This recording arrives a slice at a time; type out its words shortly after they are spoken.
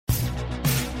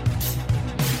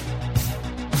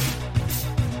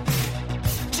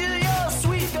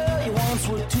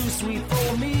sweet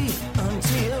for me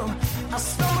until I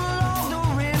stumbled along the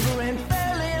river and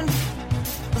fell in.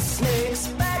 The snake's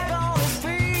back on his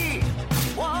feet,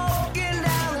 walking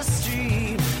down the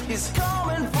street. He's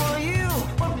coming for you,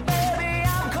 but baby,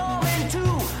 I'm coming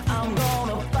too. I'm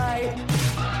gonna fight.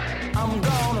 I'm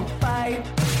gonna fight.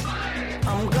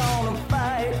 I'm gonna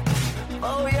fight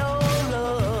for your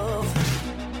love.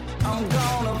 I'm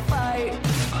gonna fight.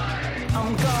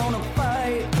 I'm gonna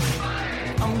fight.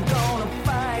 I'm gonna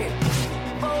fight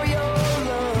for your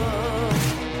love.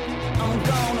 I'm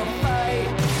gonna fight.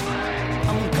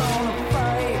 I'm gonna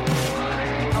fight.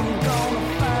 I'm gonna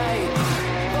fight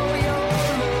for your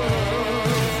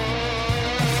love.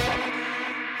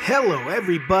 Hello,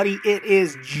 everybody. It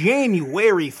is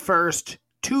January 1st,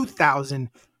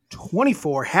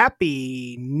 2024.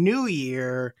 Happy New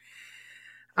Year.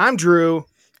 I'm Drew.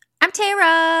 I'm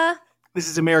Tara. This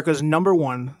is America's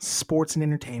 #1 sports and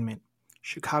entertainment,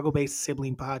 Chicago-based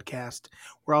sibling podcast.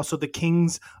 We're also the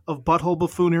kings of butthole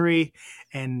buffoonery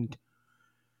and,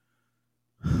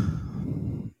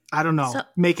 I don't know,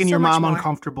 making your mom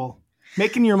uncomfortable.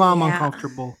 Making your mom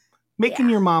uncomfortable. Making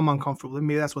your mom uncomfortable.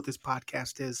 Maybe that's what this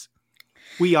podcast is.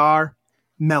 We are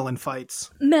MELLONfights.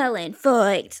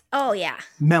 MELLONfights. Oh, yeah.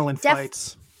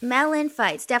 MELLONfights.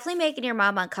 MELLONfights. Definitely making your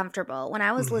mom uncomfortable. When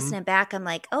I was listening back, I'm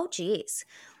like, oh, geez.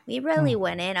 We really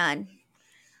went in on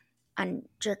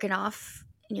jerking off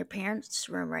in your parents'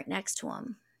 room right next to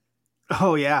him.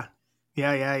 Oh, yeah.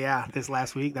 Yeah. This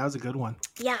last week, that was a good one.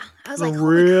 Yeah. I was That like, was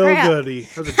holy real crap. goody.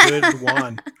 That was a good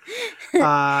one.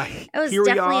 It was here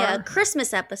definitely we are. a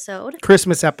Christmas episode.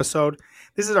 Christmas episode.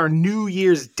 This is our New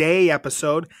Year's Day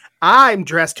episode. I'm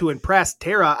dressed to impress.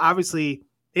 Tara obviously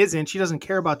isn't. She doesn't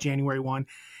care about January 1.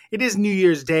 It is New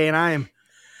Year's Day, and I'm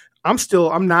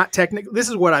not technically. This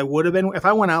is what I would have been. If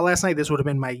I went out last night, this would have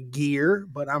been my gear,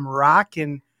 but I'm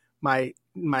rocking my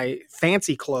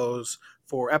fancy clothes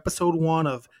for episode 1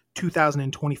 of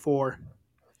 2024.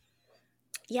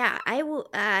 Yeah,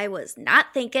 I was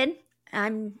not thinking.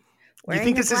 I'm You wearing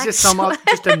think a this is black just sweater.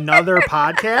 just another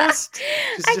podcast?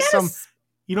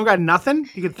 You don't got nothing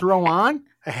you could throw on?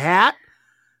 A hat?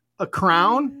 A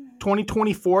crown?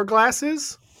 2024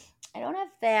 glasses? I don't have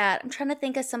that. I'm trying to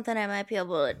think of something I might be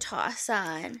able to toss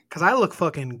on. Because I look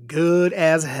fucking good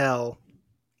as hell.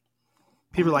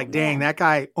 People are like, dang, that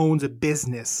guy owns a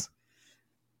business.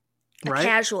 Right? A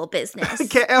casual business.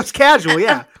 It's casual,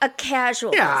 yeah. A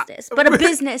casual Yeah. business, but a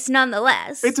business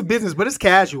nonetheless. It's a business, but it's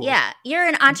casual. Yeah, you're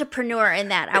an entrepreneur in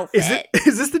that outfit.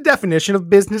 Is this the definition of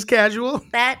business casual?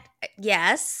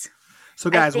 Yes. So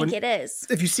guys, I think it is.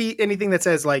 If you see anything that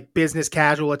says like business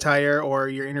casual attire or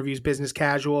your interview's business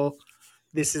casual,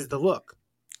 this is the look.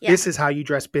 Yeah. This is how you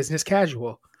dress business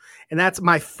casual. And that's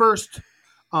my first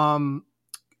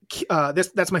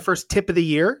that's my first tip of the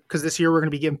year, because this year we're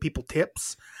going to be giving people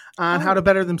tips on how to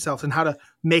better themselves and how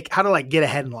to like get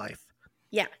ahead in life.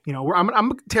 Yeah. You know, I've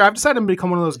decided I'm going to become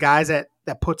one of those guys that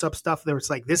puts up stuff that it's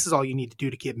like, this is all you need to do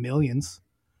to get millions.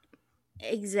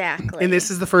 Exactly. And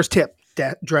this is the first tip.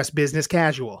 Dress business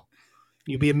casual.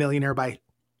 You'll be a millionaire by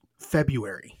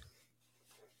February.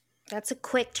 That's a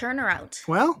quick turnaround.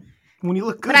 Well, when you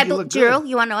look good, But you look Drew, good.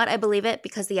 you want to know what? I believe it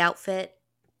because the outfit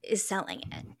is selling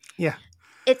it. Yeah.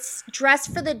 It's dress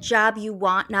for the job you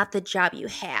want, not the job you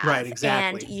have. Right,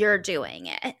 exactly. And you're doing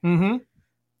it. Mm-hmm.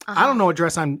 I don't know what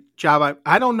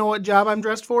I don't know what job I'm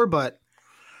dressed for, but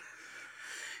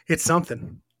it's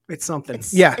something. It's something.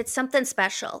 It's something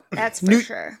special. That's for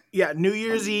sure. Yeah, New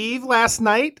Year's Eve last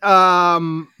night.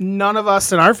 None of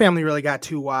us in our family really got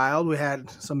too wild. We had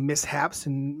some mishaps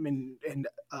and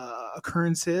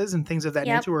occurrences and things of that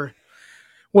nature.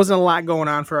 Wasn't a lot going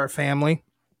on for our family.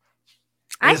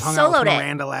 I just hung out with soloed it.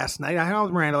 Miranda last night. I hung out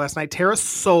with Miranda last night. Tara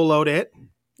soloed it.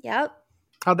 Yep.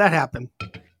 How'd that happen?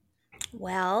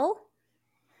 Well,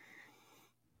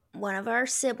 one of our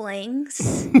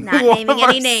siblings, not naming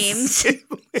any names.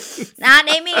 Not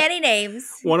naming any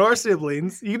names. One of our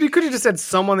siblings. You could have just said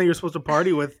someone that you're supposed to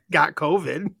party with got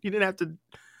COVID. You didn't have to.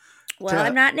 Well,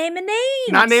 I'm not naming names.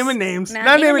 Not naming names.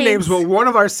 Not naming names, but one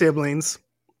of our siblings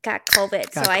got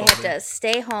COVID. So I had to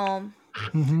stay home.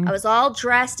 Mm-hmm. I was all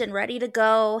dressed and ready to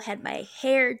go, had my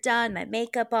hair done, my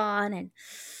makeup on, and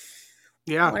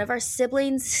one of our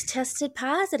siblings tested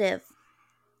positive.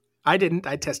 I didn't.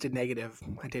 I tested negative.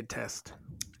 I did test.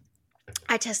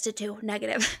 I tested too.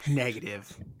 Negative.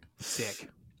 Negative. Sick.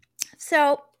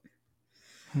 So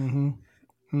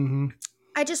Mm-hmm.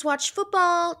 I just watched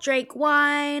football, drank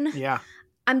wine. Yeah.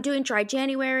 I'm doing dry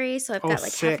January, so I've got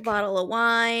like half a bottle of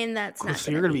wine. That's not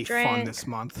so you're gonna be drank. fun this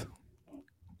month.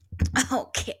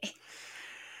 Okay.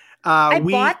 I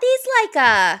bought these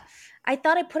I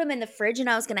thought I put them in the fridge and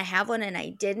I was gonna have one and I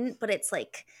didn't, but it's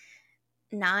like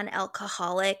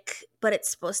non-alcoholic, but it's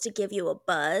supposed to give you a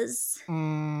buzz.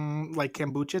 Like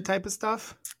kombucha type of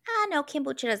stuff? No,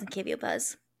 kombucha doesn't give you a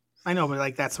buzz. I know, but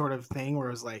like that sort of thing where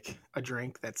it was like a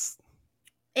drink that's...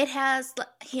 It has...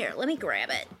 Here, let me grab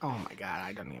it. Oh my God,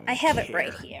 I don't even I have care. it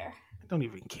right here. I don't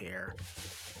even care.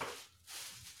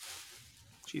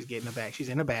 She's getting a bag. She's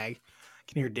in a bag. I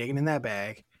can hear her digging in that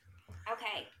bag.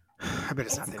 Okay. I bet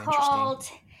it's not that called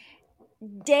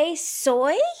interesting. Day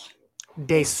Soy?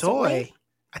 Day Soy?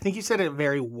 I think you said it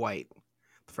very white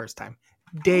the first time.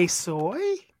 Day Soy?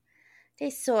 Day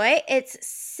Soy. It's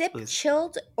sip Please.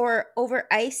 chilled or over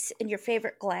ice in your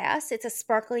favorite glass. It's a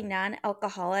sparkling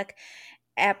non-alcoholic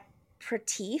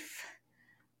aperitif.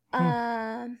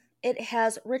 It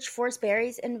has rich forest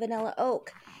berries and vanilla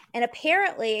oak. And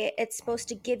apparently it's supposed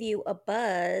to give you a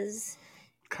buzz.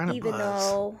 What kind of even buzz?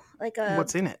 Though like a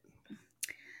What's in it?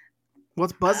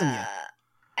 What's buzzing you?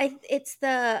 It's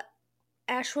the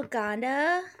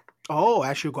ashwagandha. Oh,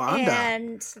 ashwagandha.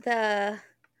 And the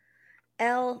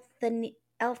L-theanine.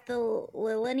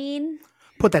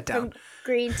 Put that down. From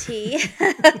green tea.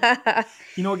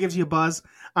 You know what gives you a buzz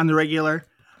on the regular?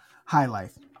 High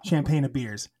Life. Champagne of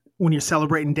beers. When you're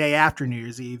celebrating day after New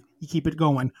Year's Eve, you keep it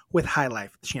going with High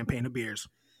Life, the champagne of beers.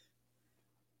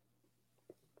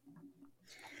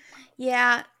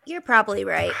 Yeah, you're probably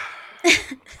right.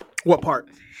 What part?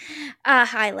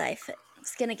 High Life.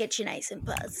 It's going to get you nice and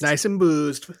buzzed. Nice and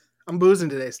boozed. I'm boozing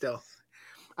today still.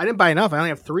 I didn't buy enough. I only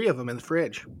have 3 of them in the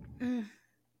fridge.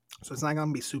 So it's not going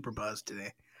to be super buzzed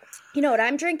today. You know what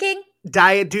I'm drinking?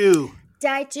 Diet Dew.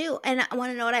 Diet Dew. And I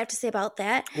want to know what I have to say about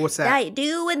that. What's that? Diet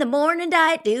Dew in the morning,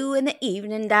 Diet Dew in the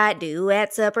evening, Diet Dew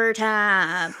at supper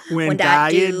time. When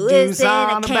Diet Dew's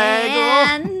on a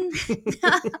bagel.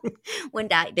 When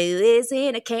Diet Dew is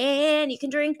in a can, you can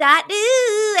drink Diet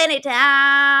Dew anytime.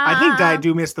 I think Diet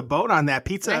Dew missed the boat on that.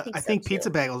 Pizza. I think so,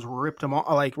 Pizza Bagels ripped them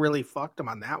all, like really fucked them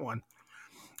on that one.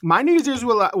 My New Year's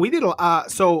we did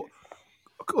so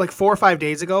like 4 or 5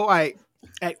 days ago.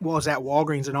 Was at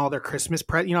Walgreens and all their Christmas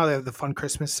they have the fun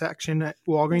Christmas section at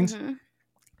Walgreens. Mm-hmm.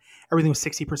 Everything was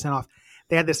 60% off.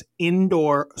 They had this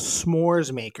indoor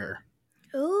s'mores maker.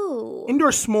 Ooh. Indoor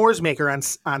s'mores maker on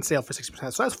sale for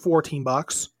 60%. So that's $14,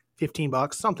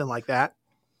 $15, something like that.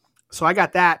 So I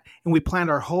got that, and we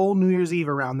planned our whole New Year's Eve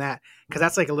around that because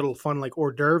that's like a little fun like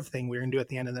hors d'oeuvre thing we were gonna do at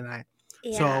the end of the night.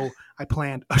 Yeah. So I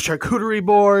planned a charcuterie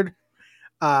board,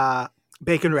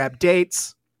 bacon wrapped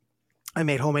dates. I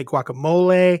made homemade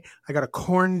guacamole. I got a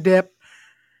corn dip.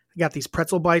 I got these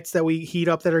pretzel bites that we heat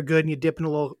up that are good, and you dip in a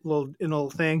little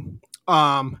thing.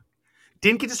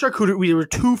 Didn't get to charcuterie. We were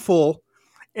too full,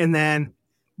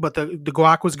 but the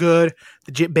guac was good.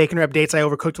 The bacon wrapped dates I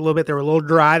overcooked a little bit. They were a little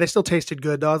dry. They still tasted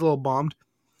good though. I was a little bummed.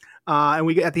 And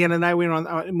we at the end of the night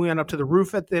we went up to the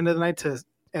roof at the end of the night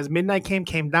as midnight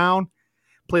came down,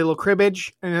 played a little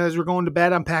cribbage, and as we're going to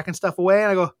bed, I'm packing stuff away,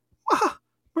 and I go,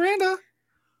 Miranda,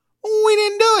 we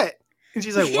didn't do it. And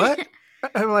she's like, what?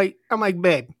 I'm like,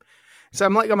 babe. So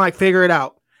I'm like, figure it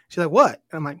out. She's like, what?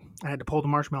 And I'm like, I had to pull the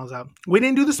marshmallows out. We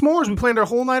didn't do the s'mores. We planned our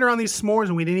whole night around these s'mores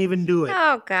and we didn't even do it.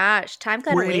 Oh gosh. Time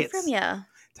got away from you.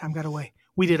 Time got away.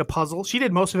 We did a puzzle. She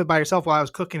did most of it by herself while I was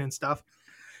cooking and stuff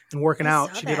and working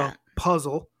out. She did a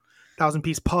puzzle,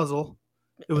 1,000-piece puzzle.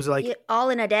 It was like all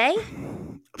in a day?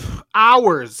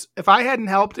 Hours. If I hadn't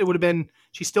helped, it would have been,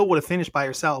 she still would have finished by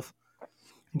herself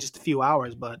in just a few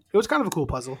hours, but it was kind of a cool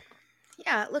puzzle.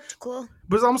 Yeah, it looked cool.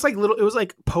 It was almost like it was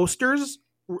like posters,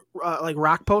 like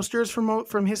rock posters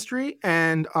from history,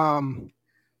 and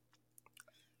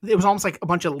it was almost like a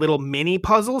bunch of little mini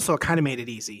puzzles, so it kind of made it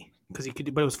easy because you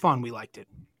could, but it was fun. We liked it.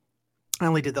 I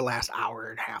only did the last hour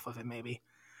and a half of it, maybe.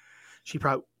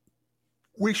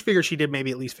 We figured she did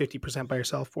maybe at least 50% by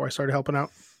herself before I started helping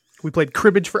out. We played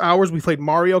cribbage for hours. We played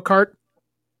Mario Kart.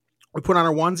 We put on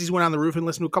our onesies, went on the roof, and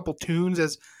listened to a couple tunes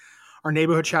as our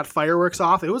neighborhood shot fireworks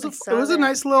off. It was a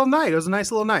nice little night. It was a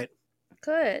nice little night.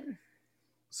 Good.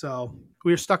 So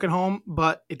we were stuck at home,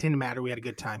 but it didn't matter. We had a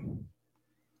good time.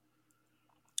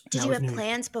 Did you have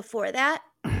plans before that?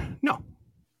 No.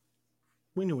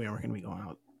 We knew we weren't going to be going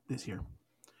out this year.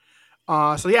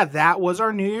 So yeah, that was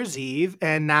our New Year's Eve,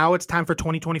 and now it's time for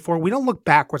 2024. We don't look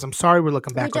backwards. I'm sorry we're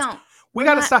looking backwards. We don't. We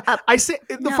got to stop.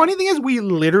 The funny thing is we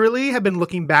literally have been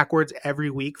looking backwards every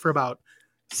week for about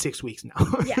 6 weeks now.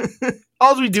 Yeah.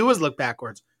 All we do is look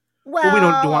backwards. Well, but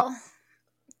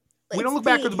we don't look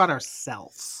backwards about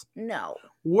ourselves. No.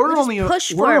 We're only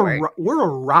push forward. We're a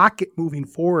rocket moving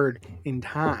forward in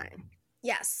time.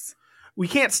 Yes. We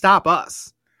can't stop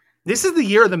us. This is the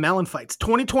year of the melon fights.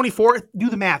 2024, do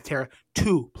the math, Tara.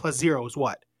 2 plus 0 is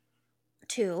what?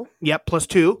 2. Yep, plus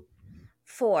 2.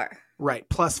 4. Right,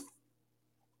 plus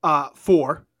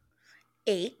 4.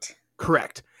 8.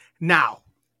 Correct. Now,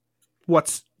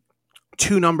 what's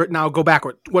 2 number? Now go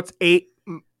backward. What's 8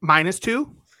 minus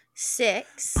 2?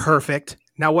 6. Perfect.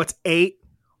 Now what's 8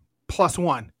 plus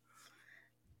 1?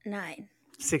 9.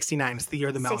 69. It's the year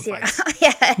of the Melon Fights.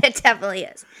 Yeah, it definitely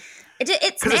is.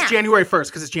 It's Because it's January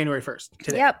 1st.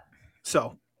 Today. Yep.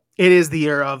 So it is the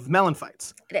year of Melon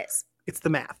Fights. It is. It's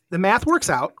the math. The math works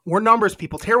out. We're numbers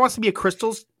people. Tara wants to be a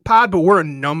crystals pod, but we're a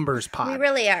numbers pod. We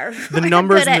really are. The We're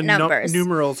numbers good at and the numbers.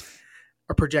 numerals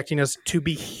are projecting us to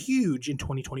be huge in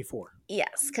 2024.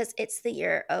 Yes, because it's the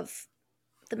year of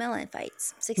the Melon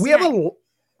Fights. 69. We have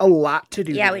a lot to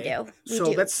do. Yeah, today. we do. So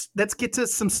let's get to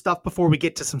some stuff before we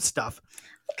get to some stuff.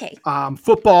 Okay.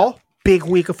 Football, big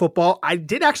week of football. I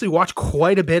did actually watch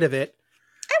quite a bit of it.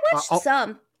 I watched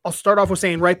some. I'll start off with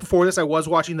saying right before this, I was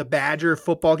watching the Badger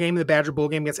football game, the Badger Bowl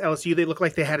game against LSU. They looked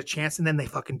like they had a chance, and then they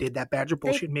fucking did that Badger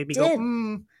bullshit and made me go,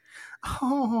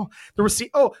 oh.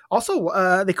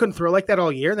 Also, they couldn't throw like that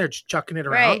all year, and they're just chucking it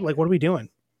around. Right. Like, what are we doing?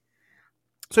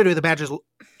 So anyway, the Badgers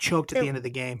choked at the end of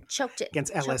the game. Choked it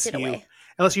against Choked LSU. it away.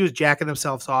 LSU was jacking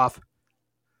themselves off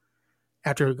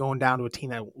after going down to a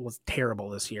team that was terrible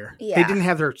this year. Yeah. They didn't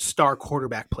have their star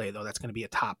quarterback play, though. That's going to be a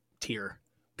top tier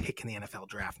pick in the NFL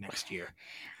draft next year.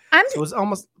 So it was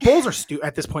almost Bulls are stupid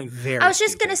at this point. I was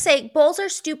just gonna say Bulls are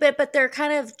stupid, but they're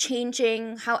kind of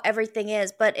changing how everything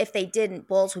is. But if they didn't,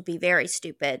 Bulls would be very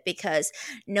stupid because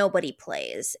nobody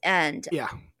plays, and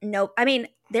I mean,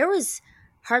 there was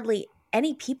hardly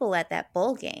any people at that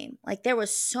bowl game. Like there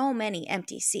was so many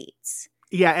empty seats.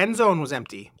 Yeah, end zone was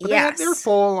empty. But yes. they were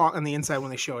full on the inside when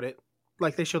they showed it.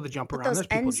 Like they showed the jump around. Those There's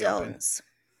people end jumping. zones.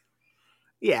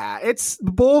 Yeah, it's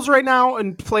the Bulls right now,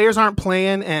 and players aren't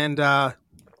playing. And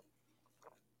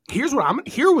here's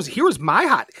my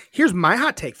hot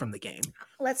take from the game.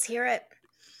 Let's hear it.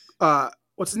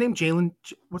 What's his name? Jalen.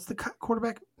 What's the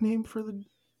quarterback name for the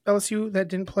LSU that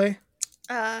didn't play?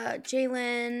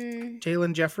 Jalen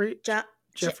Jefferson.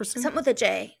 Something with a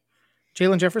J.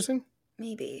 Jalen Jefferson.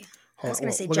 Maybe. Hold I was on,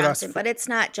 going to say look at us. Johnson, but it's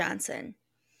not Johnson.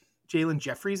 Jalen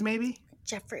Jeffries, maybe.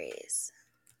 Jeffries.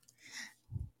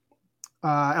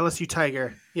 LSU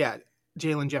Tiger. Yeah,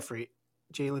 Jalen Jeffrey.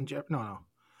 No.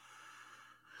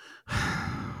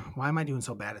 Why am I doing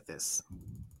so bad at this?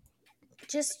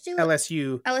 Just do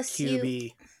LSU LSU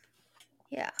QB.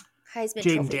 Yeah. Heisman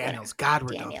Jaden Trophy Daniels. winner. God,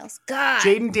 we're dumb. God.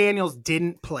 Jaden Daniels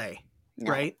didn't play,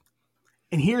 No. right?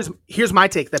 And here's my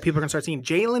take that people are going to start seeing.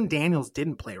 Jalen Daniels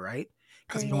didn't play, right?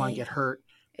 Because he didn't want to get hurt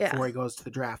before he goes to the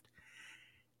draft.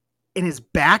 And his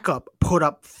backup put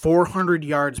up 400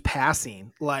 yards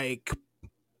passing. Like,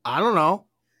 I don't know.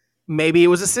 Maybe it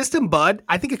was a system, bud.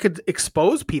 I think it could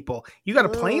expose people. You got to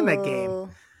play in that game.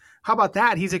 How about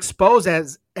that? He's exposed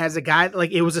as a guy.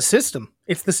 Like, it was a system.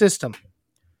 It's the system.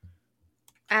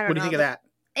 I don't know. What do you think of that?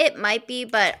 It might be,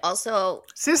 but also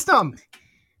system.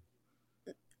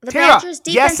 The Tara, Badgers'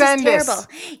 defense is terrible.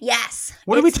 Yes.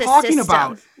 What are we talking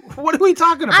about? What are we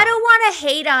talking about? I don't want to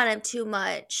hate on him too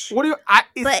much. I'm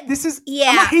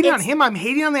not hating on him. I'm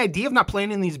hating on the idea of not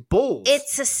playing in these bowls.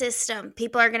 It's a system.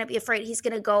 People are going to be afraid he's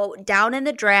going to go down in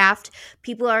the draft.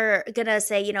 People are going to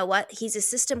say, you know what? He's a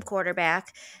system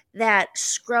quarterback. That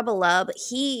scrub-a-lub,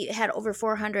 he had over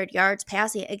 400 yards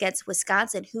passing against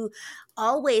Wisconsin, who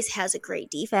always has a great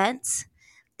defense.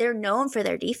 They're known for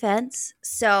their defense.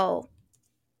 So,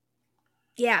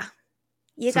 yeah,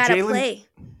 you got to play.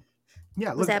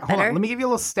 Yeah, look, hold on. Let me give you a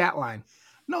little stat line.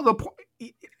 No,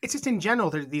 it's just in general.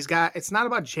 These guys. It's not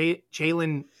about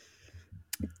Jalen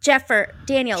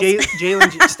Daniels.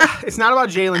 Jalen. It's not about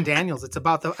Jalen Daniels. It's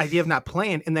about the idea of not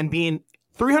playing and then being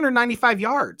 395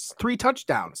 yards, 3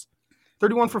 touchdowns,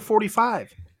 31 for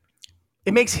 45.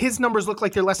 It makes his numbers look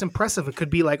like they're less impressive. It could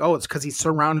be like, oh, it's because he's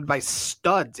surrounded by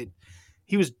studs.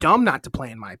 He was dumb not to play,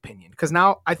 in my opinion. Because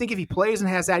now I think if he plays and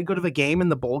has that good of a game in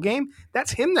the bowl game,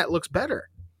 that's him that looks better.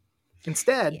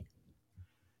 Instead,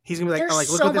 he's going to be like,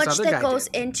 look what this other guy did. There's so much that goes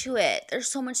into it. There's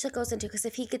so much that goes into it. Because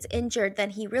if he gets injured,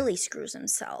 then he really screws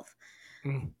himself.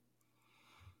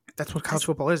 That's what college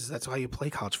football is. That's why you play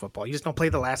college football. You just don't play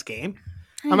the last game.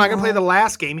 I'm not going to play the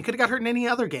last game. He could have got hurt in any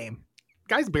other game.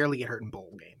 Guys barely get hurt in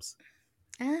bowl games.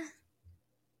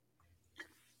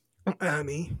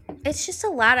 It's just a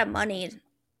lot of money.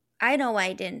 I know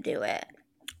I didn't do it.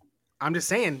 I'm just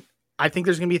saying, I think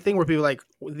there's going to be a thing where people are like,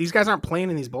 these guys aren't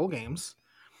playing in these bowl games.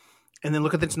 And then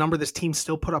look at this number this team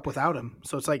still put up without him.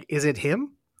 So it's like, is it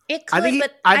him? It could,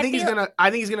 I think he's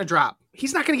gonna drop.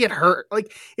 He's not gonna get hurt.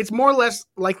 Like, it's more or less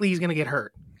likely he's gonna get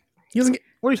hurt. What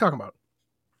are you talking about?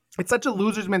 It's such a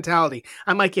loser's mentality.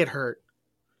 I might get hurt.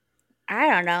 I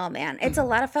don't know, man. It's a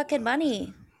lot of fucking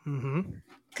money. Mm-hmm.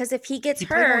 Because if he gets He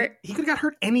played hurt, he could have got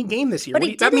hurt any game this year. But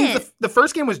he That means didn't. the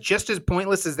first game was just as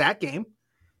pointless as that game.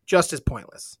 Just as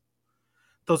pointless.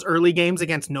 Those early games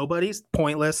against nobodies,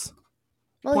 pointless.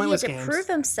 well, Pointless he had to games. prove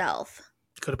himself.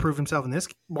 Could have proved himself in this.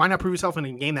 Why not prove yourself in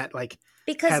a game that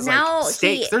Because has now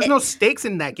stakes? There's no stakes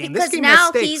in that game. This Because game has now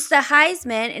stakes. he's the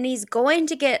Heisman and he's going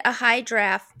to get a high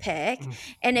draft pick.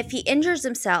 And if he injures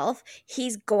himself,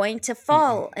 he's going to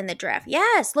fall in the draft.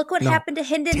 Yes, look what happened to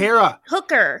Hendon Tara,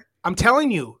 Hooker. I'm telling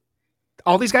you,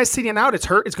 all these guys sitting out, it's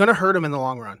going to hurt them in the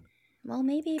long run. Well,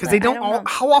 maybe. Because But they I don't. don't know.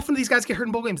 How often do these guys get hurt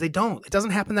in bowl games? They don't. It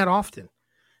doesn't happen that often.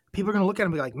 People are going to look at him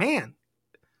and be like, man,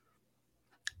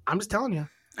 I'm just telling you.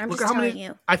 I'm Look just at how telling many.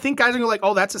 you. I think guys are going to be like,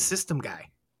 oh, that's a system guy.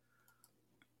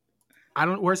 I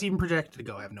don't. Where's he even projected to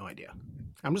go? I have no idea.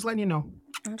 I'm just letting you know.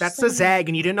 I'm just That's the letting you- zag,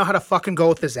 and you didn't know how to fucking go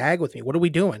with the zag with me. What are we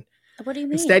doing? What do you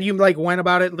mean? Instead, you went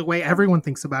about it the way everyone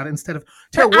thinks about it. Instead of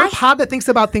Tara, But we're a pod that thinks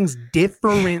about things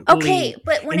differently. Okay,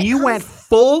 but when and it you comes- went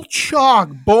full chalk,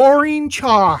 boring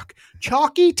chalk,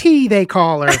 Chalky T. They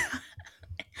call her.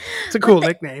 It's a cool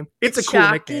nickname. It's a cool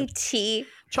nickname. Chalky T.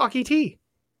 Chalky T.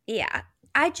 Yeah.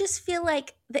 I just feel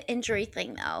like the injury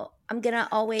thing, though, I'm going to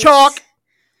always. Chalk.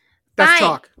 That's Fine.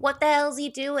 chalk. What the hell is he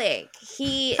doing?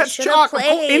 He That's should have chalk.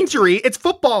 played. Injury. It's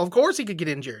football. Of course he could get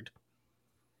injured.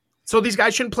 So these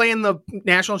guys shouldn't play in the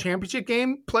national championship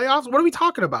game playoffs? What are we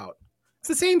talking about? It's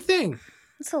the same thing.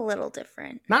 It's a little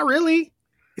different. Not really.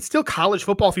 It's still college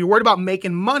football. If you're worried about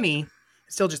making money,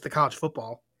 it's still just the college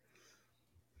football.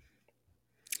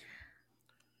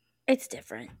 It's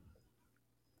different.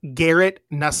 Garrett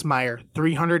Nussmeier,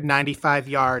 395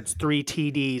 yards, 3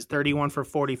 TDs, 31 for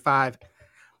 45.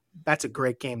 That's a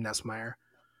great game, Nussmeier.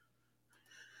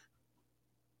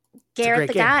 Garrett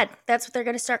the game. God. That's what they're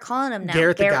going to start calling him now.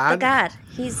 Garrett the God?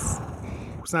 He's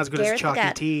It's not as good Garrett as the Chalky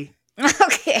God. T.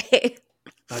 okay.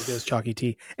 Not as good as Chalky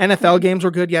T. NFL games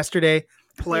were good yesterday.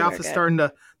 were Playoffs good.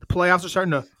 the playoffs are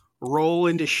starting to roll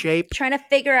into shape. Trying to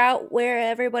figure out where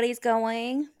everybody's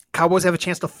going. Cowboys have a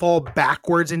chance to fall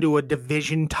backwards into a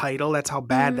division title. That's how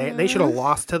bad they should have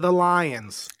lost to the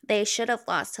Lions. They should have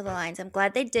lost to the Lions. I'm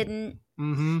glad they didn't.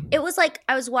 Mm-hmm. It was like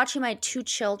I was watching my two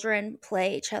children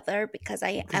play each other because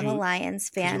I am a Lions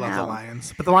fan You love the now.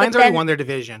 Lions. But the Lions already won their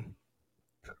division.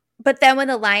 But then when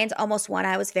the Lions almost won,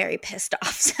 I was very pissed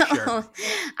off. So Sure.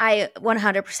 I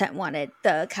 100% wanted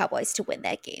the Cowboys to win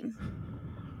that game.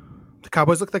 The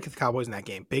Cowboys looked like the Cowboys in that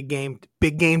game. Big game.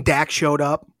 Dak showed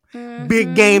up. Mhm.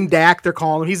 Big game Dak, they're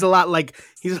calling him. He's a lot like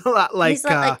He's not like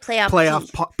playoff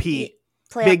P.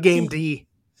 Playoff Big game P. D.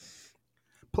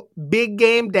 Big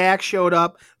game Dak showed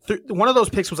up. One of those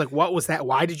picks was like, what was that?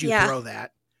 Why did you throw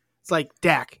that? It's like,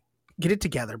 Dak, get it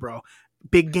together, bro.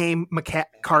 Big game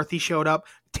McCarthy showed up.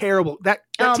 Terrible. That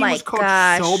Oh team my was coached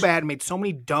gosh. so bad, made so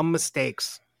many dumb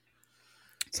mistakes.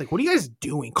 It's like, what are you guys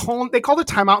doing? They called a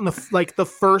timeout in the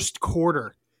first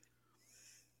quarter.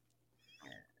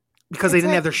 Because they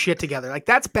didn't have their shit together. Like,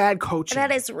 that's bad coaching.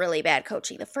 That is really bad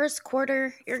coaching. The first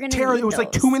quarter, you're going to terrible. need It was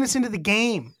like those. 2 minutes into the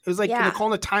game. It was like Yeah. they're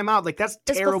calling a timeout. Like, that's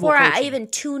Just terrible before coaching. I even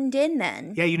tuned in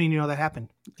then. Yeah, you didn't even know that happened.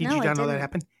 Did No, you I not know that didn't.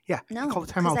 happened? Yeah. No, They called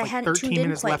a 'cause timeout I with like hadn't 13 tuned in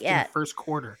minutes quite left in yet. the first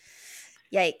quarter.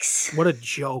 Yikes. What a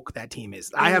joke that team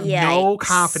is. I have no Yikes.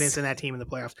 confidence in that team in the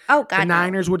playoffs. Oh, God. The no.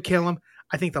 Niners would kill them.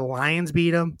 I think the Lions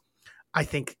beat them. I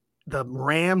think the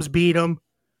Rams beat them.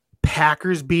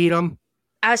 Packers beat them.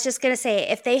 I was just going to say,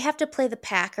 if they have to play the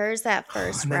Packers that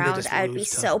first and then they round, just I would be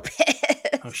lose to so pissed.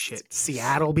 Oh, shit.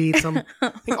 Seattle beats them. I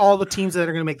think all the teams that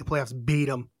are going to make the playoffs beat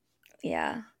them.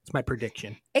 Yeah. It's my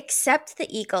prediction. Except the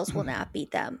Eagles will not beat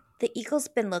them. The Eagles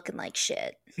been looking like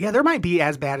shit. Yeah, there might be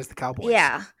as bad as the Cowboys.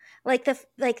 Yeah.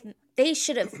 They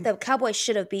should have the Cowboys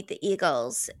should have beat the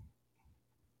Eagles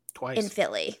Twice. in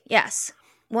Philly. Yes.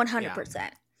 100%.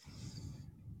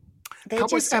 They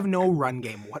Cowboys just have no run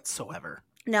game whatsoever.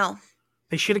 no.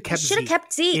 They should have They kept should have Zeke.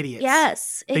 kept Zeke. Idiots.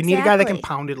 Yes. They need a guy that can exactly.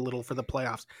 pound it a little for the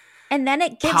playoffs. And then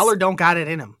it gives Pollard don't got it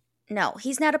in him. No,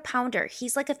 he's not a pounder.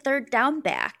 He's like a third down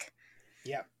back.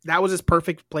 Yeah. That was his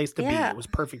perfect place to be. Yeah. It was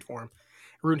perfect for him.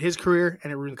 It ruined his career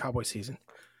and it ruined the Cowboys season.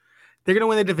 They're going to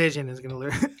win the division. Is going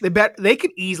to they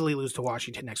could easily lose to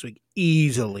Washington next week.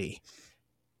 Easily.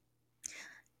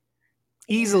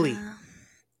 Easily. Yeah.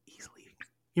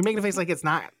 You're making a face like it's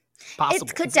not possible.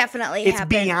 It could definitely It's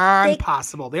happen. beyond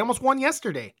possible. They almost won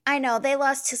yesterday. I know. They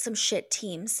lost to some shit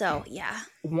teams, so yeah.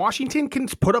 Washington can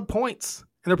put up points,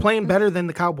 and they're playing better than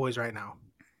the Cowboys right now.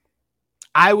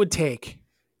 I would take.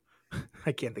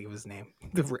 I can't think of his name.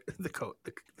 The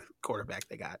quarterback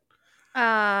they got.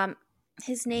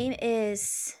 His name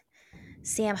is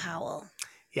Sam Howell.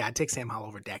 Yeah, I'd take Sam Howell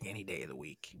over Dak any day of the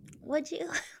week. Would you?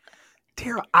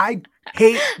 Tara, I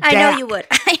hate Dak. I know you would.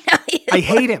 I know you I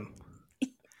hate him.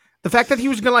 The fact that he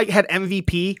was gonna like had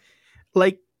MVP,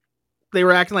 like they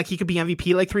were acting like he could be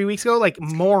MVP like 3 weeks ago, like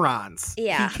morons.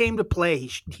 Yeah. He came to play.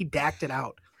 He dacked it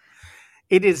out.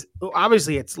 It is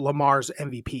obviously it's Lamar's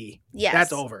MVP. Yes.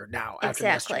 That's over now after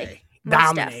yesterday.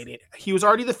 Most Dominated. He was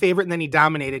already the favorite, and then he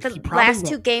dominated. The He probably last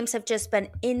 2 games have just been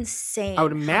insane. I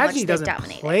would how imagine much he they've doesn't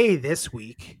dominated. play this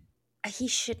week He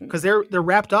shouldn't. because they're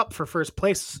wrapped up for first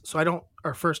place. So I don't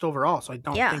or first overall. So I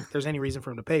don't Yeah. think there's any reason for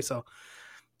him to pay. So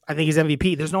I think he's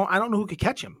MVP. I don't know who could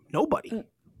catch him. Nobody.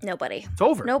 Nobody. It's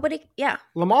over. Nobody. Yeah.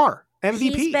 Lamar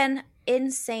MVP. He's been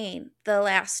insane the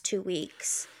last 2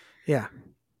 weeks. Yeah.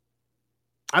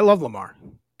 I love Lamar.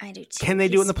 I do too. Can they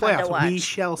do it in He's the fun to playoffs? watch. We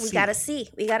shall see. We gotta see.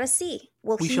 We gotta see.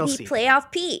 Will We he shall be see.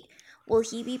 playoff P? Will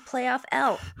he be playoff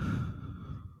L?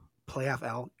 Playoff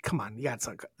L. Come on, you got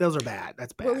some. Those are bad.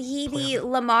 That's bad. Will he be Playoff-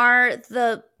 Lamar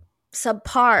the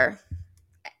subpar?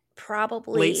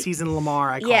 Probably. late season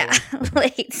Lamar? I call Yeah, him.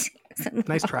 late season.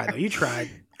 Nice try though. You tried.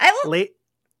 I will.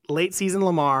 Late season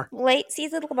Lamar. Late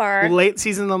season Lamar. Will late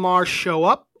season Lamar show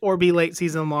up or be late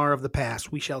season Lamar of the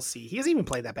past? We shall see. He hasn't even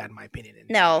played that bad in my opinion. In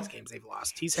No. these games they've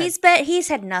lost. He's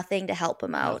had nothing to help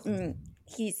him out, and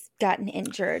he's gotten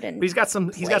injured. And But he's got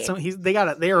some. He's got some. They got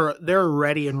it. They're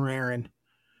ready and raring.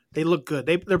 They look good.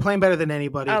 They're playing better than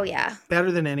anybody. Oh yeah,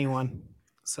 Better than anyone.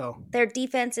 So their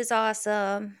defense is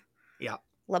awesome. yeah,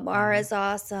 Lamar is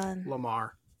awesome.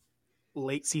 Lamar,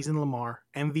 late season Lamar,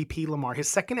 MVP Lamar, his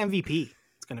second MVP.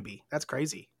 It's gonna be. That's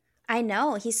crazy. I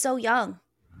know he's so young.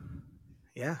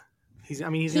 Yeah, he's. I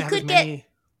mean, he's He gonna have as could many.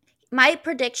 My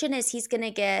prediction is he's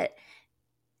gonna get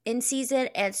in season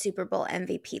and Super Bowl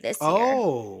MVP this year.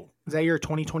 Oh, is that your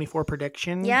 2024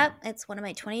 prediction? Yep, it's one of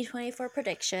my 2024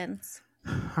 predictions.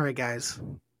 All right, guys.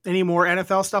 Any more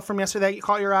NFL stuff from yesterday that you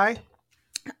caught your eye?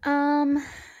 I'm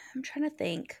trying to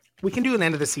think. We can do an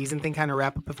end of the season thing, kind of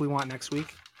wrap up if we want next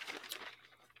week.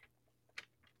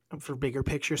 For bigger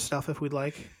picture stuff, if we'd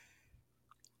like.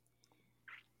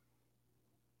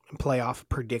 And playoff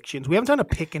predictions. We haven't done a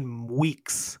pick in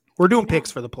weeks. We're doing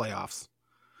picks for the playoffs.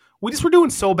 We just were doing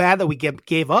so bad that we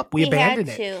gave up. We abandoned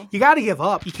had it. to. You got to give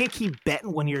up. You can't keep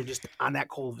betting when you're just on that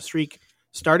cold of a streak.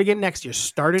 Start again next year.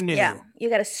 Start anew. Yeah, you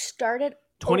got to start it.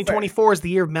 2024 is the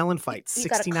year of MELLONfights. You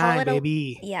gotta 69, call it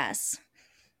baby. Yes.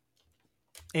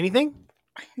 Anything?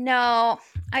 No,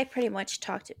 I pretty much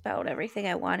talked about everything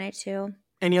I wanted to.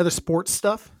 Any other sports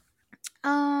stuff?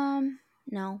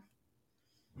 No.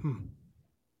 Hmm.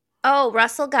 Oh,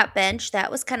 Russell got benched.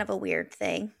 That was kind of a weird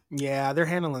thing. Yeah, they're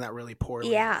handling that really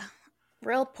poorly. Yeah,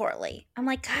 real poorly. I'm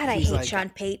like, God, I He's hate like- Sean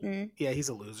Payton. Yeah, he's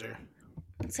a loser.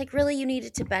 It's like, really, you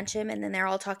needed to bench him, and then they're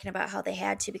all talking about how they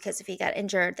had to because if he got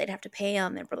injured, they'd have to pay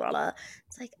him and blah, blah, blah.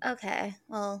 It's like, okay,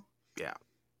 well. Yeah.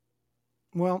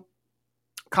 Well,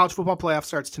 college football playoff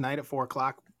starts tonight at 4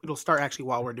 o'clock. It'll start actually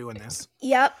while we're doing this.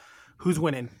 Yep. Who's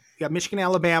winning? You got Michigan,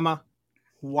 Alabama,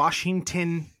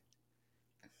 Washington,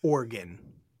 Oregon.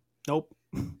 Nope.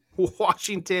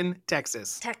 Washington,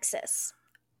 Texas. Texas.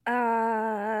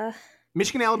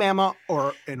 Michigan, Alabama,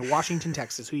 and Washington,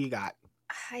 Texas. Who you got?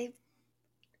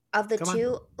 Of the Come on.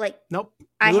 two, like, Nope.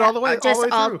 I Do it have all the way, just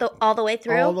all the way through. all the way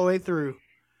through. All the way through.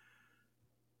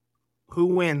 Who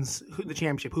wins the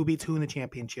championship? Who beats who in the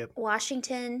championship?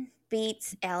 Washington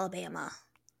beats Alabama.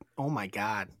 Oh my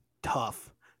God. Tough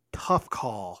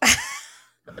call.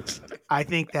 I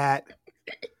think that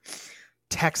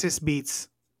Texas beats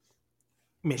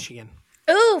Michigan.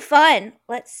 Ooh, fun.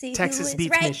 Let's see. Texas who is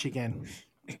beats right. Michigan.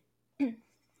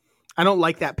 I don't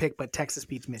like that pick, but Texas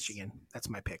beats Michigan. That's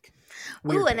my pick.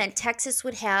 Weird Ooh, and pick. then Texas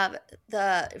would have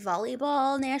the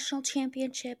volleyball national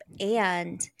championship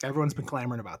and Everyone's been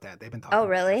clamoring about that. They've been talking Oh, about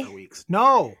really? that for weeks.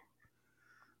 No.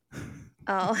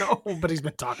 oh No, but he's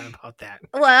been talking about that.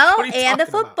 well, What are you and the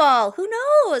talking about? football. Who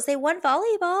knows? They won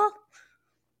volleyball.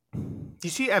 Do you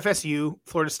see FSU,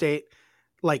 Florida State,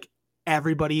 like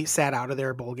everybody sat out of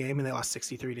their bowl game and they lost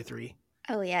 63-3.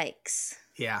 Oh yikes!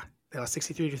 Yeah. They lost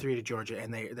 63-3 to Georgia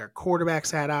and their quarterback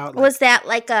sat out. Like, Was that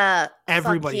like a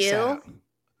everybody fuck sat you? out.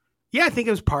 Yeah, I think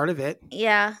it was part of it.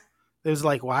 Yeah. It was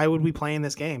like, why would we play in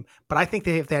this game? But I think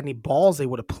if they had any balls, they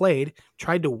would have played,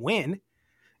 tried to win,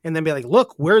 and then be like,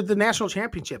 look, we're the national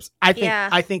championships. Yeah.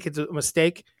 I think it's a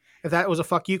mistake. If that was a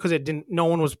fuck you, because no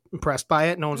one was impressed by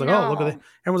it. No one's like, oh, look at it. No.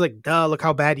 Everyone's like, duh, look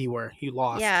how bad you were. You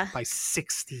lost Yeah. by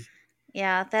 60.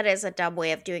 Yeah, that is a dumb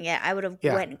way of doing it. I would have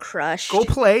Yeah. went and crushed. Go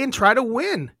play and try to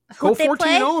win. Go Who'd they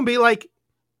 14-0 and be like,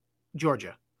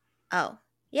 Georgia. Oh.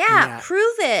 Yeah, Yeah.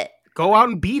 prove it. Go out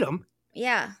and beat them.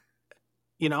 Yeah.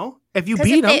 You know, if you 'Cause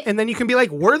beat if them, they- and then you can be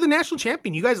like, we're the national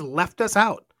champion. You guys left us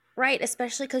out. Right,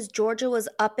 especially because Georgia was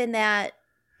up in that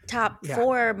top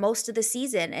 4 most of the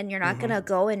season, and you're not going to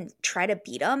go and try to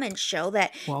beat them and show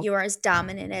that you are as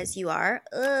dominant as you are.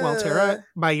 Ugh. Well, Tara,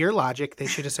 by your logic, they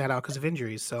should have sat out because of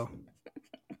injuries. So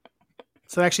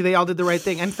actually, they all did the right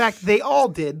thing. In fact, they all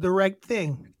did the right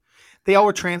thing. They all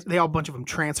were a bunch of them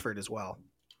transferred as well.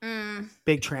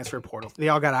 Big transfer portal. They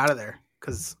all got out of there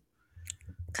because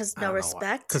no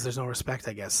respect. Because there's no respect,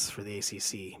 I guess, for the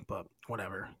ACC. But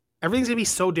whatever. Everything's gonna be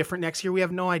so different next year. We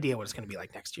have no idea what it's gonna be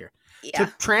like next year. Yeah.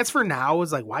 To transfer now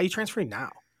is like, why are you transferring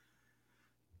now?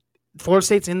 Florida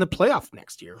State's in the playoff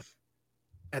next year.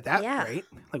 At that rate,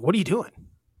 like, what are you doing?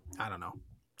 I don't know.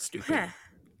 Stupid. Huh.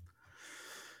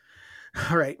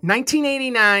 All right,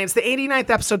 1989. It's the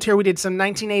 89th episode. Tara, we did some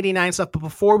 1989 stuff, but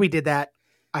before we did that,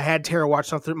 I had Tara watch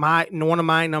something. One of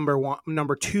my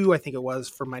number 2, I think it was,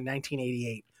 for my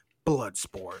 1988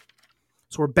 Bloodsport.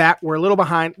 So we're back. We're a little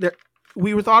behind.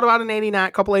 We were thought about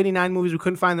a couple 89 movies. We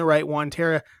couldn't find the right one.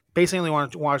 Tara basically only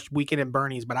wanted to watch Weekend at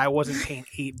Bernie's, but I wasn't paying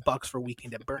 $8 for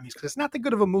Weekend at Bernie's because it's not that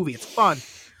good of a movie. It's fun,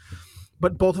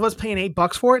 but both of us paying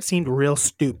 $8 for it seemed real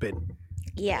stupid.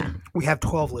 Yeah, we have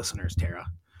 12 listeners, Tara.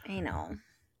 I know.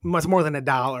 Much more than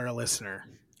 $1 a listener.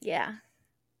 Yeah.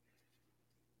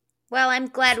 Well, I'm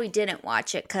glad we didn't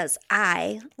watch it because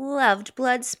I loved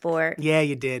Bloodsport. Yeah,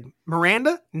 you did.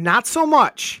 Miranda, not so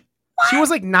much. What? She was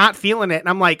like not feeling it, and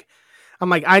I'm like,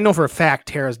 I know for a fact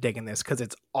Tara's digging this because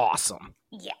it's awesome.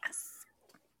 Yes.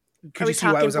 Could Are we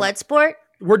talking Bloodsport?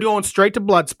 We're going straight to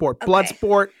Bloodsport. Okay.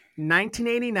 Bloodsport,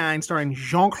 1989, starring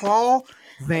Jean-Claude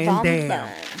Van Damme.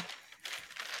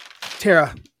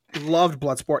 Tara, loved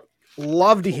Bloodsport.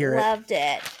 Love to hear it. Loved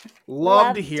it.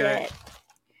 Loved to hear it.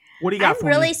 What do you got for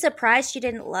me? I'm really surprised you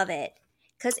didn't love it.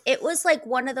 Because it was like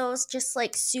one of those just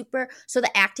like super. So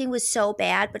the acting was so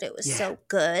bad, but it was so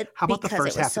good. How about the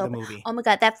first half of the movie? Oh my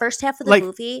God, that first half of the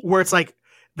movie. Where it's like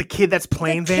the kid that's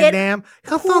playing Van Damme.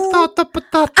 I'm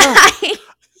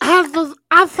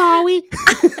sorry.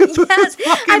 Yes,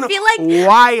 I feel like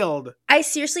wild. I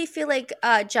seriously feel like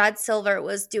John Silver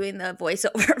was doing the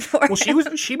voiceover for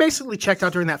him. She basically checked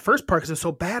out during that first part because it was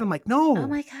so bad. I'm like, no. Oh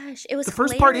my gosh, it was the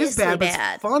first part is bad, but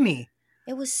it's funny.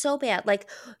 It was so bad. Like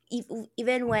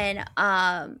even when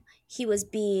he was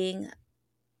being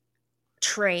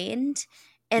trained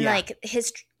and like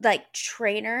his like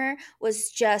trainer was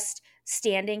just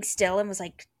standing still and was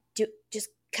like just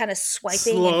kind of swiping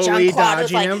slowly and Jean-Claude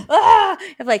was like him.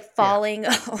 Like falling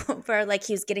over like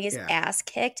he was getting his ass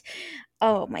kicked.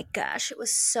 Oh my gosh, it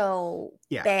was so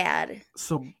bad.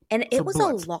 And it was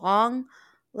a long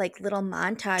like little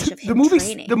montage of him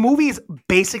training. The movie is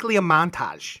basically a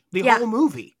montage. The whole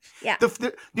movie. Yeah.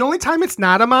 The only time it's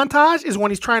not a montage is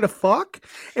when he's trying to fuck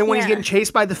and when he's getting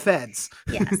chased by the feds.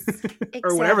 Yes. Exactly.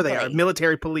 Or whatever they are,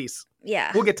 military police.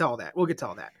 Yeah. We'll get to all that.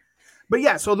 But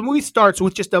yeah, so the movie starts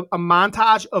with just a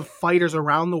montage of fighters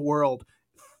around the world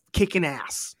kicking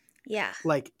ass. Yeah.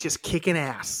 Like just kicking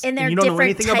ass. And you don't know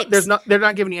anything about they're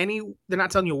not giving you they're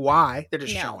not telling you why. They're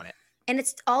just showing it. And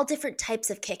it's all different types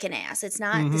of kicking ass. It's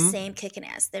not the same kicking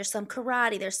ass. There's some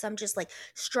karate. There's some just like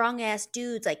strong ass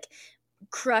dudes like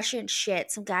crushing shit.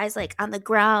 Some guys like on the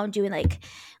ground doing like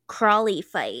crawly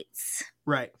fights.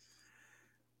 Right.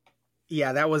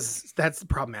 Yeah, that's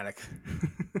problematic.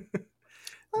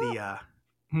 Well,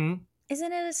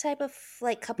 isn't it a type of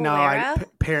like capoeira? No,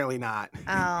 apparently not.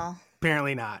 Oh.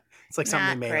 Apparently not. It's like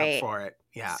something they made up for it.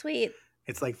 Yeah. Sweet.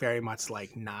 It's like very much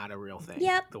like not a real thing.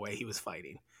 Yep. The way he was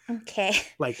fighting. Okay.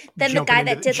 Like then the guy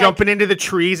that did jumping into the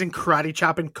trees and karate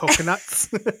chopping coconuts.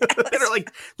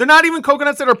 They're not even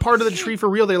coconuts that are part of the tree for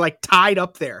real. They're like tied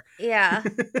up there. Yeah.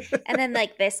 And then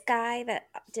like this guy that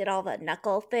did all the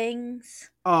knuckle things.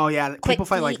 Oh yeah, people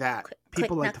fight like that.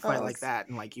 People like knuckles. to fight like that,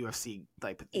 and like UFC,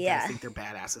 like guys think they're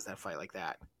badasses that fight like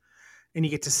that. And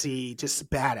you get to see just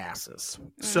badasses.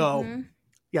 So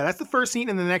yeah, that's the first scene,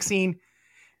 and the next scene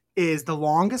is the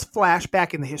longest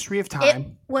flashback in the history of time. It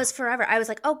was forever. I was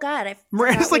like, oh God.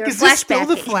 Miranda's like, is this still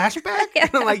the flashback? And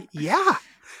I'm like, yeah.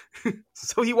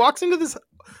 So he walks into this,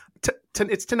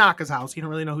 it's Tanaka's house. You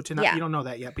don't really know who Tanaka, you don't know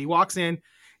that yet. But he walks in.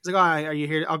 He's like, all right, are you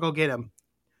here? I'll go get him.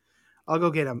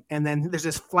 And then there's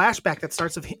this flashback that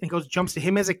starts of him, and jumps to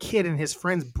him as a kid and his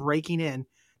friends breaking in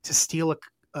to steal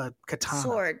a katana.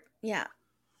 Sword, yeah.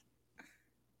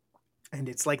 And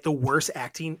it's like the worst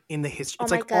acting in the history. Oh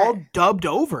it's like all dubbed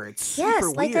over. It's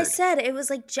super weird. Like I said, it was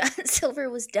like John Silver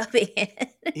was dubbing it.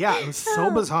 Yeah, it was so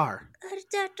bizarre.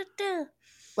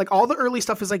 Like all the early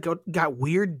stuff is like got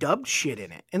weird dubbed shit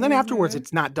in it. And then afterwards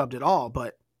it's not dubbed at all.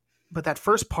 But that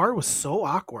first part was so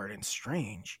awkward and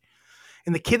strange.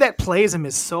 And the kid that plays him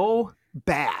is so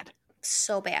bad.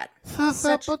 so bad.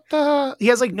 He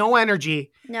has like no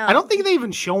energy. No. I don't think they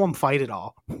even show him fight at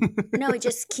all. No, he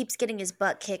just keeps getting his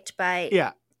butt kicked by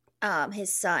Yeah.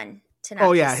 his son.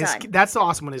 Oh yeah, Tanaki's son. that's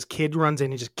awesome when his kid runs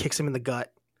in and just kicks him in the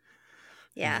gut.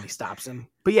 And Yeah. then he stops him.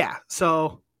 But yeah,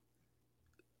 so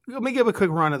let me give a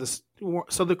quick run of this.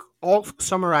 So I'll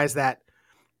summarize that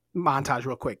montage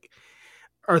real quick.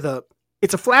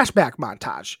 It's a flashback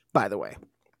montage, by the way.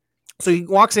 So he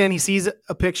walks in, he sees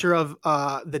a picture of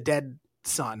the dead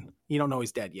son. You don't know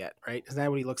he's dead yet, right? Isn't that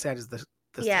what he looks at? Is the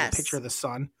Yes. picture of the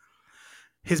son?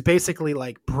 His basically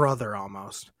like brother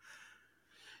almost,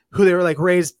 who they were like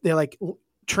raised, they're like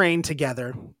trained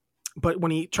together. But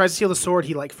when he tries to steal the sword,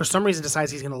 he like for some reason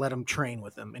decides he's going to let him train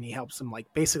with him, and he helps him like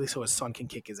basically so his son can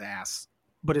kick his ass.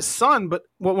 But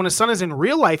when his son is in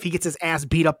real life, he gets his ass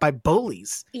beat up by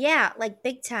bullies. Yeah, like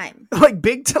big time. Like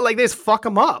big time, like they just fuck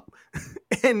him up.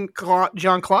 And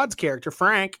Jean Claude's character,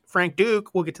 Frank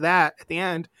Duke, we'll get to that at the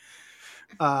end.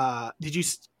 Did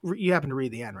you happen to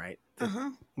read the end, right?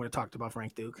 When it talked about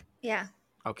Frank Duke? Yeah.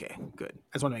 Okay, good.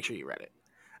 I just want to make sure you read it.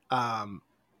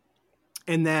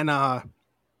 And then,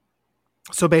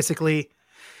 so basically,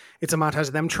 it's a montage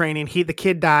of them training. The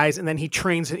kid dies, and then he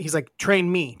trains. He's like,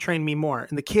 train me more.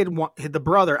 And the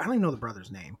brother, I don't even know the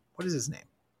brother's name. What is his name?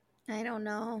 I don't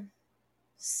know.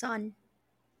 Son.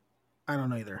 I don't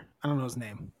know either. I don't know his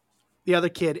name. The other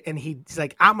kid, and he's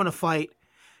like, I'm gonna fight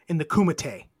in the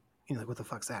Kumite. He's like, what the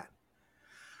fuck's that?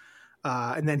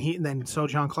 And then so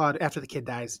Jean Claude, after the kid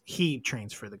dies, he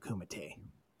trains for the Kumite.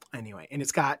 Anyway, and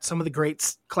it's got some of the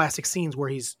great classic scenes where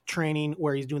he's training,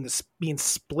 where he's doing this, being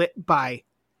split by.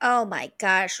 Oh my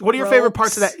gosh! What are your favorite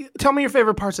parts of that? Tell me your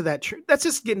favorite parts of that. Let's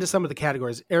just get into some of the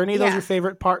categories. Are any of those your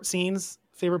favorite scenes?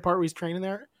 Favorite part where he's training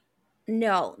there?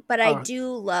 No, but I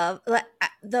do love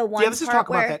the one. Yeah, let's just talk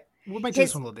about that. We might do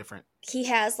this one a little different. He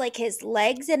has like his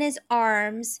legs and his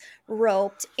arms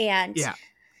roped, and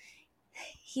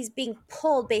he's being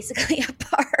pulled basically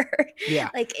apart. Yeah,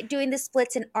 like doing the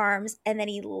splits in arms, and then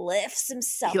he lifts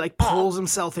himself. He like pulls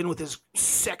himself in with his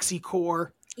sexy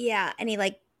core. Yeah, and he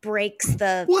like breaks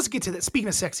the. Well, let's get to that. Speaking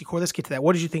of sexy core, let's get to that.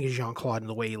 What did you think of Jean Claude and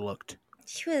the way he looked?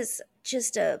 He was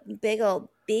just a big old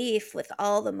beef with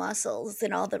all the muscles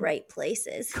in all the right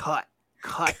places. Cut.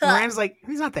 Miranda's like,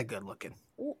 he's not that good looking.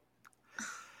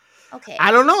 Okay.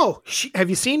 I don't know. Have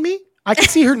you seen me? I can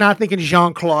see her not thinking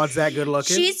Jean Claude's that good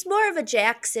looking. She's more of a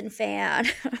Jackson fan.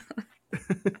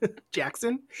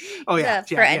 Jackson? Oh yeah,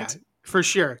 yeah, for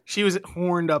sure. She was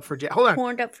horned up for Jackson. Hold on.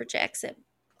 Horned up for Jackson.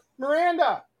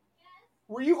 Miranda,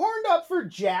 were you horned up for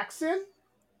Jackson?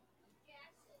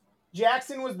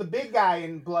 Jackson was the big guy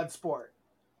in Bloodsport.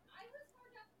 I was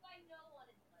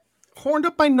horned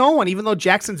up by no one, even though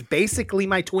Jackson's basically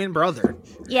my twin brother.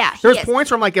 Yeah, there's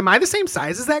points where I'm like, am I the same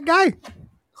size as that guy?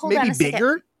 Hold Maybe on a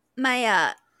bigger.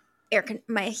 Second.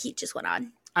 My heat just went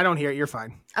on. I don't hear it. You're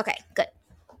fine. Okay, good.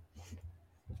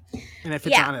 And if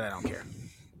it's on it, I don't care.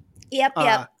 Yep.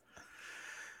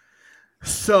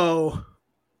 So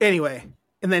anyway,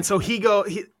 and then so he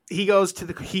goes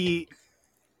to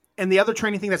and the other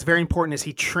training thing that's very important is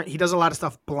he does a lot of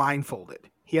stuff blindfolded.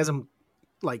 He has him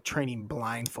like training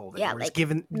blindfolded. Yeah, like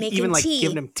giving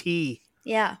him tea.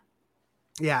 Yeah.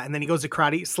 Yeah, and then he goes to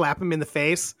karate, slap him in the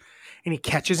face, and he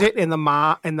catches it, and the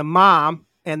mom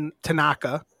and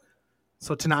Tanaka.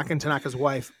 So Tanaka and Tanaka's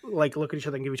wife like look at each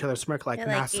other and give each other a smirk, like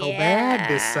not so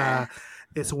bad.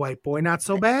 This white boy, not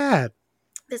so bad.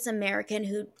 This American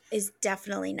who is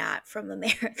definitely not from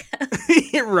America.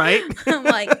 Right? I'm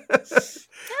like,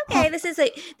 okay, this is a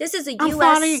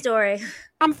U.S. story.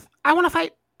 I want to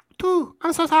fight too.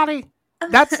 I'm so sorry.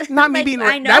 That's not me being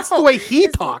right. Know. That's the way he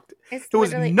talked. It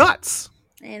was nuts.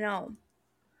 I know.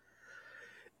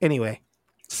 Anyway,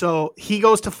 so he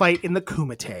goes to fight in the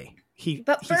Kumite.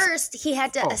 But first, he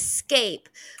had to escape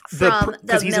from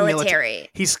the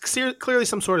military. He's clearly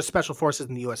some sort of special forces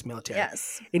in the U.S. military.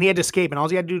 Yes. And he had to escape, and all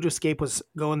he had to do to escape was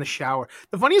go in the shower.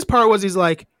 The funniest part was he's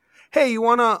like, hey, you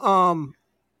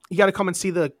got to come and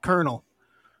see the colonel,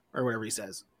 or whatever he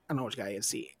says. I don't know which guy he is.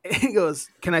 See. And he goes,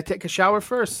 can I take a shower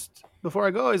first before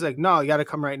I go? He's like, no, you got to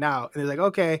come right now. And he's like,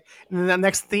 okay. And then the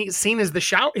next scene is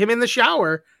him in the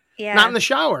shower, not in the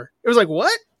shower. It was like,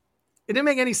 what? It didn't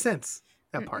make any sense,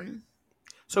 that part.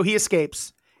 So he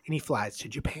escapes, and he flies to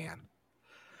Japan.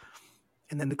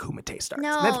 And then the Kumite starts.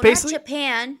 No, that's basically not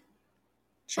Japan.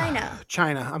 China.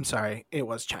 China. I'm sorry. It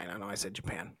was China. No, I said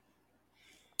Japan.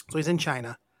 So he's in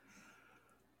China.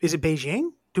 Is it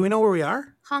Beijing? Do we know where we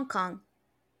are? Hong Kong.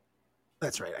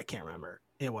 That's right. I can't remember.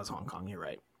 It was Hong Kong. You're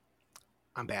right.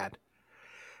 I'm bad.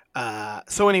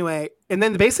 So anyway, and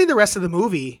then basically the rest of the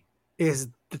movie is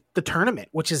the tournament,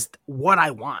 which is what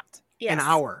I want. An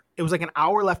hour. It was like an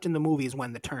hour left in the movie is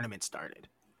when the tournament started.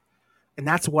 And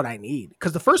that's what I need.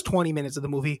 Because the first 20 minutes of the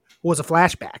movie was a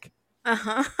flashback.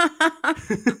 Uh-huh.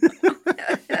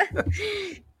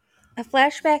 A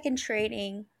flashback in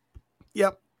training.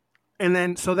 Yep. And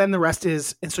then the rest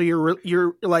is, and so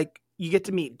you're like, you get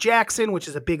to meet Jackson, which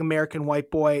is a big American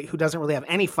white boy who doesn't really have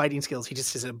any fighting skills. He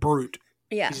just is a brute.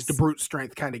 Yes. He's just a brute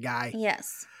strength kind of guy.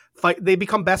 Yes. They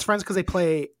become best friends because they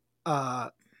play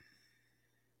a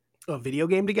video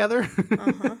game together.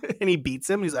 Uh-huh. And he beats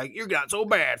him. He's like, "You got so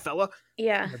bad, fella."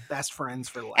 Yeah. And they're best friends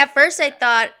for life. At first I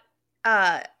thought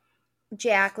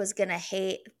Jack was gonna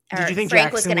hate, or Did you think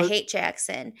Frank Jackson was gonna hate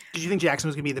Jackson. Did you think Jackson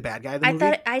was gonna be the bad guy of the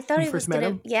movie? I thought he was gonna,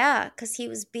 him? yeah, because he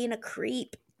was being a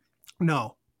creep.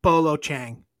 No, Bolo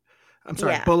Chang. I'm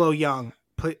sorry, Yeah. Bolo Young,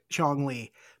 Chong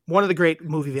Li, one of the great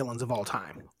movie villains of all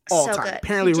time. All So time. good.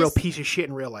 Apparently, a real piece of shit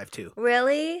in real life too.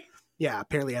 Really? Yeah,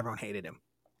 apparently everyone hated him.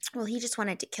 Well, he just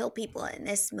wanted to kill people in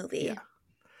this movie. Yeah.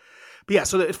 But yeah,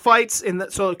 so it fights in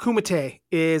so Kumite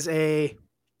is a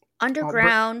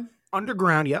Underground.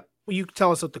 Underground. Yep. Well, you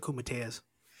tell us what the Kumite is.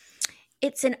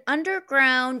 It's an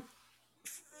underground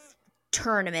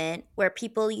tournament where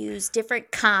people use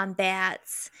different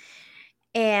combats,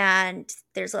 and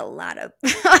there's a lot of.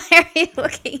 Why are you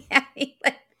looking at me?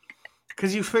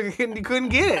 Because you figured you couldn't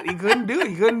get it. You couldn't do it.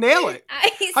 You couldn't nail it.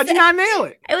 How'd you not nail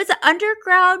it? It was an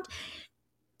underground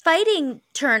fighting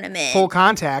tournament. Full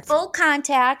contact. Full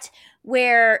contact,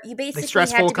 where you basically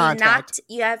have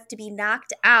to be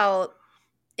knocked out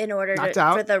in order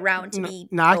for the round to be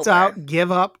knocked over. out,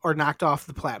 give up, or knocked off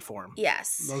the platform.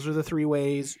 Yes. Those are the three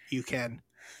ways you can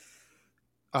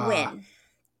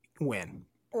win.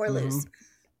 Or lose.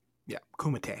 Yeah.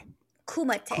 Kumite.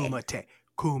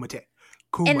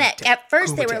 And at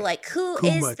first they were like, who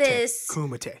is this?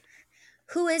 Kumite.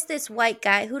 Who is this white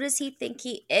guy? Who does he think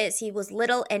he is? He was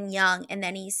little and young. And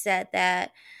then he said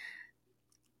that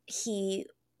he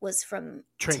was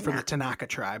trained from the Tanaka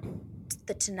tribe.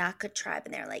 The Tanaka tribe.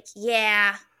 And they're like,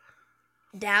 yeah,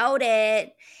 doubt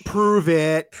it. Prove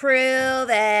it.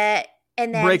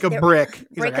 And then break a brick.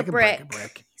 Break a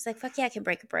brick. He's like, fuck yeah, I can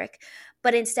break a brick.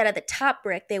 But instead of the top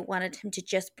brick, they wanted him to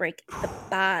just break the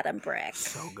bottom brick.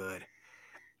 So good.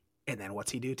 And then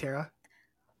what's he do, Tara?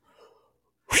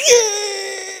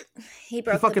 He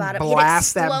broke fucking the bottom.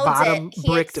 Blasts that bottom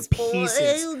brick to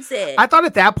pieces. I thought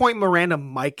at that point Miranda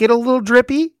might get a little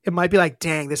drippy. It might be like,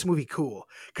 dang, this movie cool.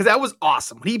 Because that was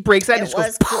awesome. When he breaks that, it just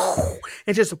goes, cool.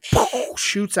 And just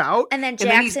shoots out. And then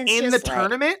Jackson's he's in the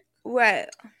tournament. Right.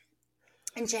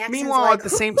 And Jackson's meanwhile, at the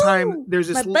same time, there's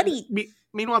this buddy.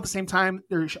 Meanwhile, at the same time,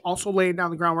 they're also laying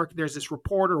down the groundwork. There's this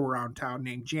reporter around town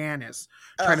named Janice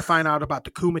trying to find out about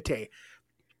the Kumite.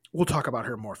 We'll talk about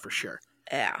her more for sure.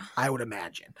 Yeah. I would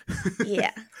imagine.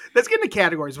 Yeah. Let's get into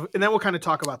categories, and then we'll kind of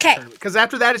talk about the tournament. Because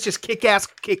after that, it's just kick-ass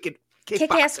kicking.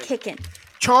 Kick-ass kicking.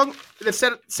 Chong, let's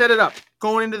set it up.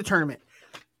 Going into the tournament.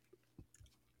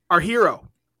 Our hero,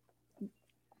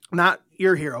 not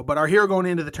your hero, but our hero going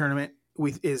into the tournament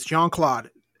is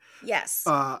Jean-Claude. Yes.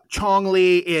 Chong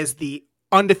Li is the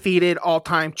undefeated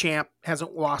all-time champ,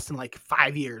 hasn't lost in like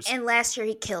 5 years. And last year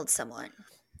he killed someone.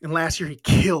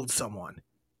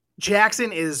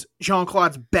 Jackson is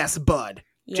Jean-Claude's best bud.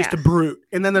 Yeah. Just a brute.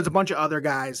 And then there's a bunch of other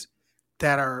guys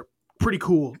that are pretty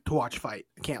cool to watch fight.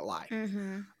 I can't lie.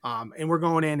 Mm-hmm. And we're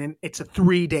going in, and it's a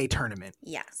 3-day tournament.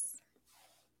 Yes.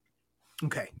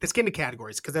 Okay. Let's get into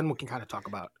categories, because then we can kind of talk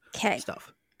about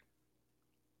stuff.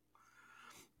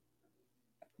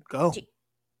 Go.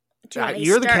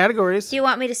 You're the categories. Do you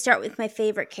want me to start with my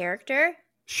favorite character?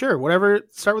 Sure, whatever.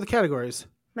 Start with the categories.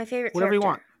 My favorite whatever character. You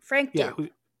want. Frank Duke. Yeah,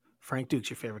 Frank Duke's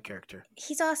your favorite character.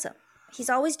 He's awesome. He's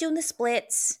always doing the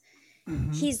splits.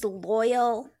 Mm-hmm. He's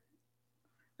loyal.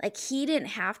 Like, he didn't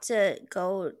have to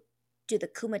go do the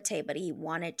Kumite, but he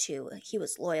wanted to. He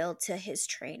was loyal to his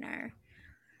trainer.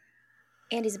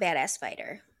 And he's a badass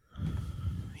fighter.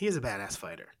 He is a badass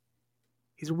fighter.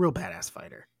 He's a real badass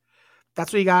fighter.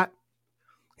 That's what he got.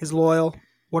 He's loyal.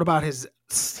 What about he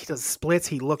does splits?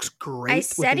 He looks great. I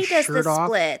said he does the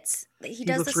splits. He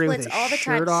does the splits all the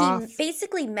time. Off. He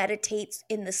basically meditates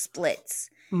in the splits,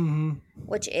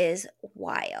 which is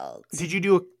wild. Did you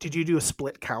do a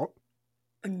split count?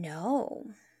 No.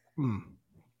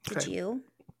 Did you?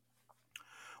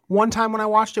 One time when I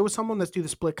watched it with someone, let's do the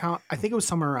split count. I think it was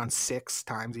somewhere around 6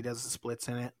 times he does the splits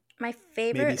in it. My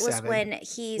favorite was when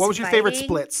he's What was your favorite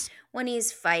splits? When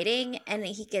he's fighting and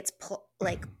he gets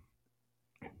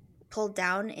pulled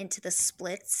down into the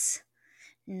splits.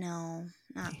 No,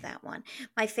 not that one.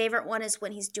 My favorite one is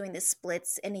when he's doing the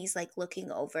splits and he's like looking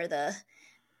over the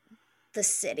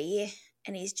city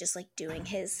and he's just like doing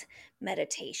his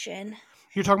meditation.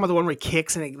 You're talking about the one where he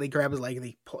kicks and they grab his leg and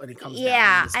they pull and he comes down.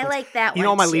 Yeah, I like that one. You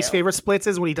know what my least favorite splits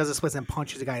is when he does the splits and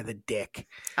punches the guy in the dick.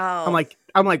 Oh.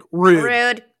 I'm like rude.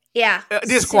 Rude. Yeah.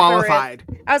 Disqualified.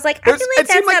 Rude. I was like, I feel like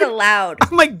that's not allowed.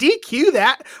 I'm like, DQ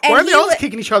that. Why are they always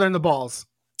kicking each other in the balls?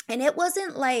 And it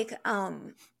wasn't like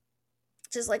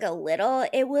just like a little.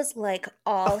 It was like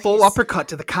all a full uppercut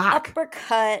to the cock.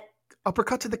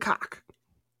 Uppercut to the cock.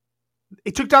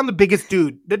 It took down the biggest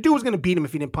dude. The dude was going to beat him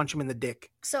if he didn't punch him in the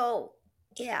dick. So,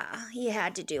 yeah, he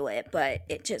had to do it, but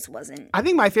it just wasn't. I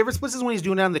think my favorite splits is when he's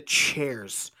doing it on the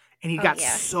chairs. And he got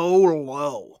so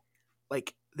low.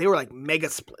 Like, they were like mega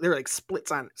split. They were like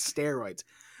splits on steroids.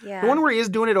 Yeah. The one where he is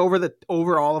doing it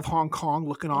over all of Hong Kong,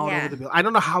 looking all over the building. I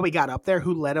don't know how he got up there,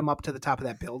 who led him up to the top of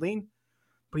that building,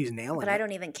 but he's nailing it. But I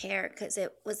don't even care because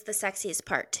it was the sexiest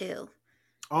part, too.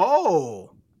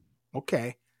 Oh,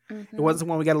 okay. Mm-hmm. It wasn't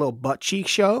when we got a little butt cheek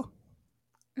show.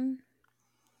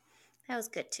 That was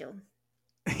good too.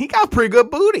 He got pretty good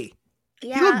booty.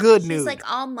 Yeah, he looked good. He's like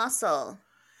all muscle.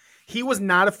 He was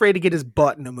not afraid to get his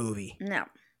butt in a movie. No.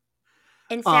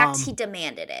 In fact, he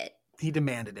demanded it. He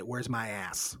demanded it. Where's my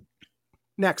ass?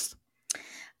 Next.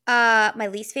 My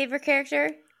least favorite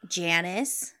character,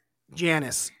 Janice.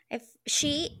 If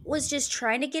she was just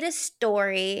trying to get a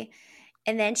story,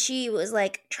 and then she was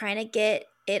like trying to get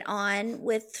it on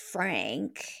with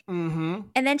Frank. Mm-hmm.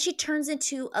 And then she turns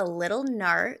into a little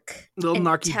narc.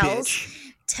 Narky bitch.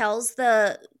 Tells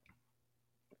the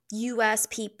U.S.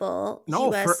 people.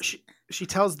 She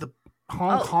tells the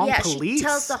Hong Kong police. She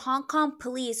tells the Hong Kong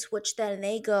police, which then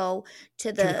they go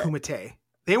to the Kumite.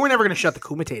 They were never going to shut the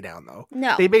Kumite down, though.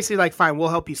 No. They basically like, fine, we'll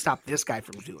help you stop this guy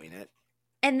from doing it.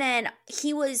 And then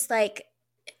he was like,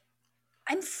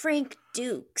 I'm Frank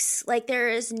Dukes. Like, there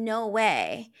is no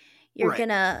way you're going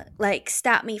to, like,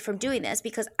 stop me from doing this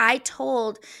because I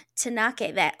told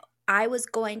Tanaka that I was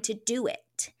going to do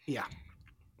it. Yeah.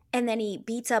 And then he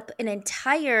beats up an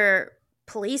entire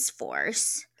police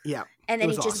force. Yeah. And then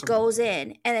he just goes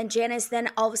in. And then Janice then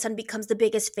all of a sudden becomes the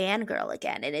biggest fangirl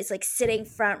again. And is, like, sitting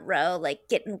front row, like,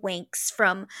 getting winks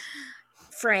from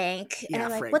Frank. Yeah, and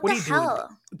I'm like, Frank, what the hell?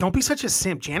 Doing? Don't be such a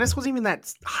simp. Janice wasn't even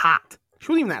that hot.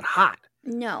 She wasn't even that hot.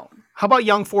 No. How about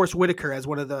young Forrest Whitaker as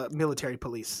one of the military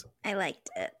police? I liked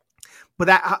it. But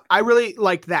I really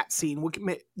liked that scene.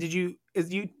 Did you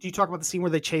talk about the scene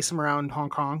where they chase him around Hong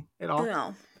Kong at all?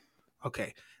 No.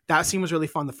 Okay. That scene was really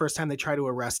fun. The first time they try to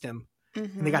arrest him.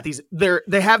 Mm-hmm. And they got these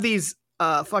they have these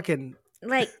fucking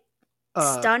like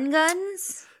stun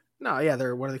guns? No, yeah,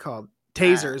 they're what are they called?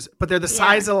 Tasers, but they're the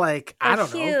size of like I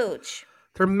don't know. Huge.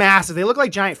 They're massive. They look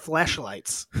like giant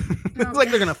fleshlights. It's like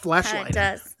they're gonna fleshlight. It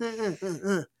does.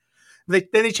 Then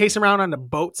they chase him around on the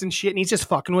boats and shit, and he's just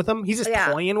fucking with them. He's just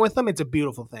toying with them. It's a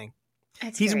beautiful thing.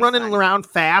 He's running around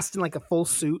fast in like a full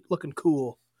suit, looking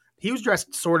cool. He was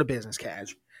dressed sort of business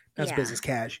cash, business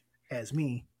cash as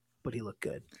me, but he looked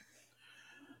good.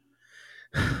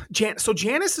 So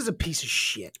Janice is a piece of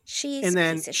shit. She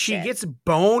gets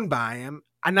boned by him.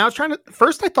 And I was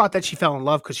first I thought that she fell in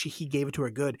love because he gave it to her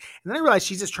good. And then I realized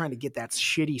she's just trying to get that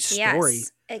shitty story.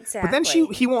 Yes, exactly. But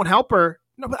then he won't help her.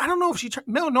 No, but I don't know if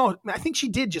no, I think she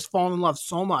did just fall in love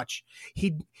so much.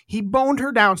 He boned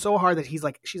her down so hard that she's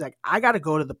like, I got to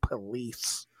go to the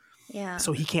police. Yeah.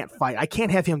 So he can't fight. I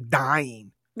can't have him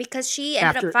dying. Because she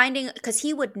ended up finding, because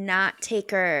he would not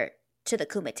take her to the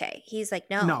Kumite. He's like,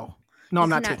 no, I'm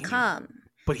not taking come. You.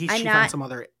 But she found some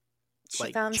other,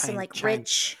 she found some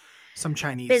rich, some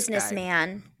Chinese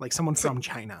businessman, guy, like someone from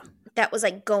China that was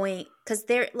like going, because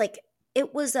they're like,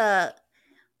 it was a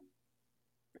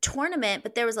tournament,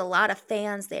 but there was a lot of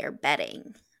fans there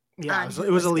betting. Yeah, it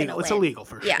was illegal. It's illegal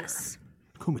for sure. Yes.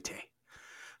 Kumite.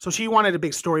 So she wanted a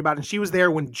big story about it. And she was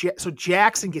there when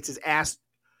Jackson gets his ass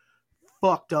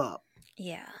fucked up.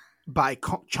 Yeah. By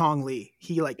Chong Li.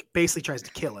 He like basically tries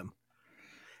to kill him.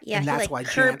 Yeah, and that's why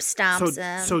curb stomps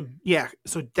him.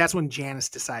 So that's when Janice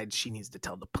decides she needs to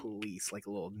tell the police, like a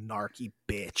little narky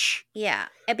bitch. Yeah,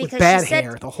 because with bad she said,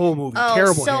 hair, the whole movie, oh,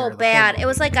 terrible so hair. Bad. It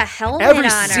was like a helmet every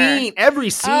on scene, her.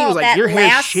 Every scene was like your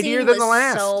hair's shittier than the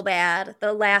last. So bad.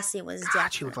 The last scene was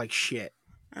God, she looked like shit.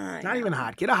 Not even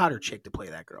hot. Get a hotter chick to play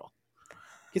that girl.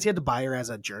 Guess you had to buy her as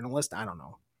a journalist. I don't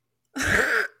know.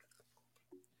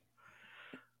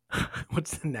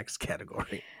 What's the next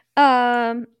category?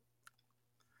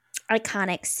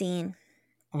 Iconic scene.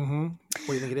 Mm-hmm. What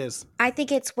do you think it is? I think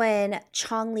it's when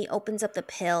Chong Li opens up the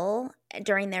pill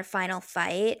during their final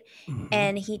fight,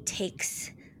 and he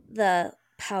takes the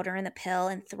powder in the pill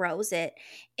and throws it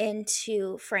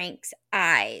into Frank's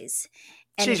eyes.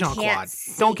 Say Jean-Claude.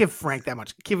 Don't give Frank that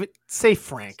much. Say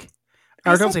Frank.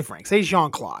 Or don't say Frank. Say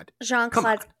Jean-Claude.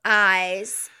 Jean-Claude's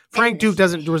eyes. Frank Duke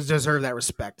doesn't deserve that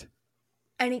respect.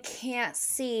 And he can't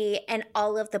see, and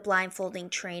all of the blindfolding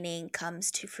training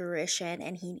comes to fruition,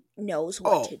 and he knows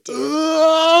what to do.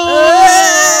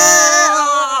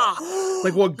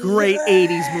 Like what great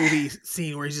 80s movie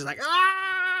scene where he's just like, ah!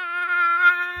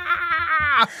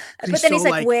 But then he's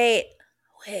like, wait,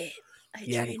 I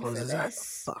Yeah, and he trained for closes his eyes.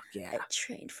 this. Fuck yeah. I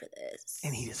trained for this.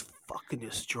 And he just fucking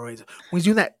destroys it. When he's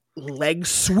doing that leg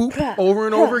swoop over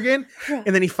and over again, and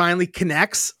then he finally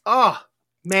connects. Oh,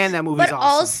 man, that movie's But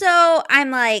awesome. also,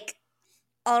 I'm like,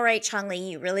 all right, Chong-Li,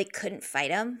 you really couldn't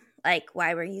fight him? Like,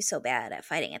 why were you so bad at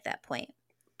fighting at that point?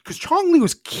 Because Chong-Li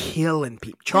was killing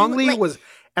people. Chong-Li like, was,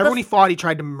 everyone he fought, he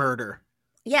tried to murder.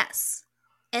 Yes.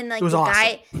 And like It was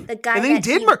awesome. the guy And then he that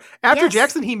did murder. After yes.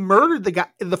 Jackson, he murdered the guy,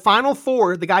 the final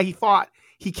four, the guy he fought,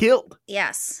 he killed.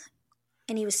 Yes.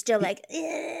 And he was still like,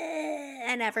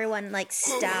 and everyone like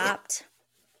stopped.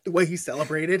 The way he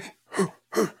celebrated.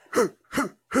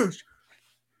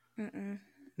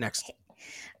 Next.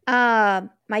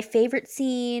 My favorite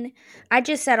scene, I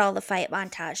just said all the fight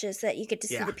montages that you get to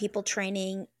see the people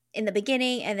training in the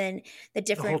beginning, and then the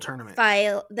different whole tournament.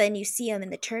 file. Then you see him in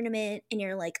the tournament, and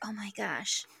you're like, "Oh my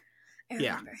gosh, I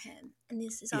remember him!" And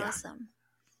this is awesome.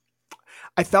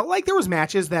 I felt like there was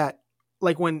matches that,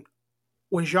 like when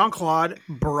Jean-Claude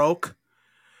broke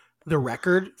the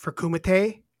record for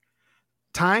Kumite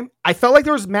time, I felt like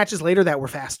there was matches later that were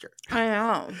faster. I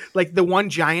know, like the one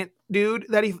giant dude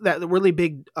that really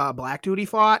big black dude he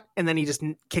fought, and then he just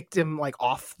kicked him like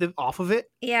off of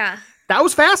it. Yeah. That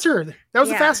was faster. That was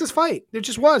the fastest fight. It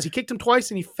just was. He kicked him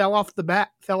twice and he fell off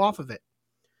of it.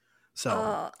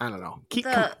 So I don't know.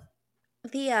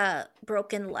 The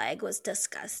broken leg was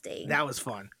disgusting. That was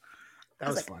fun.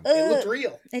 That was fun. Ugh. It looked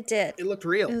real. It did. It looked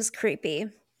real. It was creepy.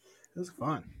 It was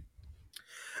fun.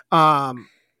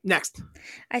 Next.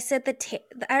 I said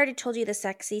I already told you the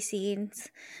sexy scenes.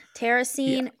 Tara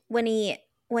scene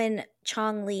when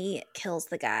Chong-Li kills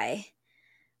the guy.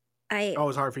 It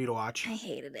was hard for you to watch. I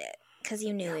hated it because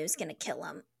you knew he was going to kill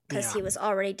him because he was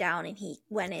already down and he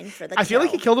went in for the I feel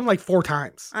like he killed him like 4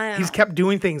 times. I know. He's kept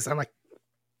doing things. I'm like,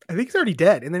 I think he's already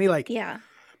dead. And then he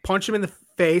punched him in the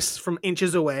face from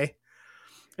inches away.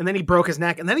 And then he broke his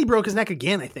neck. And then he broke his neck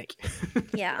again, I think.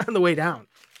 Yeah. On the way down.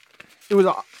 It was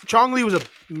Chong-Li was a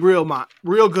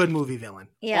real good movie villain.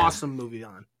 Yeah. Awesome movie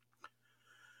villain.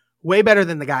 Way better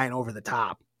than the guy in Over the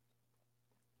Top.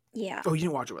 Yeah. Oh, you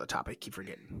didn't watch Over the Top. I keep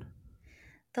forgetting.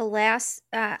 The last,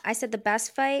 I said the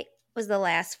best fight was the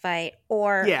last fight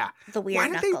or the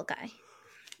weird knuckle guy.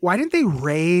 Why didn't they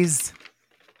raise?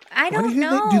 I don't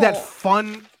know. They do that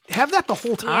fun. Have that the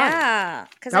whole time. Yeah,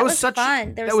 because that was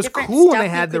fun. That was cool when they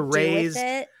had the raised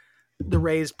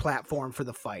platform for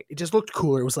the fight. It just looked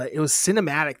cooler. It was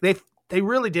cinematic. They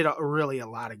really did a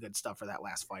lot of good stuff for that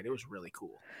last fight. It was really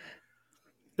cool.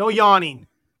 No yawning.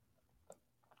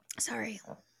 Sorry.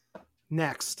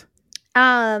 Next.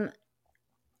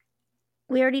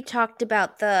 We already talked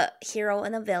about the hero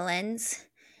and the villains.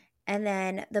 And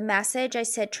then the message, I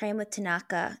said train with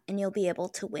Tanaka and you'll be able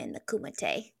to win the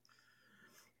Kumite.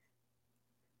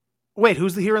 Wait,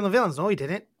 who's the hero and the villains? No, he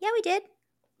didn't. Yeah, we did.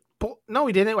 No,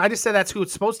 he didn't. I just said that's who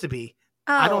it's supposed to be.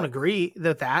 Oh. I don't agree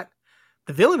with that.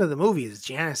 The villain of the movie is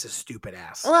Janice's stupid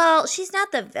ass. Well, she's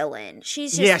not the villain.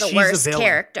 She's just the worst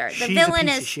character. The villain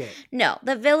is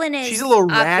the villain is. She's a little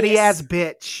ratty ass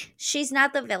bitch. She's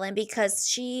not the villain because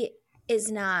she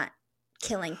is not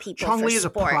killing people. Chong-Li is a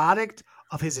product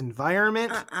of his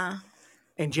environment.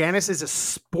 And Janice is a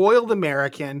spoiled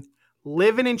American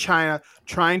living in China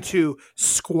trying to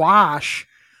squash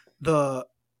the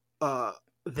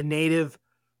native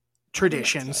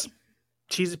traditions. Kumite.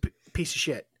 She's a piece of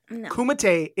shit. No.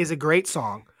 Kumite is a great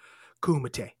song.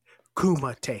 Kumite.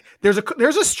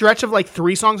 There's a stretch of like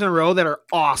 3 songs in a row that are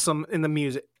awesome in the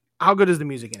music. How good is the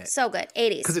music in it? So good.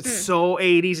 80s. Because it's so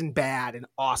 80s and bad and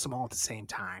awesome all at the same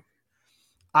time.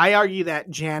 I argue that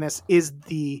Janice is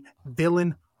the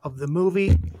villain of the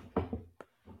movie.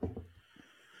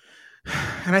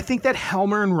 And I think that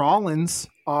Helmer and Rollins,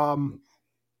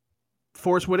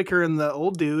 Forrest Whitaker and the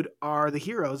old dude are the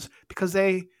heroes because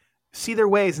they see their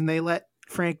ways and they let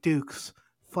Frank Dukes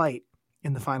fight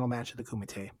in the final match of the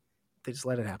Kumite. They just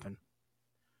let it happen.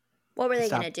 What were they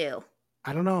going to do?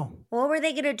 I don't know. What were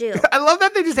they going to do? I love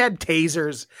that they just had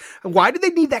tasers. Why did they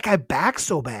need that guy back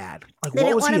so bad? Like,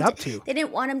 what was he up to? They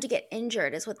didn't want him to get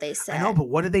injured, is what they said. I know, but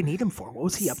what did they need him for? What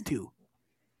was he up to?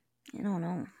 I don't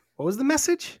know. What was the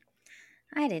message?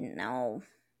 I didn't know.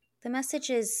 The message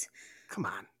is... Come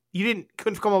on. You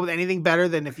couldn't come up with anything better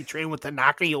than if you train with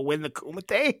Tanaka, you'll win the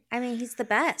Kumite? I mean, he's the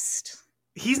best.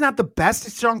 He's not the best.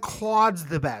 It's Jean-Claude's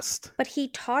the best. But he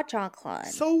taught Jean-Claude.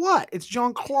 So what? It's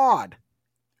Jean-Claude.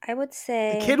 I would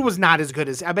say The kid was not as good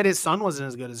as. I bet his son wasn't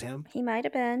as good as him. he might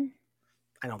have been.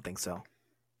 I don't think so.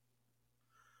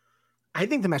 I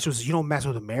think the message was, you don't mess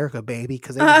with America, baby,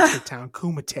 because they can take down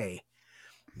Kumite.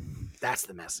 That's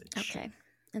the message. Okay.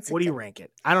 What do you rank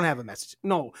it? I don't have a message.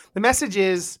 No, the message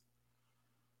is,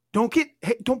 don't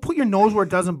put your nose where it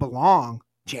doesn't belong,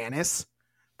 Janice.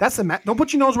 That's don't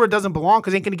put your nose where it doesn't belong,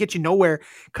 because it ain't going to get you nowhere,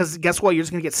 because guess what? You're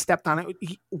just going to get stepped on.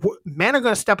 Men are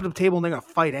going to step at the table and they're going to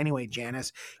fight anyway,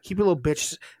 Janice. Keep your little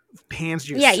bitch hands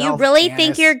to yourself. Yeah, you really Janice.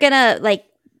 think you're going to, like,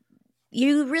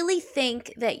 you really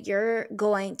think that you're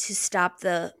going to stop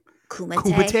the Kumite?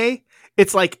 Kumite?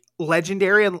 It's like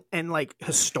legendary and like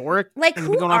historic. Like, and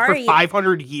who been going on are for you?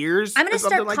 500 years. I'm going to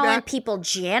start like calling that. people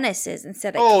Janices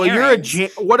instead of Oh, Karens. you're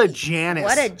what a Janice.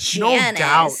 What a Janice. No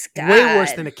doubt. God. Way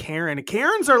worse than a Karen.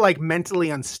 Karens are like mentally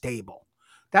unstable.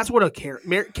 That's what a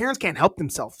Karen. Karens can't help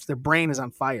themselves. Their brain is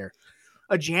on fire.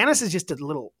 A Janice is just a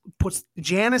little.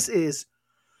 Janice is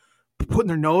putting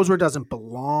their nose where it doesn't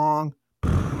belong,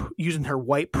 using her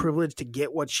white privilege to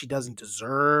get what she doesn't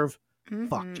deserve. Mm-hmm.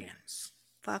 Fuck Janice.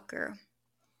 Fuck her.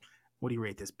 What do you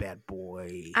rate this bad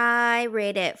boy? I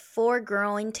rate it 4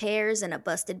 growing tears and a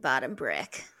busted bottom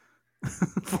brick.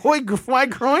 Why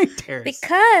growing tears?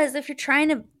 Because if you're trying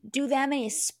to do that many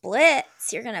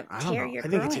splits, you're gonna tear your I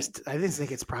think groin. I just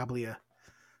think it's probably a.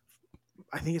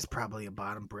 I think it's probably a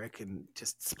bottom brick and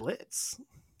just splits.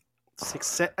 I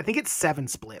think it's 7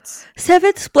 splits.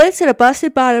 7 splits and a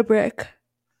busted bottom brick.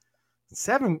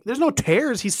 7. There's no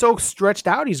tears. He's so stretched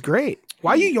out. He's great.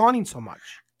 Why are you yawning so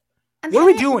much? What are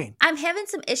we doing? I'm having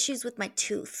some issues with my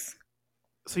tooth.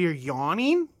 So you're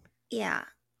yawning? Yeah.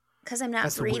 Because I'm not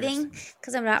That's the breathing. weirdest.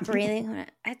 Because I'm not breathing.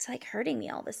 It's like hurting me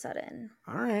all of a sudden.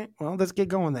 All right. Well, let's get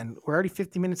going then. We're already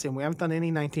 50 minutes in. We haven't done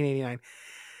any 1989.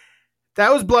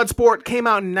 That was Bloodsport. Came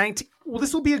out in 19. Well,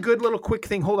 this will be a good little quick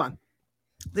thing. Hold on.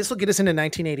 This will get us into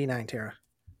 1989, Tara.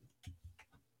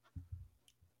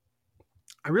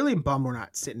 I really am bummed we're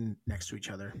not sitting next to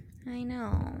each other. I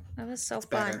know. That was so It's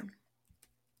fun. better.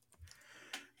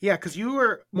 Yeah, because you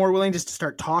were more willing just to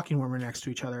start talking when we're next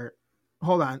to each other.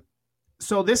 Hold on.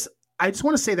 So I just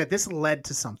want to say that this led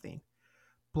to something.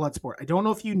 Bloodsport. I don't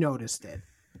know if you noticed it,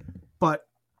 but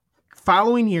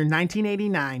following year,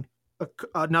 1989,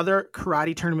 another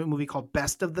karate tournament movie called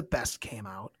Best of the Best came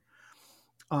out.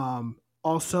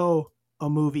 Also, a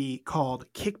movie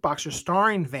called Kickboxer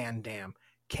starring Van Damme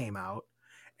came out.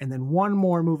 And then one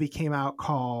more movie came out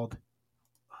called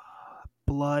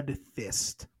Blood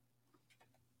Fist.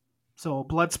 So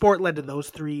Bloodsport led to those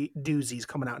 3 doozies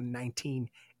coming out in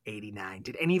 1989.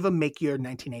 Did any of them make your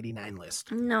 1989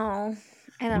 list? No.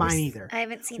 Mine either. I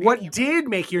haven't seen What any of them. did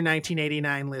make your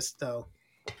 1989 list, though?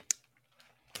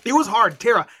 It was hard.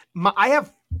 Tara, I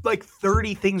have like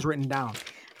 30 things written down.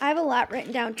 I have a lot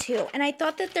written down too. And I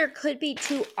thought that there could be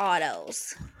 2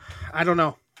 autos. I don't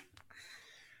know.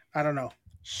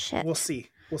 Shit. We'll see.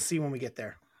 We'll see when we get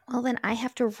there. Well, then I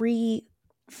have to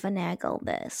finagle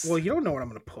this. Well, you don't know what I'm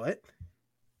going to put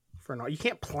for an auto. You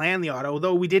can't plan the auto,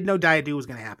 though we did know Diadu was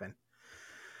going to happen.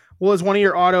 Well, is one of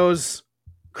your autos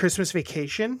Christmas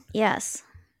Vacation? Yes.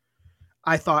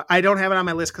 I don't have it on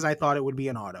my list because I thought it would be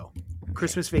an auto.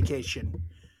 Christmas Vacation.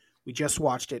 We just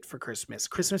watched it for Christmas.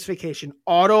 Christmas Vacation.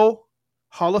 Auto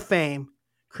Hall of Fame.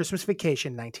 Christmas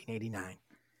Vacation 1989.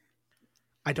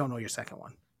 I don't know your second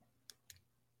one.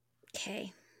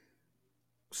 Okay.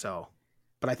 So,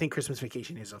 but I think Christmas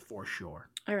Vacation is a for sure.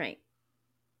 All right.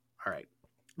 All right.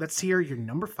 Let's hear your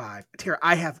number 5. Tara,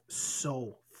 I have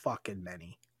so fucking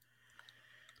many.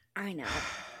 I know.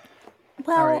 All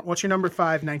Well, right. What's your number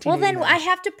 5, 1989? well, then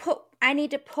I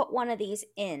need to put one of these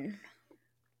in.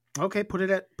 Okay, put it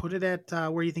at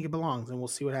where you think it belongs, and we'll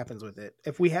see what happens with it.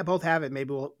 If we both have it,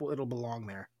 maybe it'll belong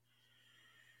there.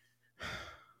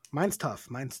 Mine's tough.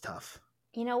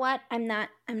 You know what? I'm not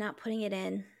putting it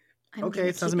in. Okay,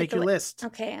 it doesn't make your list.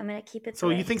 Okay, I'm gonna keep it. So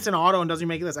you think it's an auto and doesn't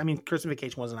make your list? I mean, Christmas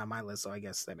Vacation wasn't on my list, so I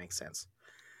guess that makes sense.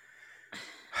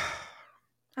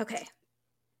 Okay.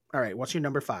 All right, what's your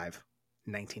number 5,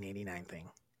 1989 thing?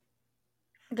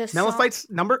 The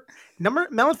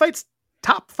MELLONfights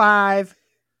top 5.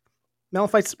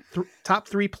 MELLONfights top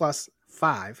 3 plus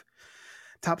 5.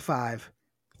 Top 5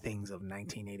 things of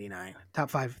 1989. Top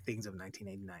 5 things of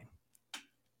 1989.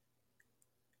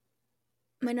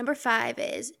 My number 5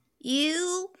 is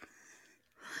you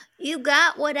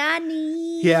got what I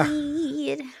need. Yeah.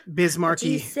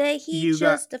 Bismarcky. You say he's you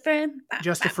just a friend.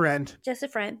 Just a friend. Just a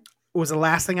friend. Was the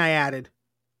last thing I added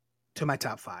to my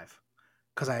top 5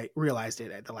 because I realized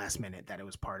it at the last minute that it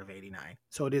was part of 89.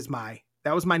 So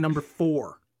that was my number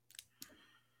 4.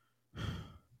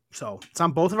 So it's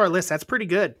on both of our lists. That's pretty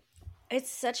good. It's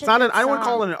such a It's not good I don't want to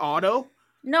song. call it an auto,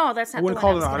 No, that's not I the wouldn't one I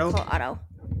call was it going an to auto. call auto.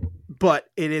 But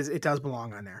it does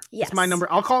belong on there. Yes. It's my number.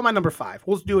 I'll call it my number 5.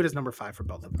 We'll do it as number 5 for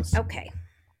both of us. Okay.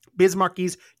 Biz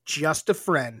Marquis, Just a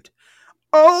Friend.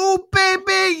 Oh,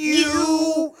 baby,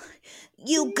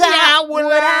 You got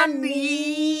what I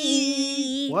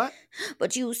need. What?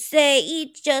 But you say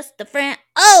he just a friend.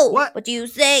 Oh, What? But you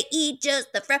say he just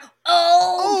a friend.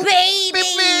 Oh,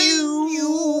 baby,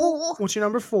 you. What's your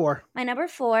number 4? My number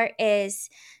 4 is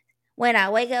when I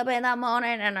wake up in the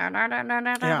morning and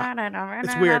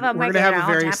It's weird. We're going to have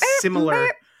a very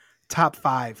similar top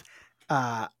 5.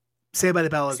 Saved by the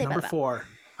Bell is Saved by number the Bell. 4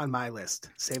 on my list.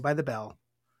 Saved by the Bell.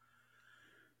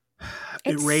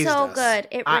 It's raised so us. good.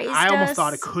 It raised I almost us.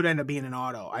 thought it could end up being an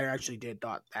auto. I actually did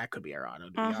thought that could be our auto,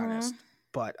 to be honest.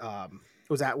 But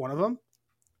was that one of them?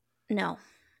 No.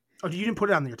 Oh, you didn't put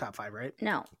it on your top 5, right?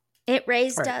 No. It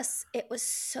raised Right. us. It was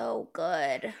so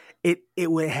good. It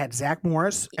had Zach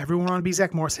Morris. Everyone wanted to be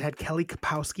Zach Morris. It had Kelly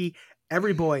Kapowski.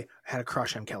 Every boy had a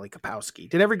crush on Kelly Kapowski.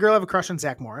 Did every girl have a crush on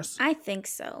Zach Morris? I think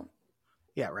so.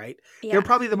 Yeah, right? Yeah. They're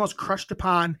probably the most crushed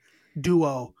upon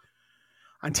duo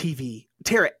on TV.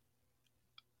 Tara,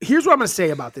 here's what I'm going to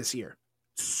say about this year.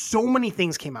 So many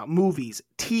things came out. Movies,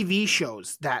 TV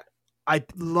shows that I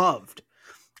loved.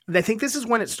 And I think this is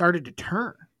when it started to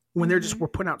turn. When they're just were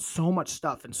putting out so much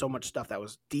stuff and so much stuff that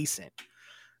was decent.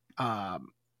 The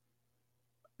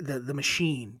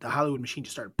machine, the Hollywood machine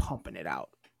just started pumping it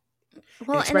out.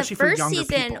 Well, and the especially for first younger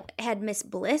season people. had Miss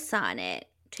Bliss on it,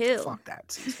 too. Fuck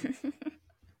that season.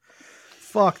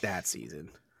 Fuck that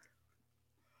season.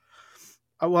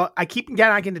 Well, I keep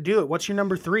getting to do it. What's your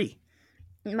number 3?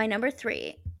 My number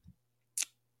 3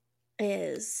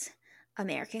 is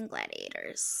American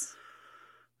Gladiators.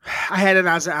 I had it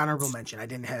as an honorable mention. I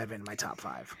didn't have it in my top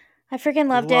 5. I freaking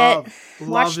loved it.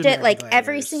 Watched it American like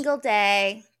every Gladiators. single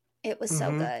day. It was so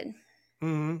good.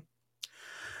 Mm-hmm.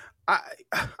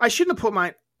 I shouldn't have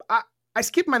put I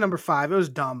skipped my number 5. It was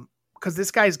dumb because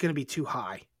this guy is going to be too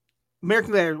high.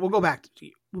 American Gladiators. We'll go back to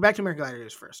American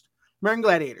Gladiators first. American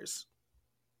Gladiators.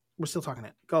 We're still talking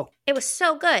it. Go. It was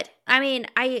so good. I mean,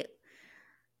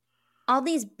 all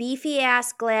these beefy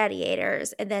ass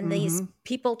gladiators and then these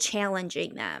people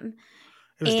challenging them.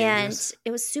 It was dangerous.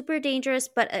 It was super dangerous,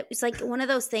 but it was like one of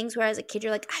those things where as a kid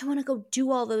you're like, I want to go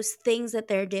do all those things that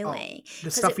they're doing. The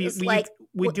stuff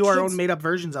we do our own made up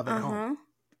versions of it at home.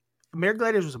 American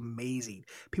Gladiators was amazing.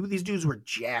 These dudes were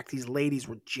jacked. These ladies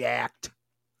were jacked.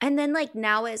 And then like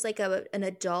now as like an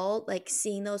adult, like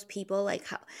seeing those people like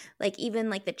how like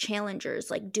even like the challengers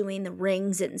like doing the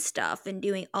rings and stuff and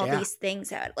doing all these things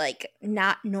that like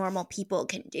not normal people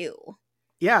can do.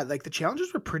 Yeah, like the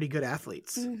challengers were pretty good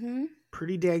athletes.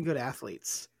 Pretty dang good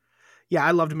athletes. Yeah,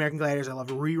 I loved American Gladiators. I loved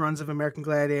reruns of American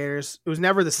Gladiators. It was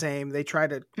never the same. They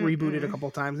tried to reboot it a couple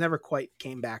of times. Never quite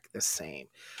came back the same.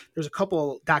 There's a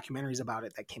couple documentaries about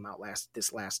it that came out last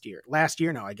year. Last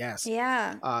year now, I guess.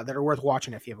 Yeah. That are worth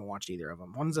watching if you haven't watched either of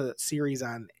them. One's a series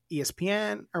on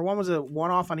ESPN, or one was a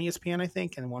one-off on ESPN, I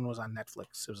think, and one was on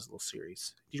Netflix. It was a little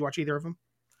series. Did you watch either of them?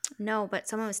 No, but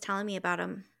someone was telling me about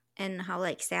them and how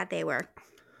like sad they were.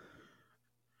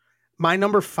 My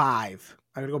number 5.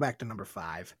 I'm gonna go back to number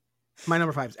 5. My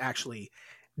number 5 is actually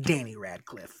Danny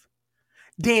Radcliffe.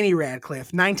 Danny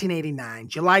Radcliffe, 1989,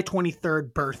 July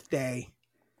 23rd birthday.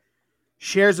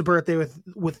 Shares a birthday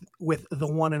with the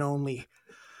one and only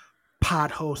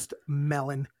pod host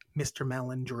Mr.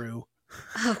 Mellon Drew.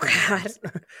 Oh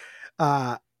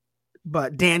God.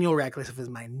 But Daniel Radcliffe is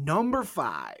my number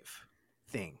 5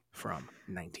 thing from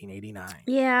 1989.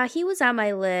 Yeah, he was on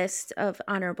my list of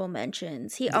honorable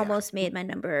mentions. He almost made my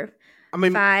number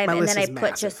 5, and then I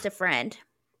put Just a Friend.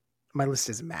 My list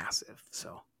is massive.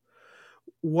 So,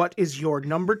 what is your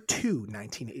number 2,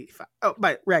 1985? Oh,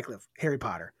 but Radcliffe, Harry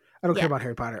Potter. I don't care about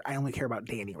Harry Potter. I only care about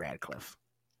Danny Radcliffe.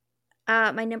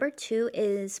 My number 2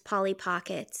 is Polly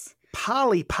Pockets.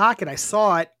 Polly Pocket. I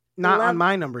saw it. Not on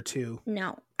my number 2.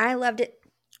 No, I loved it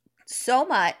so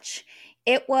much.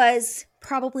 It was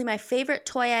probably my favorite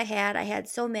toy I had. I had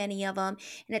so many of them.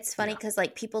 And it's funny because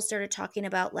like people started talking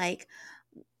about like,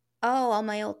 oh, all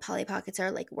my old Polly Pockets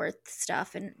are like worth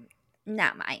stuff, and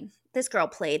not mine. This girl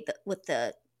played with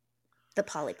the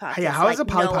Polly Pockets. Yeah, how is a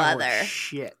Polly Pocket worth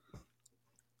shit?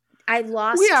 I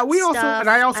lost. Yeah, we stuff. also, and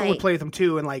I also would play with them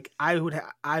too. And like, I don't know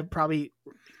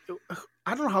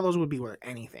how those would be worth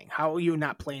anything. How are you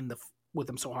not playing with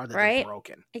them so hard that they're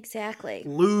broken? Exactly.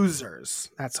 Losers.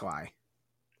 That's why.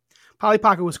 Polly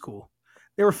Pocket was cool.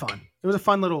 They were fun. It was a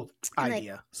fun little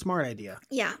idea. Smart idea.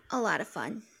 Yeah, a lot of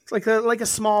fun. It's like a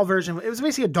small version. It was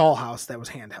basically a dollhouse that was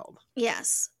handheld.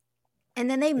 Yes. And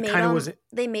then they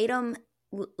made them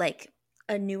like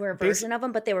a newer version of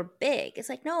them, but they were big. It's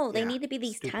like, no, they Yeah, need to be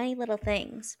these tiny little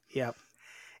things. Yep.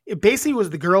 It basically was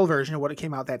the girl version of what it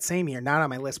came out that same year. Not on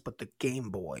my list, but the Game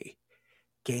Boy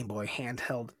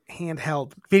handheld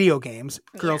video games.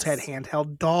 Girls had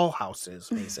handheld doll houses,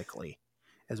 basically,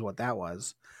 is what that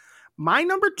was. My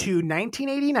number 2,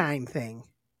 1989 thing.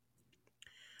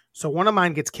 So one of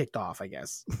mine gets kicked off, I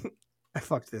guess. I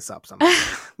fucked this up somehow.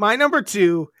 My number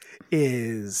 2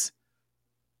 is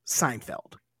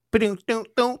Seinfeld.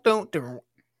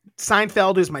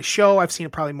 Seinfeld is my show. I've seen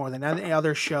it probably more than any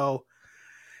other show.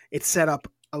 It set up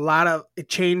it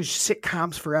changed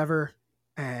sitcoms forever.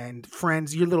 And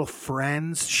Friends, your little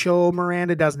Friends show,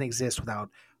 Miranda, doesn't exist without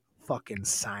fucking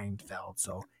Seinfeld.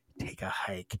 So take a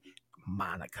hike,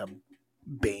 Monica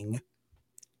Bing.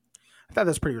 I thought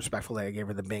that was pretty respectful that I gave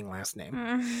her the Bing last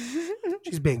name.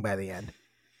 She's Bing by the end.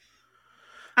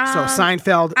 So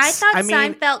Seinfeld. I thought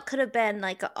Seinfeld could have been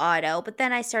like an auto, but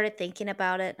then I started thinking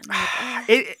about it. I'm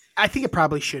like, I think it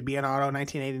probably should be an auto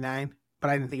 1989, but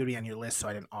I didn't think it would be on your list, so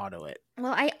I didn't auto it.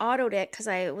 Well, I autoed it because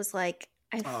I was like,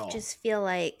 just feel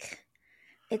like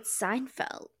it's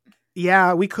Seinfeld.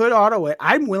 Yeah, we could auto it.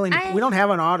 I'm willing. We don't have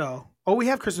an auto. Oh, we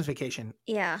have Christmas Vacation.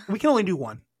 Yeah. We can only do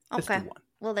one. Okay. Let's do one.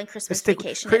 Well, then Christmas Let's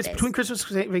Vacation. between Christmas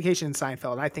Vacation and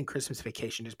Seinfeld, I think Christmas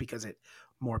Vacation just because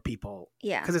more people.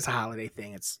 Yeah. Because it's a holiday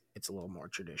thing. It's a little more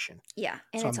tradition. Yeah,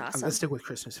 and so it's awesome. Let's stick with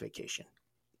Christmas Vacation.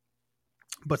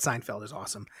 But Seinfeld is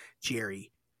awesome.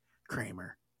 Jerry,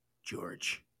 Kramer,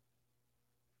 George,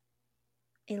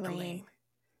 Elaine.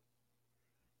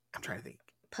 I'm trying to think.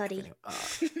 Putty.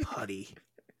 Putty.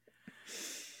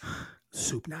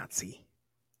 Soup Nazi.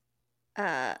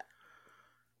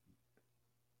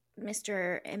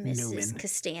 Mr. and Mrs. Newman.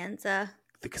 Costanza.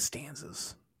 The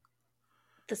Costanzas.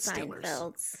 The Stillers.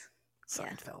 Seinfelds.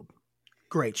 Seinfeld. Yeah.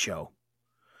 Great show.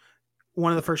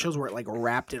 One of the first shows where it like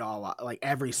wrapped it all up. Like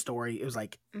every story. It was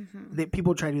like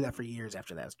people try to do that for years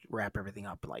after that. Wrap everything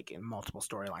up like in multiple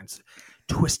storylines.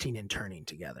 Twisting and turning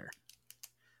together.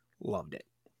 Loved it.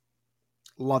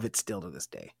 Love it still to this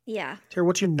day. Yeah. Tara,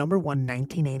 what's your number 1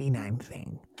 1989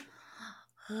 thing?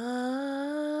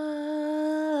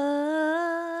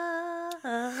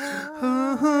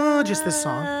 Just this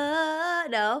song?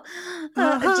 No.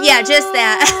 Yeah, just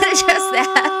that. Just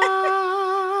that.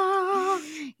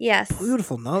 Yes.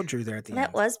 Beautiful note, Drew, there at the end.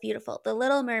 That was beautiful. The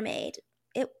Little Mermaid.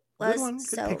 It was Good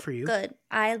so pick for you. good.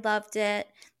 I loved it.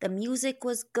 The music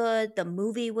was good. The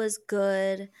movie was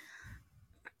good.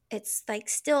 It's like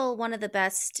still one of the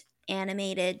best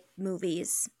animated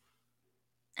movies.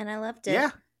 And I loved it.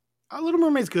 Yeah. Little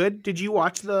Mermaid's good. Did you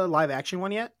watch the live action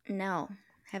one yet? No.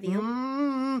 Have you?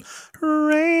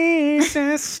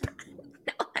 Racist.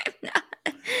 No, I'm not.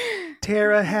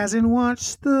 Tara hasn't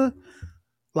watched the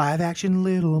live action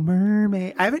Little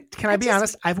Mermaid. Can I be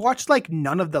honest? I've watched like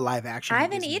none of the live action. I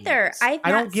haven't either. I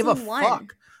don't give a fuck. I'm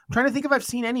trying to think if I've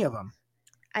seen any of them.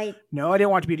 No, I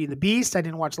didn't watch Beauty and the Beast. I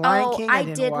didn't watch Lion King. I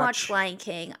did watch Lion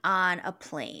King on a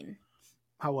plane.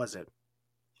 How was it?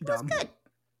 It was good.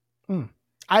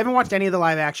 I haven't watched any of the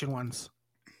live action ones.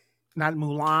 Not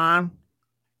Mulan.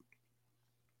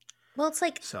 Well, it's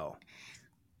like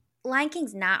Lion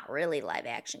King's not really live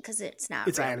action because it's not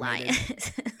real lion.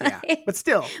 Yeah, but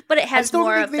still. But it has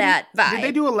more of that vibe.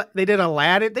 They did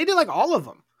Aladdin. They did like all of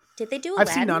them. Did they do Aladdin?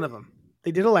 I've seen none of them.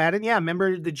 They did Aladdin. Yeah,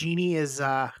 remember the genie is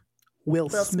Will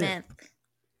Smith.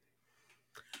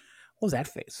 What was that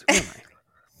face? Who am I?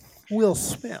 Will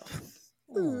Smith.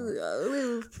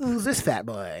 Who's this fat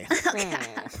boy?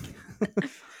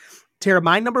 Tara,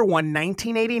 my number 1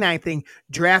 1989 thing,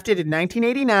 drafted in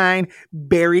 1989,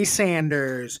 Barry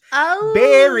Sanders. Oh.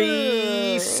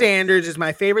 Barry Sanders is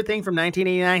my favorite thing from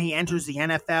 1989. He enters the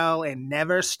NFL and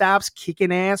never stops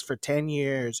kicking ass for 10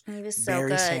 years. He was so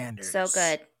Barry good. Sanders. So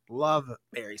good. Love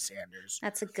Barry Sanders.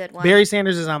 That's a good one. Barry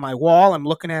Sanders is on my wall. I'm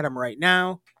looking at him right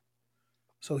now.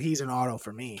 So he's an auto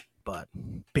for me. But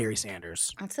Barry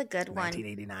Sanders. That's a good one.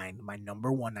 1989. My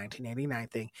number 1 1989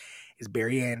 thing is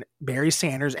Barry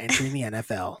Sanders entering the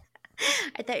NFL.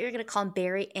 I thought you were going to call him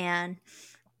Barry Ann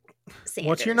Sanders.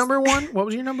 What's your number 1? What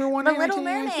was your number 1? The Little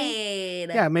Mermaid.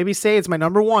 Yeah, maybe say it's my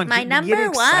number 1. My number Get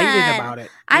excited about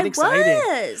it. Get excited.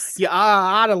 Was. You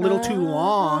a little too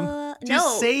long.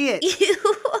 Just say it.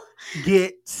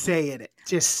 Say it.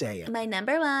 Just say it. My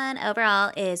number 1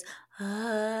 overall is...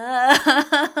 Why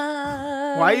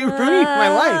are you ruining my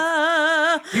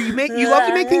life? You love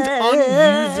to make things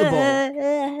unusable.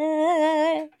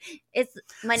 It's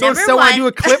my number 1. So when I do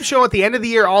a clip show at the end of the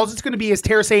year, all it's going to be is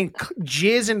Tara saying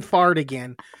jizz and fart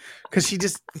again. Because she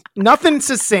just, nothing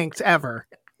succinct ever.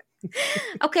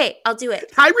 Okay, I'll do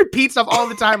it. I repeat stuff all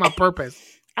the time on purpose.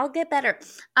 I'll get better.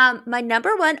 My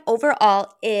number one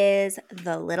overall is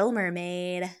The Little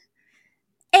Mermaid.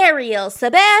 Ariel,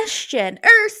 Sebastian,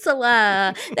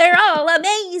 Ursula. They're all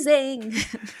amazing.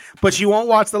 But she won't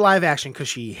watch the live action because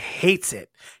she hates it.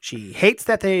 She hates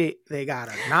that they got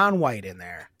a non-white in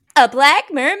there. A black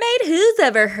mermaid? Who's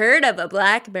ever heard of a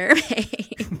black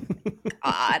mermaid?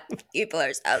 God, people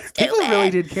are so stupid. People really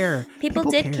did care. People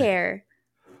did care.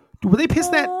 Were they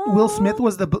pissed that Will Smith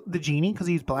was the genie because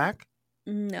he's black?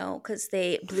 No, because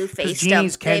they blue-faced him.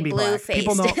 Genies can They be black.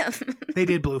 People blue-faced know him. they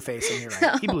did blue-face him. You're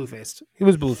right. He blue-faced. He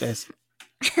was blue-faced.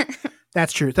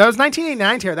 That's true. That was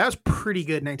 1989, Tara. That was pretty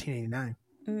good, 1989.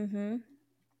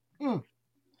 Mm-hmm.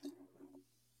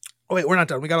 Oh, wait, we're not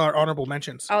done. We got our honorable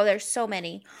mentions. Oh, there's so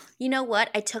many. You know what?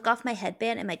 I took off my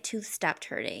headband and my tooth stopped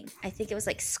hurting. I think it was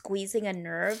like squeezing a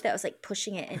nerve that was like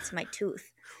pushing it into my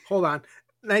tooth. Hold on.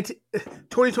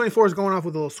 2024 is going off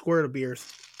with a little squirt of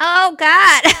beers. Oh,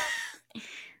 God.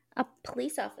 A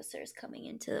police officer is coming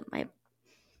into my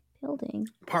building.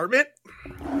 Apartment?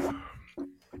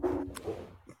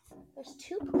 There's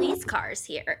 2 police cars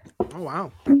here. Oh,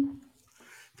 wow.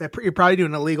 You're probably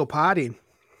doing illegal potty.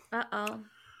 Uh-oh.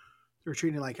 You're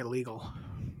treating it like illegal.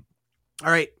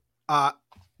 All right. I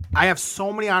have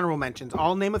so many honorable mentions.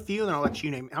 I'll name a few, and then I'll let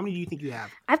you name. How many do you think you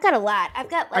have? I've got a lot. I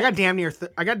got damn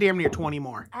near 20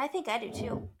 more. I think I do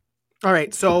too. All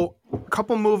right. So a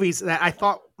couple movies that I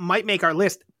thought might make our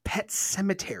list. Pet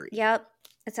Sematary. Yep.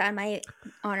 It's on my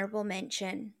honorable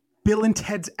mention. Bill and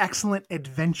Ted's Excellent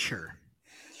Adventure.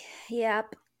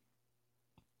 Yep.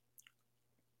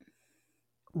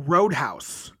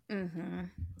 Roadhouse. Mm-hmm.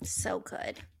 So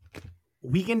good.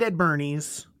 Weekend at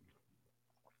Bernie's.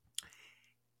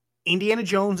 Indiana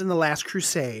Jones and the Last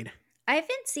Crusade. I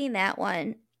haven't seen that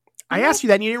one. I asked you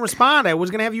that and you didn't respond. I was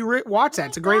going to have you watch that.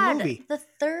 It's a great movie. The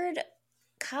 3rd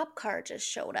cop car just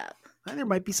showed up. There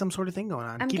might be some sort of thing going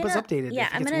on. Keep us updated. Yeah,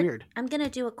 it's weird. I'm going to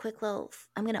do a quick little...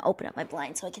 I'm going to open up my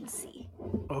blind so I can see.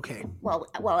 Okay. Well,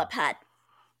 a pet.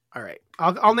 All right.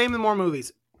 I'll name the more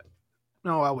movies.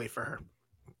 No, I'll wait for her.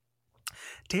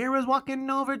 Tara's walking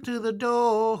over to the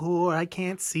door. I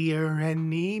can't see her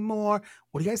anymore.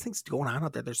 What do you guys think's going on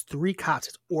out there? There's 3 cops.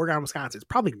 It's Oregon, Wisconsin. It's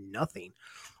probably nothing.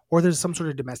 Or there's some sort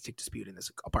of domestic dispute in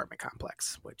this apartment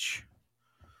complex, which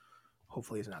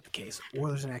hopefully is not the case. Or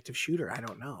there's an active shooter. I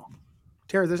don't know.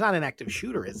 Tara, there's not an active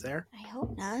shooter, is there? I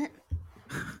hope not.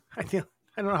 I don't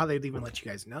know how they'd even let you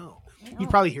guys know. You'd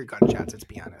probably hear gunshots, let's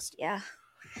be honest. Yeah.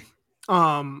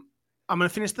 I'm going to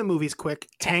finish the movies quick.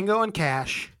 Tango and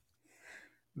Cash.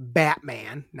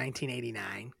 Batman,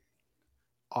 1989.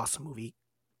 Awesome movie.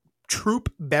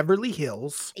 Troop Beverly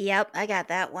Hills. Yep, I got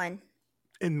that one.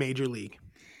 And Major League.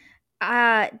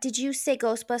 Did you say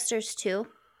Ghostbusters 2?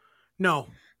 No.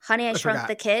 Honey, I Shrunk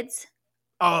the Kids?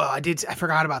 Oh, I did. I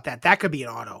forgot about that. That could be an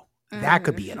auto. That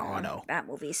could be an auto. That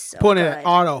movie's so Putting good. it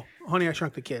auto. Honey, I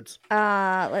Shrunk the Kids.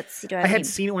 Let's see. I had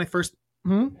seen it when I first...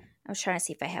 I was trying to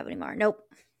see if I have any more. Nope.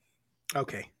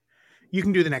 Okay. You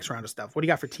can do the next round of stuff. What do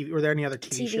you got for TV? Were there any other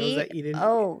TV shows that you didn't?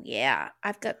 Oh, yeah.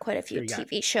 I've got quite a few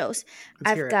TV shows.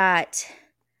 I've got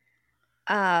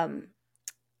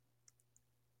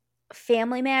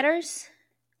Family Matters.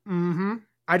 Mm-hmm.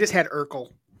 I just had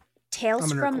Urkel. Tales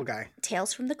I'm an from Urkel guy.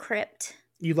 Tales from the Crypt.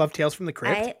 You love Tales from the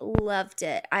Crypt? I loved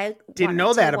it. I didn't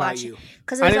know that about you.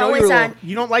 Because it was always on.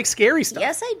 You don't like scary stuff.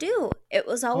 Yes, I do. It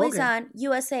was always on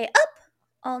USA Up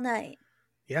all night.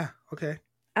 Yeah. Okay.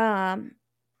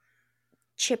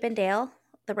 Chip and Dale,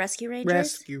 the Rescue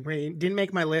Rangers. Didn't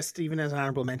make my list even as an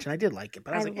honorable mention. I did like it,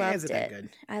 but I was is it that good?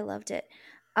 I loved it.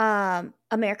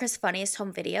 America's Funniest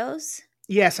Home Videos.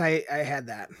 Yes, I had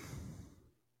that.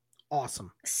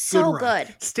 Awesome. So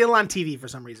good. Still on TV for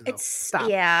some reason, though.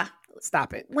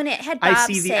 Stop it. When it had Bob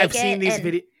Saget, I've seen these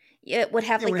videos. It would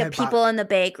have like the people in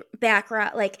the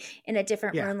background, like in a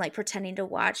different room, like pretending to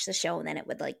watch the show, and then it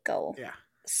would like go. Yeah.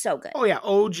 So good. Oh yeah,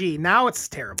 OG. Now it's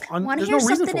terrible. Want to hear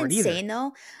something insane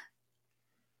though?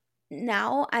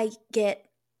 Now I get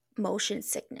motion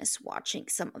sickness watching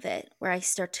some of it, where I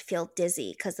start to feel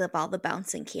dizzy because of all the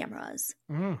bouncing cameras.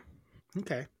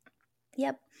 Okay.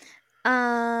 Yep.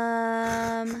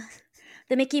 The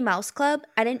Mickey Mouse Club.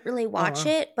 I didn't really watch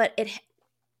it, but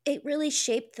it really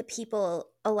shaped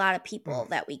a lot of people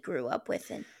that we grew up with.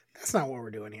 And that's not what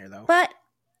we're doing here, though. But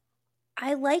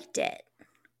I liked it.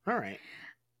 All right.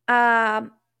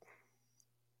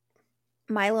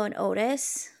 Milo and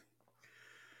Otis.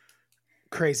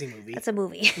 Crazy movie. That's a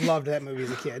movie. Loved that movie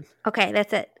as a kid. Okay,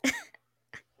 that's it.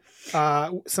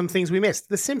 Some things we missed.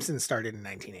 The Simpsons started in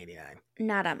 1989.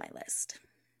 Not on my list.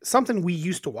 Something we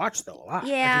used to watch, though, a lot.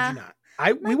 Yeah. Or did you not?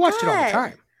 We watched it all the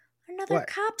time. Another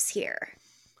cops here.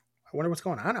 I wonder what's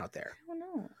going on out there. I don't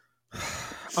know.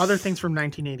 Other things from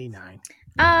 1989.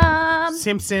 Um.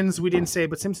 Simpsons, we didn't say,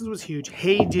 but Simpsons was huge.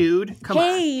 Hey Dude. Come on.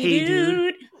 Hey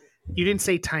Dude. You didn't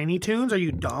say Tiny Toons? Are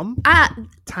you dumb?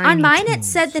 Tiny On mine Toons. it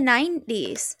said the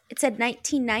 90s. It said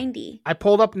 1990. I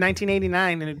pulled up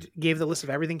 1989 and it gave the list of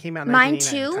everything came out in Mine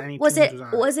 1989. too. Tiny Was Toons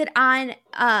it was it on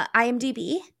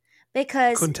IMDb?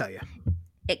 Because Couldn't tell you.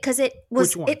 It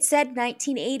said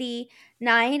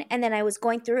 1989 and then I was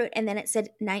going through it and then it said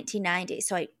 1990,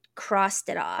 so I crossed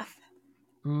it off.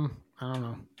 I don't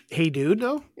know. Hey Dude,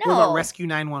 though? No. What about Rescue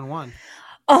 911?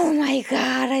 Oh my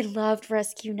God, I loved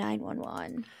Rescue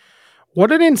 911.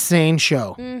 What an insane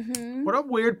show. Mm-hmm. What a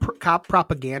weird cop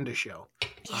propaganda show,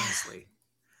 honestly.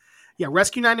 Yeah,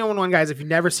 Rescue 911, guys, if you've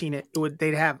never seen it, it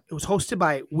was hosted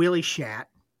by Willie Shat,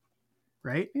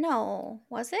 right? No,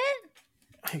 was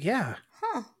it? Yeah.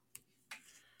 Huh.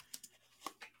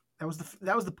 That was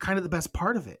the kind of the best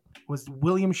part of it, was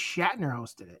William Shatner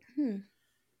hosted it.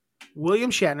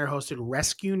 William Shatner hosted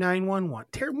Rescue 911.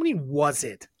 How many was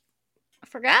it? I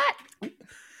forgot.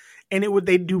 And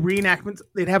they'd do reenactments.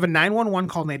 They'd have a 911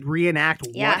 call and they'd reenact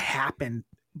what happened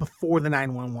before the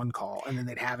 911 call, and then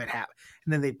they'd have it happen,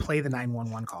 and then they'd play the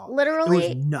 911 call. Literally,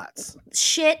 it was nuts.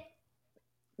 Shit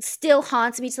still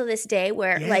haunts me to this day.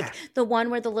 Where like the one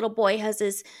where the little boy has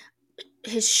his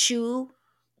shoelace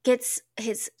gets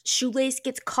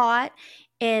caught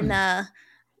in the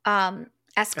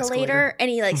escalator, and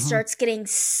he like starts getting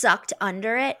sucked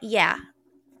under it. Yeah,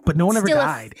 but no one ever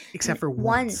died except for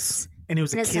once. And it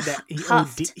was a kid that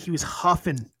he was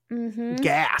huffing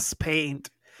gas, paint,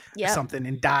 or something,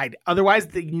 and died. Otherwise,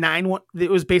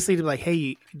 it was basically like,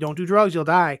 hey, don't do drugs, you'll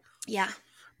die. Yeah.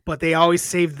 But they always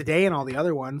saved the day in all the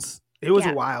other ones. It was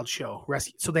a wild show.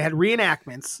 So they had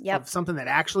reenactments of something that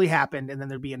actually happened, and then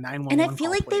there'd be a 911. And I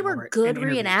feel like they were good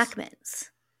reenactments,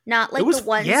 not like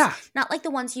not like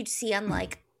the ones you'd see on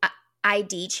like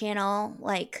ID channel,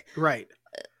 like right.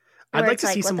 I'd like to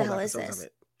see some more episodes of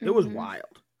it. It was wild.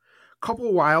 Couple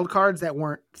of wild cards that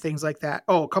weren't things like that.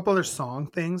 Oh, a couple other song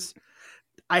things.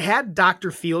 I had Dr.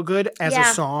 Feelgood as a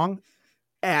song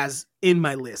as in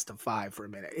my list of 5 for a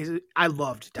minute. I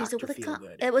loved Dr.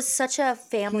 Feelgood. It was such a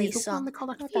family song.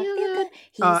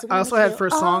 I also had for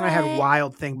a song, I had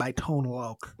Wild Thing by Tone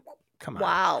Loc. Come on.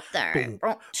 Wild Thing.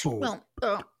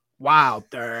 Wild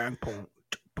Thing. Boom,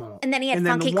 boom. And then he had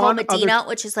Funky Cold Medina,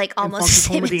 which is like almost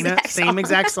the same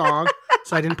exact song.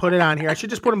 So I didn't put it on here. I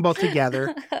should just put them both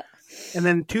together. And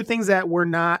then 2 things that were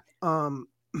not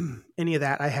any of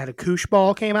that. I had a Koosh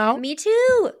Ball came out. Me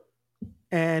too.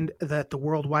 And that the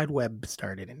World Wide Web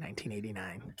started in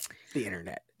 1989. The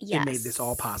internet. Yes. It made this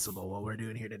all possible, what we're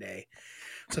doing here today.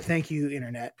 So thank you,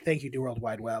 internet. Thank you to World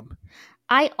Wide Web.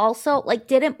 I also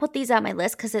didn't put these on my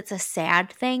list because it's a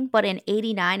sad thing, but in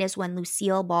 89 is when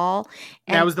Lucille Ball.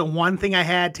 That was the one thing I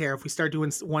had, Tara. If we start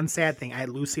doing one sad thing, I had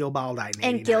Lucille Ball died in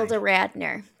 89. And Gilda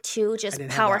Radner, 2 just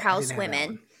powerhouse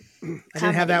women. I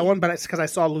didn't have that one, but it's because I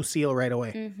saw Lucille right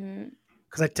away.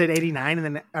 Because I did 89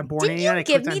 and then I'm born in 89.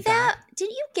 Didn't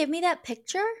you give me that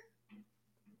picture?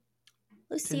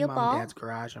 Lucille Ball? Mom and Dad's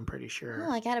garage, I'm pretty sure.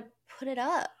 Oh, I got to put it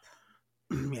up.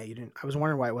 Yeah, you didn't. I was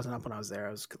wondering why it wasn't up when I was there.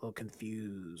 I was a little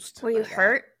confused. Were you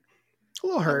hurt? A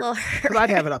little hurt. Because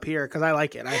I'd have it up here because I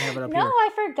like it. I'd have it up here. No, I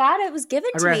forgot it was given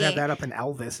to me. I'd rather have that up in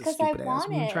Elvis. Because I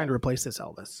want it. I'm trying to replace this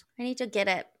Elvis. I need to get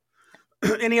it.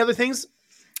 Any other things?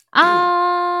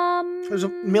 There's a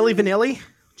Milli Vanilli.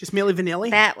 Just Milli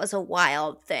Vanilli. That was a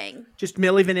wild thing. Just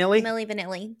Milli Vanilli. Milli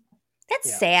Vanilli.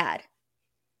 That's sad.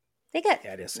 They got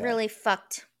really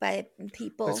fucked by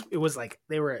people. It was like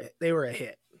they were a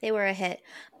hit. They were a hit.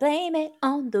 Blame it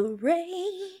on the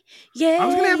rain. Yeah. I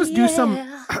was gonna have us do some.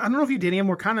 I don't know if you did him.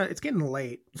 It's getting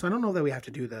late, so I don't know that we have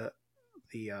to do the.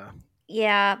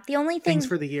 Yeah, the only things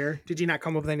for the year. Did you not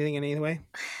come up with anything in any way?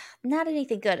 Not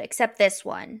anything good except this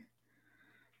one.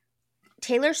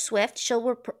 Taylor Swift,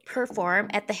 she'll perform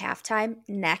at the halftime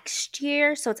next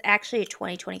year. So it's actually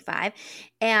 2025.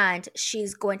 And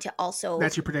she's going to also...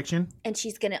 That's your prediction? And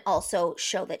she's going to also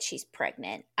show that she's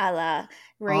pregnant, a la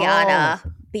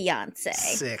Rihanna, Beyonce.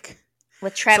 Sick.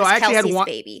 With Travis Kelce's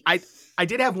baby. I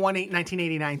did have one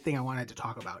 1989 thing I wanted to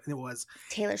talk about. And it was...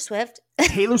 Taylor Swift?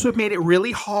 Taylor Swift made it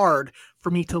really hard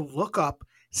for me to look up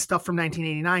stuff from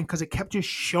 1989 because it kept just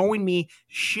showing me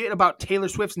shit about Taylor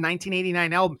Swift's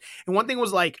 1989 album. And one thing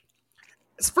was like,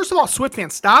 first of all, Swift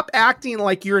fans, stop acting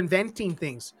like you're inventing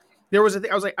things. There was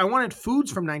I was like, I wanted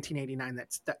foods from 1989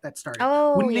 that started.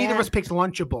 Oh, neither of us picked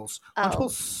Lunchables.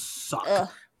 Lunchables suck. Ugh.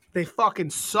 They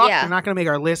fucking suck. Yeah. They're not going to make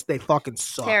our list. They fucking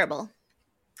suck.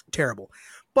 Terrible.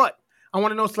 But I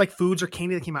want to know it's like foods or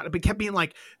candy that came out. But it kept being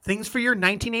like things for your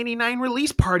 1989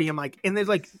 release party. I'm like, and there's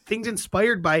like things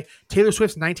inspired by Taylor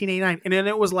Swift's 1989. And then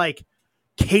it was like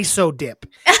queso dip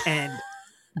and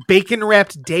bacon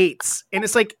wrapped dates. And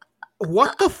it's like,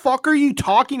 what the fuck are you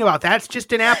talking about? That's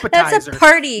just an appetizer. That's a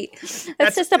party.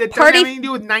 That's just a it party. Doesn't have anything to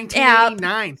do with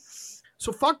 1989.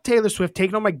 So fuck Taylor Swift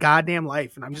taking over my goddamn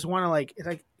life. And I just want to like,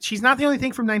 she's not the only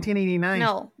thing from 1989.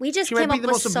 No, we just She came might be up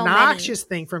the with most so obnoxious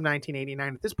thing from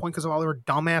 1989 at this point because of all her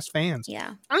dumbass fans.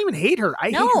 Yeah. I don't even hate her.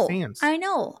 I hate her fans. I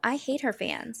know. I hate her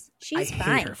fans. She's fine.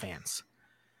 I hate her fans.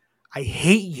 I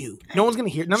hate you. No one's going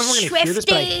to hear. None of them are going to hear this,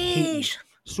 but I hate you.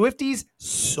 Swifties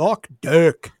suck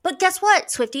dick. But guess what,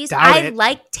 Swifties? Doubt I it.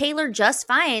 like Taylor just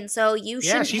fine, so you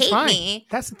shouldn't hate me.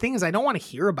 That's the thing is I don't want to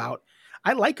hear about.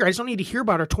 I like her. I just don't need to hear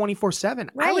about her 24/7.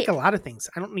 Right. I like a lot of things.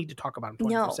 I don't need to talk about them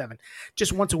 24/7.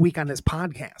 Just once a week on this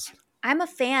podcast. I'm a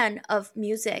fan of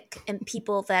music and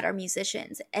people that are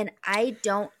musicians, and I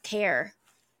don't care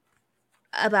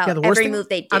about the worst every thing move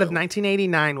they do. Out of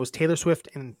 1989 was Taylor Swift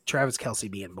and Travis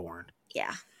Kelce being born.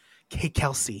 Yeah. Hey,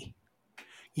 Kelce,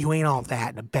 you ain't all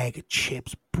that in a bag of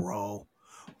chips, bro.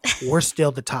 We're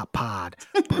still the top pod,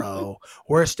 bro.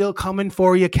 We're still coming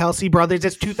for you, Kelce brothers.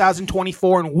 It's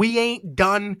 2024, and we ain't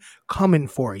done coming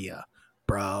for you,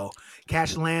 bro.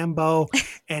 Cash Lambo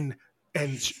and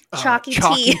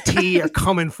Chalky T are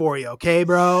coming for you, okay,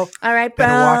 bro? All right, bro.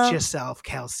 Better watch yourself,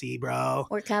 Kelce, bro.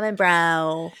 We're coming,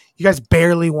 bro. You guys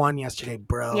barely won yesterday,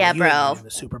 bro. Yeah, You ain't bro. winning the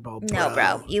Super Bowl, bro. No,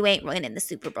 bro. You ain't winning the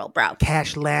Super Bowl, bro.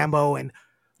 Cash Lambo and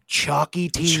Chalky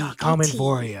T coming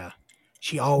for you.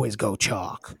 She always go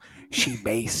chalk. She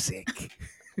basic.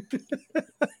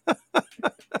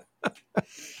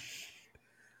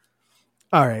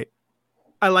 All right.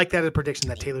 I like that as a prediction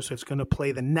that Taylor Swift's going to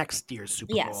play the next year's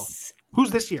Super Bowl. Yes.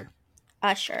 Who's this year?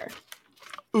 Usher.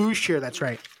 Usher, that's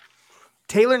right.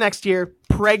 Taylor next year,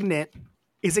 pregnant.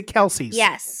 Is it Kelsey's?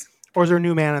 Yes. Or is there a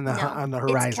new man on the No,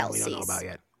 horizon it's we don't know Kelsey's. about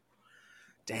yet?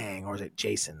 Dang, or is it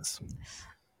Jason's?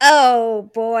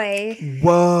 Oh, boy.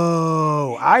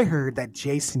 Whoa. I heard that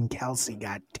Jason Kelsey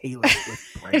got Taylor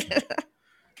Swift pregnant.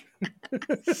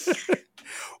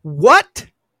 What?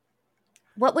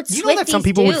 What would You know that some Swifties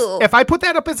people do? would, if I put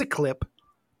that up as a clip,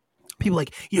 people are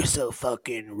like, you're so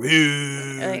fucking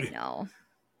rude. I know.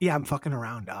 Yeah, I'm fucking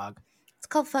around, dog. It's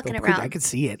called fucking Look, around. I could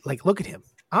see it. Like, look at him.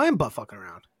 I am butt fucking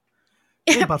around.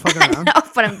 You ain't butt fucking around. I know,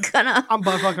 but I'm gonna. I'm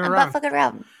butt fucking I'm around. butt fucking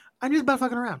around. I'm just butt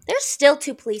fucking around. There's still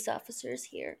 2 police officers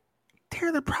here.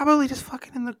 They're probably just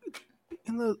fucking in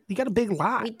the. You got a big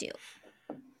lot. We do.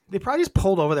 They probably just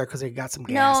pulled over there because they got some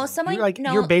gas. No, someone.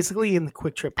 No, you're basically in the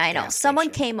Quick Trip. I know. gas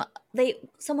Someone station.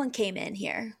 Someone came in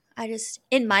here.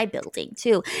 In my building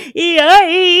too.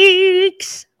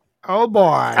 Yikes! Oh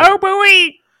boy. Oh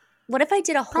boy! What if I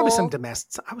did a whole? Probably some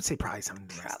domestic. I would say probably some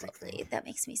domestic Probably. thing. That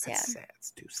makes me sad. That's sad.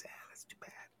 It's too sad. That's too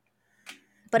bad.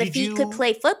 But Did if he could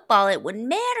play football, it wouldn't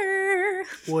matter.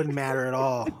 Wouldn't matter at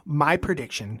all. My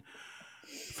prediction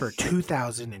for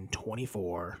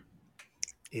 2024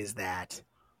 is that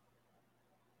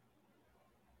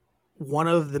one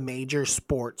of the major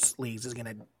sports leagues is going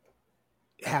to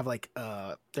have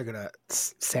they're going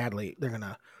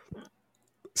to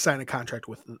sign a contract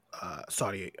with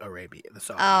Saudi Arabia, the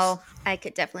Saudis. Oh, I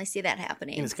could definitely see that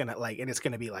happening. And it's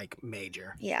going to be like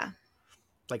major. Yeah.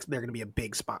 Like they're going to be a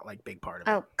big spot, like big part of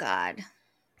it. Oh God.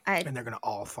 And they're going to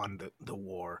all fund the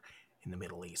war in the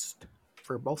Middle East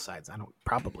for both sides.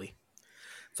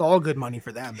 It's all good money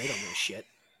for them. They don't give a shit.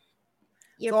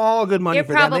 It's all good money for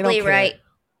them. You're probably right.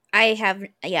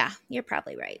 you're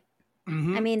probably right.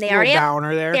 Mm-hmm. I mean, they already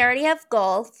have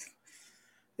golf.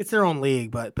 It's their own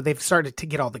league, but they've started to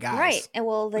get all the guys. Right. And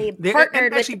they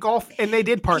partnered with golf, and they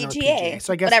did partner with PGA.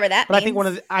 So I guess whatever that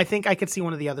means. I think I could see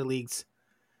one of the other leagues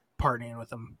partnering with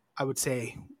them. I would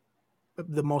say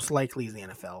the most likely is the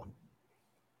NFL.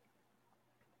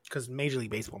 Because Major League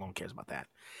Baseball no one cares about that.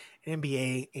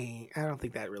 NBA, I don't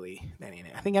think that ain't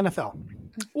it. I think NFL.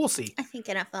 We'll see. I think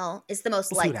NFL is the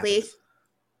most We'll likely.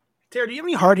 Tara, do you have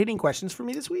any hard-hitting questions for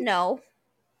me this week? No.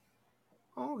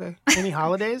 Oh, okay. Any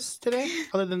holidays today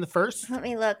other than the first? Let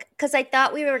me look. Because I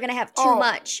thought we were going to have too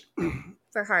much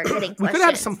for hard-hitting questions. We could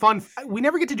have some fun. We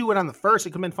never get to do it on the first. It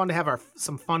could have been fun to have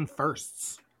some fun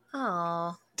firsts.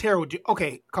 Oh. Tara,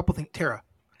 a couple things. Tara,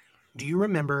 do you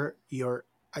remember your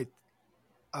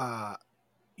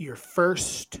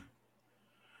first?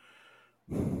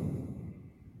 Do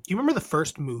you remember the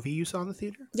first movie you saw in the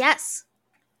theater? Yes.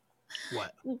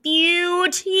 What?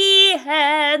 Beauty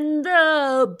and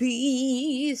the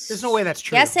Beast. There's no way that's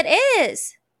true. Yes, it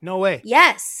is. No way.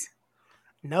 Yes.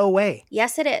 No way.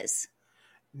 Yes, it is.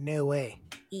 No way.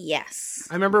 Yes.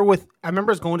 I remember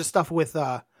us going to stuff with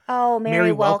Oh, Mary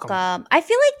Mary Welcome. Welcome. I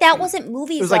feel like that wasn't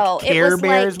movies, It was like though. Care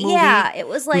Bears movie. Yeah, it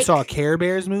was like. We saw a Care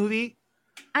Bears movie.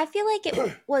 I feel like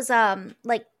it was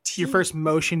like Your first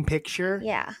motion picture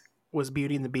Yeah. was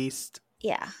Beauty and the Beast.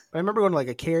 Yeah. I remember going to like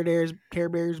a Care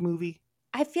Bears movie.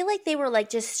 I feel like they were like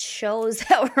just shows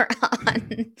that were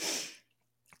on.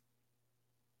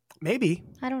 Maybe.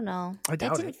 I don't know. I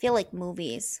doubt didn't it. feel like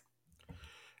movies. I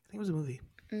think it was a movie.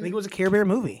 I think it was a Care Bear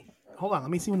movie. Hold on,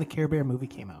 let me see when the Care Bear movie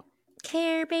came out.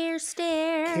 Care Bear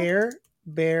stare. Care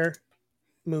Bear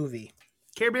movie.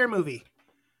 Care Bear movie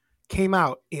came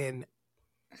out in.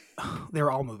 They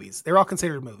were all movies. They were all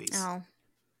considered movies. Oh.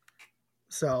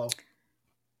 So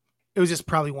it was just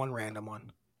probably one random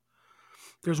one.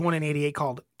 There's one in '88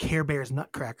 called Care Bears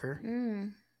Nutcracker.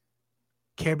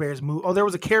 Care Bears movie. Oh, there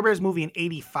was a Care Bears movie in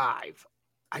 '85.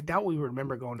 I doubt we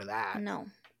remember going to that. No.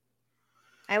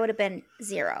 I would have been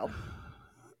 0.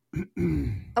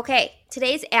 Okay,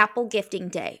 today's apple gifting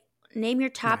day. Name your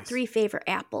top 3 favorite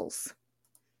apples.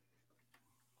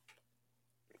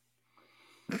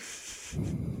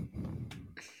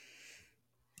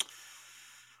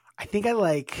 I think I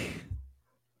like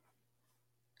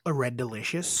a Red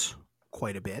Delicious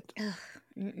quite a bit. Ugh,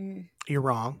 You're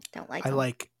wrong. don't like I them.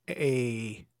 like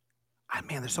a.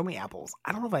 Man, there's so many apples.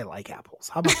 I don't know if I like apples.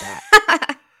 How about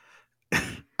that?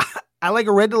 I like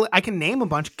a red. I can name a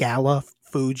bunch: Gala,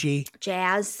 Fuji,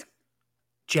 Jazz,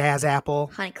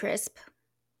 Apple, Honeycrisp,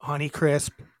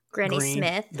 Granny Green,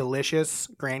 Smith. Delicious,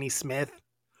 Granny Smith.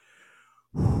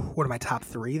 What are my top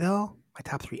 3 though? My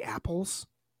top 3 apples.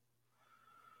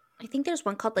 I think there's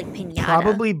one called like Pinata.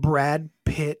 Probably Brad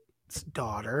Pitt's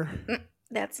daughter.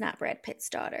 That's not Brad Pitt's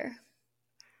daughter.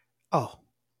 Oh,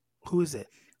 who is it?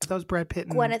 I thought it was Brad Pitt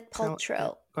and Gwyneth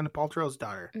Paltrow. Gwyneth Paltrow's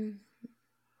daughter. Mm.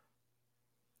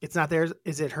 It's not theirs.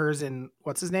 Is it hers and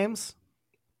what's his name's?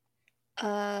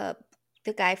 The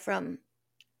guy from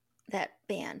that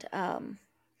band.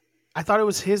 I thought it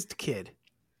was his kid.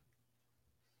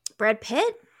 Brad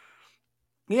Pitt?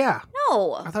 Yeah.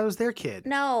 No. I thought it was their kid.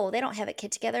 No, they don't have a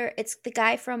kid together. It's the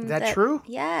guy from Is that true?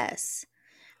 Yes.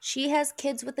 She has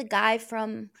kids with the guy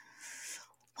from.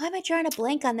 Why am I trying to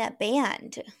blank on that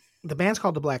band? The band's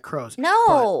called the Black Crowes.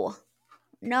 No.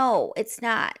 No, it's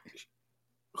not.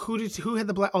 Who had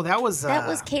the black? Oh, that was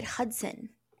Kate Hudson.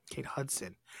 Kate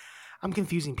Hudson. I'm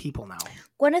confusing people now.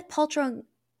 Gwyneth Paltrow,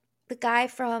 the guy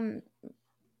from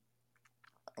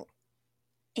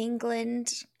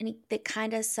England, and they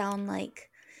kind of sound like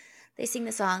they sing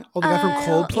the song. Oh, the guy from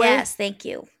Coldplay? Yes, thank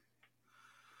you.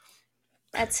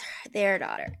 That's their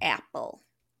daughter, Apple.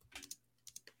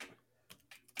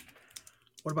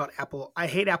 What about Apple? I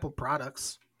hate Apple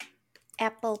products.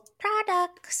 Apple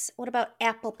products. What about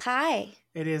apple pie?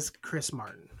 It is Chris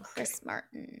Martin. Chris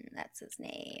Martin, that's his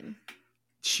name.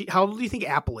 How old do you think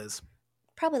Apple is?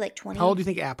 Probably like 20. How old do you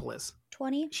think Apple is?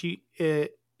 20.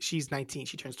 She's 19.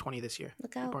 She turns 20 this year.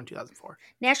 Look out. Born 2004.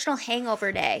 National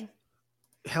Hangover Day.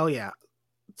 Hell yeah.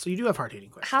 So you do have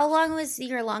hard-hitting questions. How long was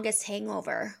your longest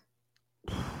hangover?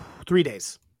 3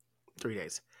 days. 3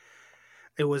 days.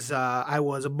 It was, I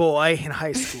was a boy in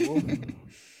high school.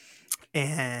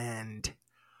 And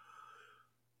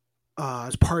I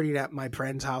was partying at my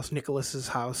friend's house, Nicholas's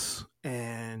house.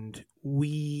 And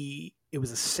it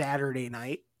was a Saturday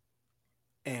night.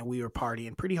 And we were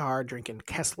partying pretty hard, drinking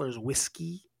Kessler's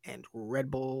whiskey and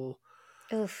Red Bull.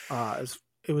 Oof.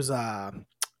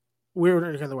 We were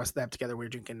drinking the rest of that together. We were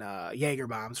drinking Jaeger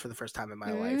bombs for the first time in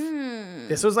my life.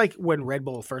 This was like when Red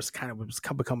Bull first kind of was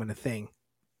becoming a thing.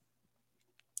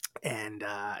 And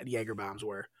Jaeger bombs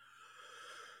were.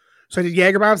 So I did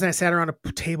Jaeger bombs and I sat around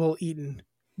a table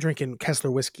drinking Kessler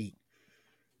whiskey.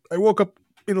 I woke up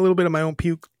in a little bit of my own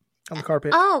puke on the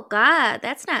carpet. Oh God,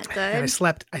 that's not good. And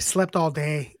I slept all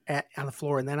day on the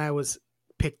floor. And then I was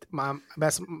picked. Mom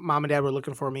and Dad were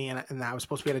looking for me, and I was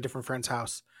supposed to be at a different friend's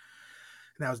house.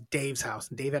 And that was Dave's house.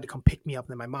 And Dave had to come pick me up.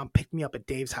 And then my mom picked me up at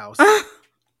Dave's house.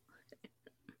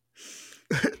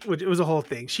 Which it was a whole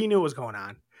thing. She knew what was going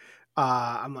on.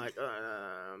 I'm like,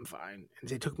 I'm fine. And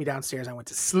they took me downstairs. I went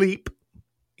to sleep.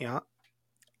 Yeah.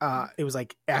 It was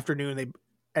like afternoon. It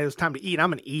was time to eat.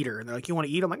 I'm an eater. And they're like, you want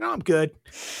to eat? I'm like, no, I'm good.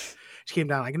 She came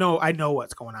down like, no, I know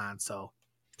what's going on. So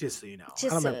just so you know.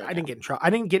 I didn't get in trouble. I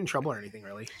didn't get in trouble or anything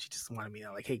really. She just wanted me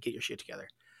to like, hey, get your shit together.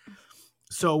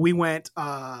 So we went,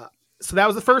 so that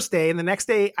was the first day. And the next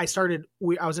day I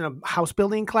was in a house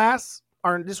building class.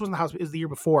 Or this wasn't the house, it was the year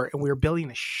before. And we were building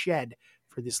a shed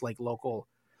for this like local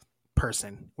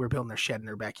person. We were building their shed in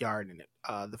their backyard.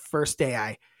 And the first day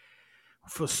I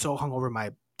was so hungover,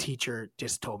 my teacher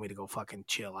just told me to go fucking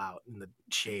chill out in the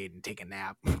shade and take a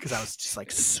nap because I was just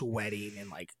like sweating and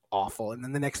like awful. And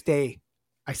then the next day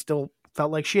I still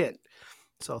felt like shit.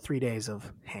 So 3 days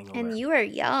of hangover. And you were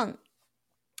young.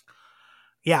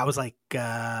 Yeah, I was like, it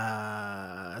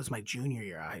was my junior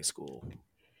year of high school.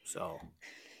 So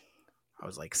I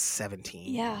was like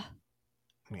 17. Yeah.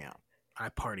 Yeah. I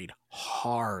partied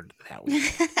hard that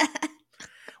week.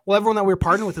 Well, everyone that we were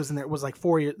partying with was like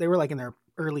 4 years. They were like in their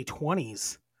early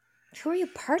 20s. Who are you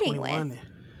partying 21. with?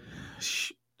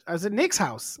 I was at Nick's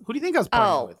house. Who do you think I was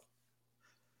partying with?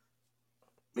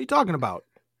 What are you talking about?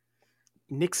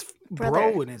 Nick's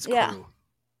Brother. bro and his crew. Yeah.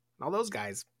 All those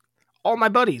guys. All my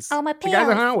buddies. All my The guys I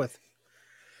pals. hung out with.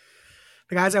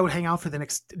 The guys I would hang out for the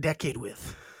next decade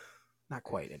with. Not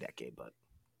quite a decade, but.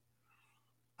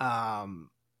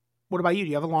 What about you? Do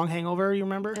you have a long hangover you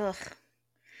remember?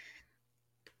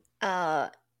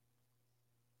 Ugh.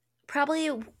 Probably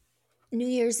New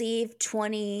Year's Eve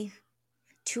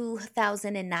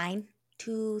 2009.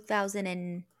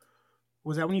 2000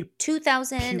 Was that when you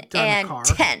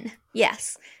 2010.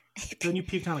 Yes. Then you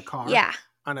puked on a car? Yeah.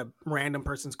 On a random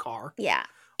person's car? Yeah.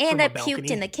 And From I a puked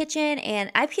balcony? in the kitchen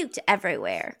and I puked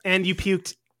everywhere. And you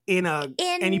puked in a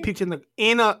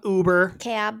Uber.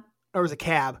 Cab. Or it was a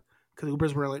cab. Because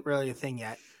Ubers weren't really a thing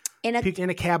yet. In a Puked in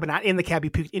a cab, but not in the cab.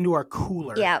 You puked into our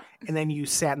cooler. Yeah. And then you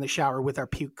sat in the shower with our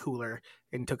puke cooler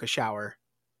and took a shower.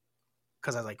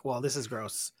 Because I was like, well, this is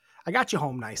gross. I got you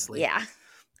home nicely. Yeah.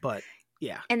 But,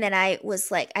 yeah. And then I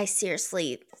was like, I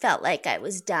seriously felt like I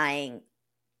was dying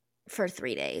for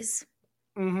 3 days.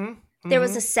 Mm-hmm. There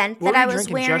was a scent What that I were you was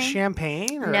drinking, wearing. just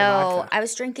champagne? Or No, vodka? I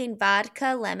was drinking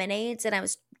vodka lemonades and I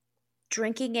was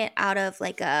drinking it out of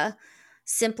like a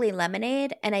Simply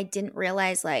Lemonade, and I didn't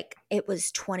realize like it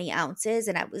was 20 ounces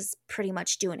and I was pretty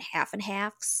much doing half and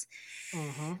halves.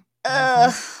 Mm-hmm.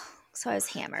 Ugh. So I was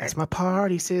hammered. That's my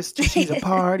party sister. She's a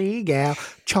party gal.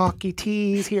 Chalky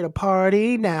T's here to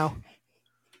party now.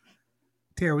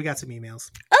 Tara, we got some emails.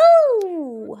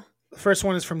 Oh! The first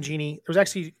one is from Jeannie. There was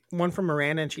actually one from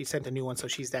Miranda, and she sent a new one, so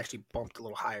she's actually bumped a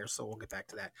little higher, so we'll get back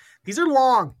to that. These are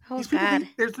long. Oh, These people God.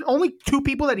 there's only 2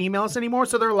 people that email us anymore,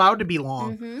 so they're allowed to be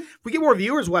long. Mm-hmm. If we get more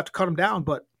viewers, we'll have to cut them down,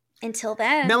 but Until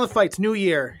then. MELLONfights, New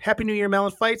Year. Happy New Year,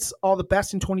 MELLONfights. All the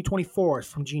best in 2024. It's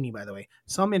from Jeannie, by the way.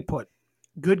 Some input.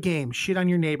 Good game. Shit on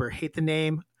your neighbor. Hate the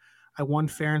name. I won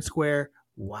fair and square.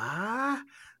 Why?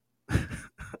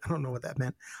 I don't know what that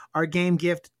meant. Our game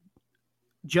gift,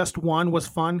 just one, was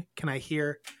fun. Can I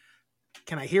hear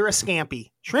a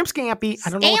scampi? Shrimp scampi. I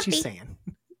don't know what she's saying.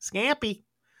 Scampi.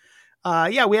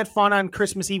 Yeah, we had fun on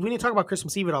Christmas Eve. We didn't talk about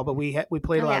Christmas Eve at all, but we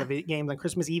played a lot of games on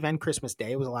Christmas Eve and Christmas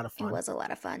Day. It was a lot of fun. It was a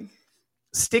lot of fun.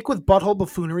 Stick with butthole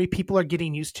buffoonery. People are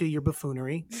getting used to your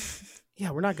buffoonery.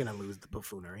 Yeah, we're not going to lose the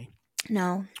buffoonery.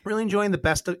 No. Really enjoying the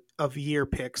best of year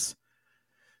picks,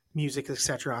 music,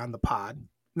 etc. on the pod.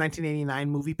 1989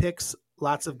 movie picks.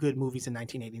 Lots of good movies in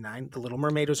 1989. The Little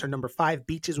Mermaid was her number 5.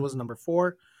 Beaches was number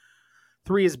 4.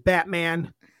 3 is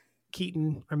Batman.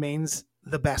 Keaton remains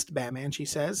the best Batman, she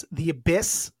says. The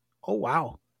Abyss. Oh,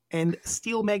 wow. And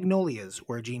Steel Magnolias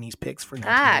were Jeannie's picks for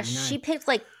 1989. Gosh, she picked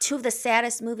like 2 of the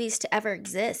saddest movies to ever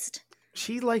exist.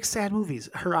 She likes sad movies.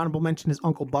 Her honorable mention is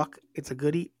Uncle Buck. It's a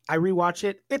goodie. I rewatch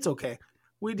it. It's okay.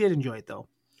 We did enjoy it, though.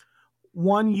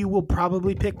 One you will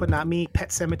probably pick, but not me. Pet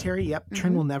Sematary. Yep. Mm-hmm.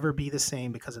 Trend will never be the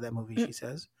same because of that movie, she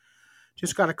says.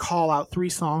 Just got to call out 3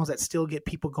 songs that still get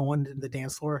people going to the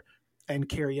dance floor and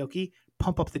karaoke.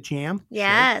 Pump Up the Jam.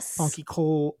 Yes. Sure.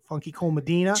 Funky Cole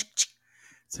Medina.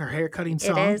 It's her hair cutting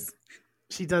song. It is.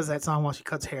 She does that song while she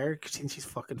cuts hair because she's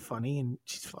fucking funny and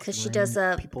she's fucking Because she does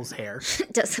people's hair.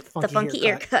 does the funky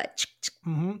ear cut.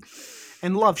 Mm-hmm.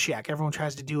 And Love Shack. Everyone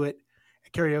tries to do it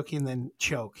at karaoke and then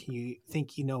choke. You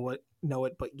think you know it,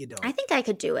 but you don't. I think I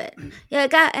could do it. Yeah, I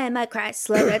got in my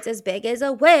Chrysler. It's as big as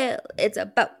a whale. It's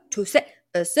about to set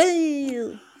a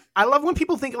sail. I love when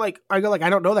people think I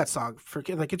don't know that song for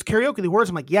like it's karaoke. The words,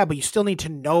 I'm like, yeah, but you still need to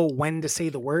know when to say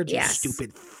the words. Yes. You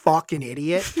stupid fucking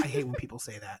idiot. I hate when people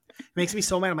say that. It makes me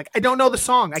so mad. I'm like, I don't know the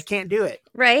song. I can't do it.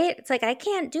 Right? It's like I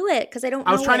can't do it because I don't.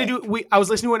 I was trying to do. I was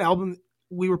listening to an album.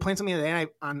 We were playing something the other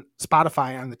day on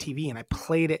Spotify on the TV, and I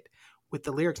played it with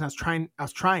the lyrics. And I was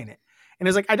trying it, and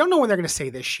it's like I don't know when they're going to say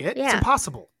this shit. Yeah. It's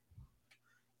impossible.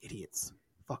 Idiots.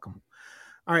 Fuck them.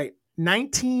 All right,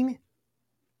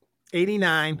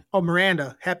 1989. Oh,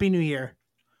 Miranda, Happy New Year.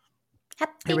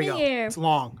 Happy Here we New go. Year. It's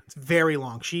long. It's very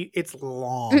long. It's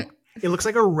long. It looks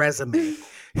like a resume.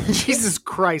 Jesus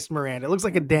Christ, Miranda. It looks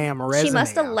like a damn resume. She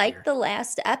must have liked the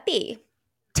last epi.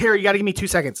 Terry, you got to give me 2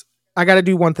 seconds. I got to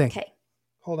do one thing. Okay.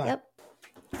 Hold on. Yep.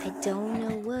 I don't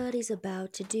know what he's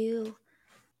about to do.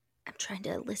 I'm trying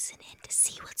to listen in to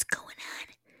see what's going on.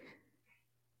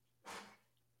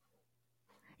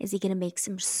 Is he going to make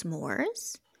some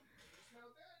s'mores?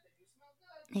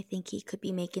 I think he could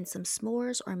be making some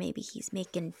s'mores, or maybe he's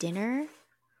making dinner.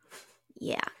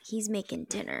 Yeah, he's making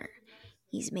dinner.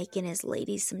 He's making his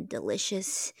lady some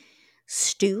delicious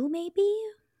stew, maybe?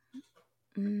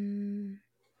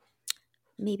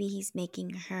 Maybe he's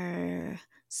making her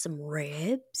some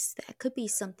ribs. That could be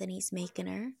something he's making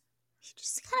her. He's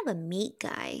just kind of a meat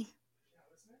guy.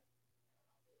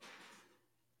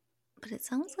 But it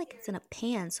sounds like it's in a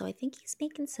pan, so I think he's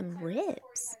making some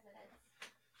ribs.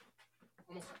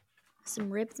 Some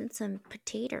ribs and some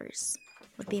potatoes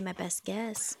would be my best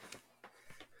guess.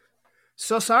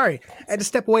 So sorry. I had to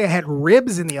step away. I had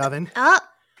ribs in the oven. Oh,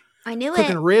 I knew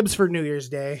Cooking it. ribs for New Year's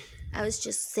Day. I was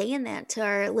just saying that to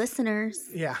our listeners.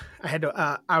 Yeah, I had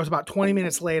to. I was about 20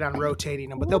 minutes late on rotating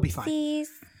them, but they'll be fine. Whoopsies.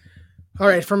 All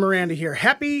right, from Miranda here.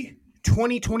 Happy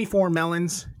 2024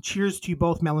 melons. Cheers to you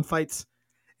both, melon fights,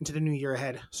 into the new year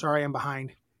ahead. Sorry I'm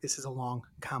behind. This is a long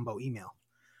combo email.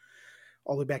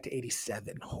 All the way back to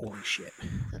 87. Holy shit.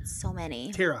 That's so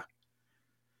many. Tara,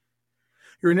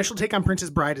 your initial take on Princess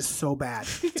Bride is so bad.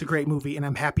 It's a great movie, and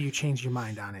I'm happy you changed your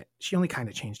mind on it. She only kind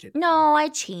of changed it. No, I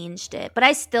changed it, but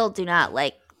I still do not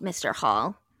like Mr.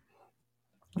 Hall.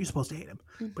 You're supposed to hate him,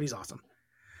 but he's awesome.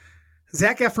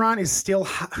 Zac Efron is still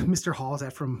hot. Mr. Hall, is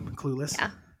that from Clueless?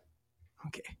 Yeah.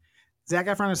 Okay. Zac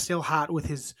Efron is still hot with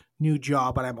his new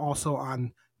jaw, but I'm also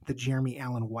on the Jeremy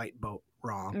Allen White boat.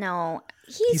 Wrong. No,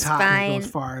 he's hot fine. and go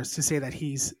as far as to say that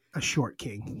he's a short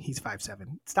king. He's 5'7".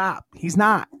 Stop. He's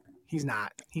not. He's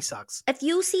not. He sucks. If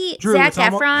you see Drew, Zac it's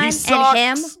almost- he Efron and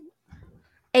him, sucks.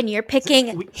 and you're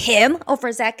picking him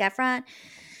over Zac Efron,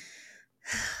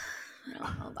 I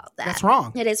don't know about that. That's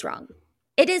wrong. It is wrong.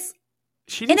 It is.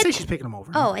 She didn't say she's picking him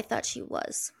over. Oh, I thought she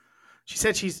was She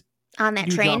said she's on that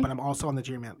new train. job, but I'm also on the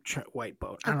Jeremy Allen White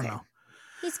boat. I don't Okay. know.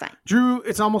 He's fine. Drew,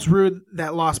 it's almost rude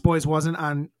that Lost Boys wasn't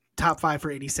on top 5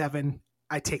 for 87.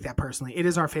 I take that personally. It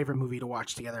is our favorite movie to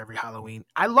watch together every Halloween.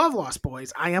 I love Lost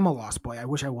Boys. I am a Lost Boy. I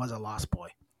wish I was a Lost Boy.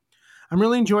 I'm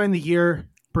really enjoying the year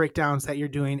breakdowns that you're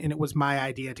doing, and it was my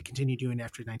idea to continue doing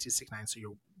after 1969, so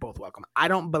you're both welcome. I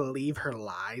don't believe her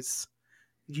lies.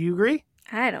 Do you agree?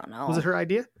 I don't know. Was it her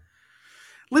idea?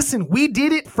 Listen, we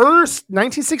did it first,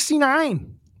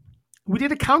 1969. We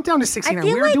did a countdown to 69.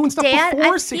 We were doing stuff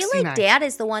before 69. I feel like Dad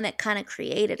is the one that kind of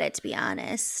created it, to be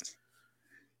honest.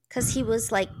 Because he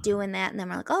was like doing that, and then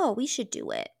we're like, oh, we should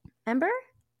do it. Remember?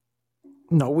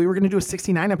 No, we were going to do a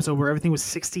 69 episode where everything was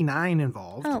 69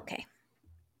 involved. Oh, okay.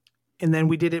 And then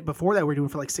we did it before that. We were doing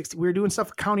for like 60. We were doing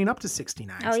stuff counting up to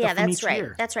 69. Oh, yeah, stuff from that's each right.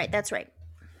 year. That's right. That's right.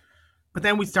 But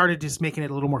then we started just making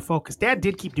it a little more focused. Dad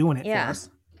did keep doing it for Yeah. us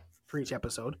for each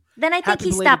episode. Then I think Happy he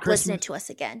belated stopped Christmas. listening to us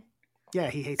again. Yeah,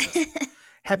 he hates us.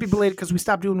 Happy belated, because we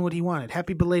stopped doing what he wanted.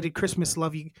 Happy belated Christmas.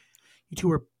 Love you. You two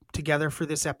were together for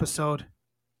this episode.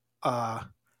 Had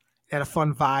a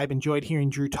fun vibe. Enjoyed hearing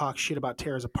Drew talk shit about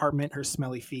Tara's apartment, her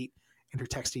smelly feet, and her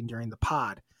texting during the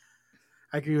pod.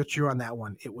 I agree with Drew on that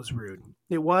one. It was rude.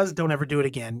 It was. Don't ever do it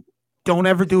again. Don't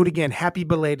ever do it again. Happy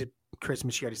belated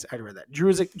Christmas. I already read that.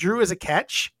 Drew is a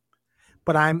catch,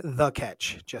 but I'm the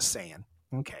catch. Just saying.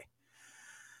 Okay.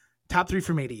 Top 3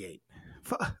 from 88.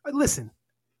 Listen,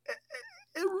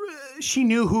 she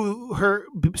knew who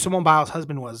Simone Biles'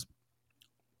 husband was.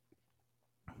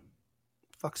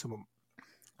 Fuck Simone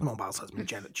Biles'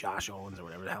 husband, Josh Owens or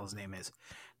whatever the hell his name is.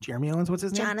 Jeremy Owens, what's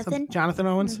his name? Jonathan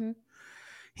Owens. Mm-hmm.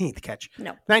 He ain't the catch.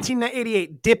 No.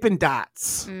 1988, Dippin'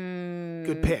 Dots.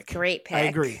 Good pick. Great pick. I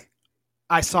agree.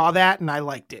 I saw that and I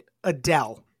liked it.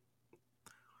 Adele.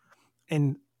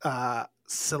 And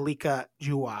Salika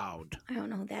Jawad. I don't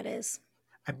know who that is.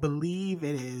 I believe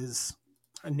it is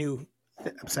a new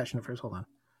obsession of hers. Hold on.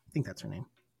 I think that's her name.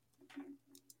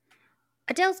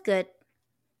 Adele's good.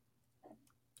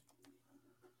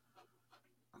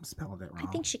 I'm spelling it wrong.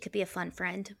 I think she could be a fun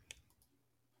friend.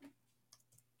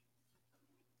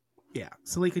 Yeah.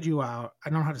 Salika Jawad. I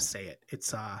don't know how to say it.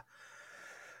 It's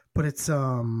but it's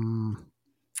John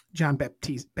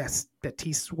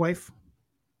Baptiste's wife.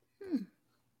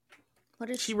 What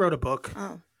is She wrote a book.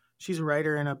 Oh. She's a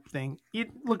writer and a thing. You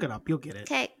look it up. You'll get it.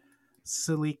 Okay.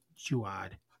 Salika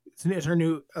Jawad. It's her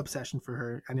new obsession for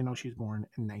her. I didn't know she was born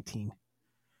in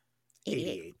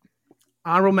 1988.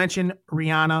 Honorable mention,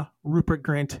 Rihanna, Rupert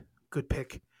Grint. Good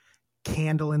pick.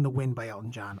 Candle in the Wind by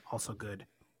Elton John. Also good.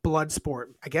 Bloodsport.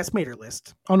 I guess made her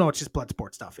list. Oh, no, it's just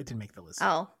Bloodsport stuff. It didn't make the list.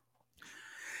 Oh.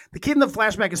 The kid in the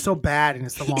flashback is so bad, and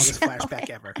it's the longest flashback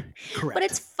ever. Correct. But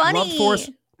it's funny. Loved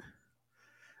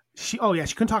she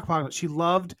couldn't talk about it. She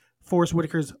loved Forrest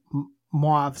Whitaker's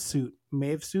mauve suit.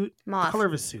 Mauve suit? Mauve. The color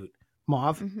of his suit.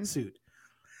 Mauve suit.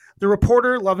 The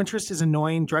reporter, love interest, is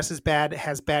annoying, dresses bad,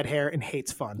 has bad hair, and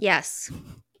hates fun. Yes.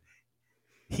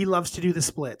 He loves to do the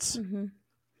splits. Mm-hmm.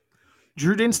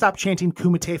 Drew didn't stop chanting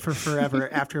Kumite for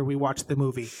forever after we watched the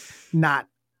movie. Not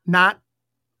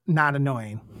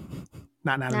annoying. Not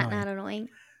annoying.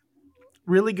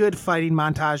 Really good fighting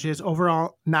montages.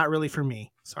 Overall, not really for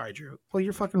me. Sorry, Drew. Well,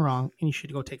 you're fucking wrong, and you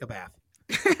should go take a bath.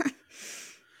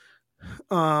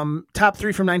 Top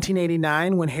 3 from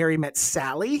 1989, When Harry Met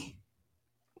Sally.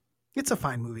 It's a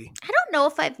fine movie. I don't know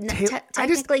if I've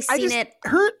technically seen it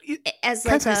as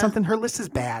can I tell you something? Her list is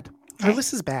bad. Her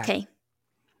list is bad. Okay.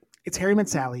 It's Harry Met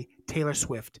Sally, Taylor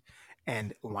Swift,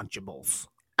 and Lunchables.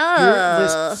 Oh. Your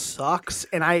list sucks,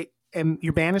 and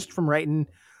you're banished from writing.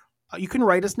 You can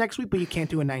write us next week, but you can't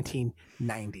do a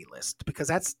 1990 list because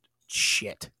that's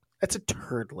shit. That's a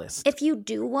turd list. If you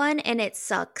do one and it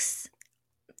sucks,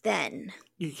 then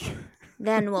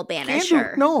we'll banish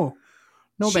her. No,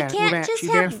 she can't just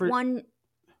have one.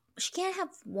 She can't have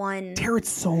one. Tara, it's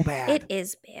so bad. It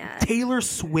is bad. Taylor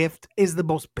Swift is the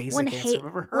most basic answer I've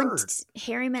ever heard. When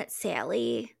Harry Met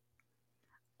Sally,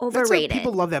 overrated.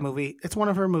 People love that movie. It's one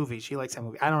of her movies. She likes that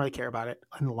movie. I don't really care about it.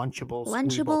 And Lunchables.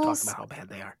 We both talk about how bad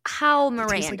they are. How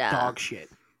Miranda. They taste like dog shit.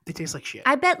 They taste like shit.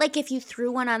 I bet like if you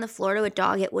threw one on the floor to a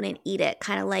dog, it wouldn't eat it.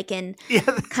 Kind of like in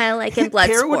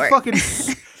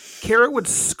Bloodsport. Kara would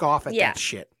scoff at that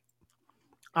shit.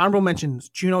 Honorable mentions: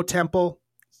 Juno Temple.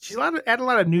 She's added a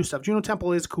lot of new stuff. Juno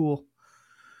Temple is cool.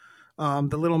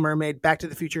 The Little Mermaid, Back to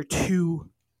the Future 2,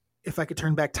 If I Could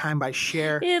Turn Back Time by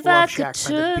Cher, Love Shack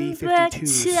by the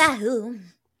B-52s.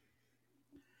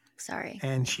 Sorry.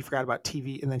 And she forgot about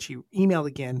TV, and then she emailed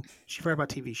again. She forgot about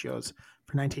TV shows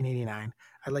for 1989.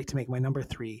 I'd like to make my number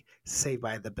 3, Saved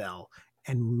by the Bell,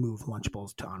 and move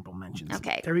Lunchables to honorable mentions.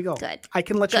 Okay. There we go. Good. I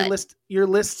can let your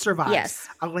list survive. Yes.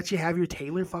 I'll let you have your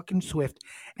Taylor fucking Swift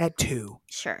at 2.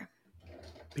 Sure.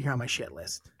 But you're on my shit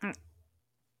list.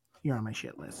 You're on my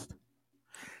shit list.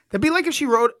 That'd be like if she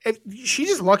wrote. She's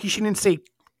just lucky she didn't say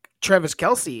Travis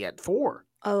Kelce at 4.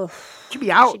 Oh, she'd be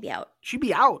out. She'd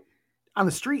be out on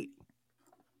the street.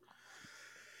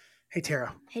 Hey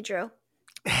Tara. Hey Drew.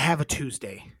 Have a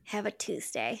Tuesday.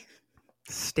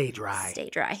 Stay dry.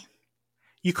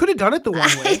 You could have done it the one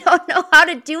way. I don't know how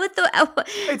to do it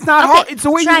It's not hard. It's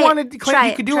the way you wanted to claim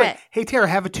you could do it. Hey Tara,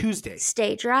 have a Tuesday.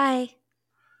 Stay dry.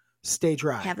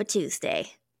 Have a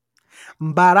Tuesday.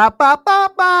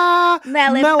 Ba-da-ba-ba-ba.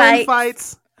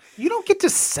 MELLONfights. You don't get to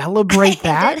celebrate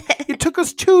that. It took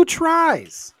us 2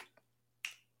 tries.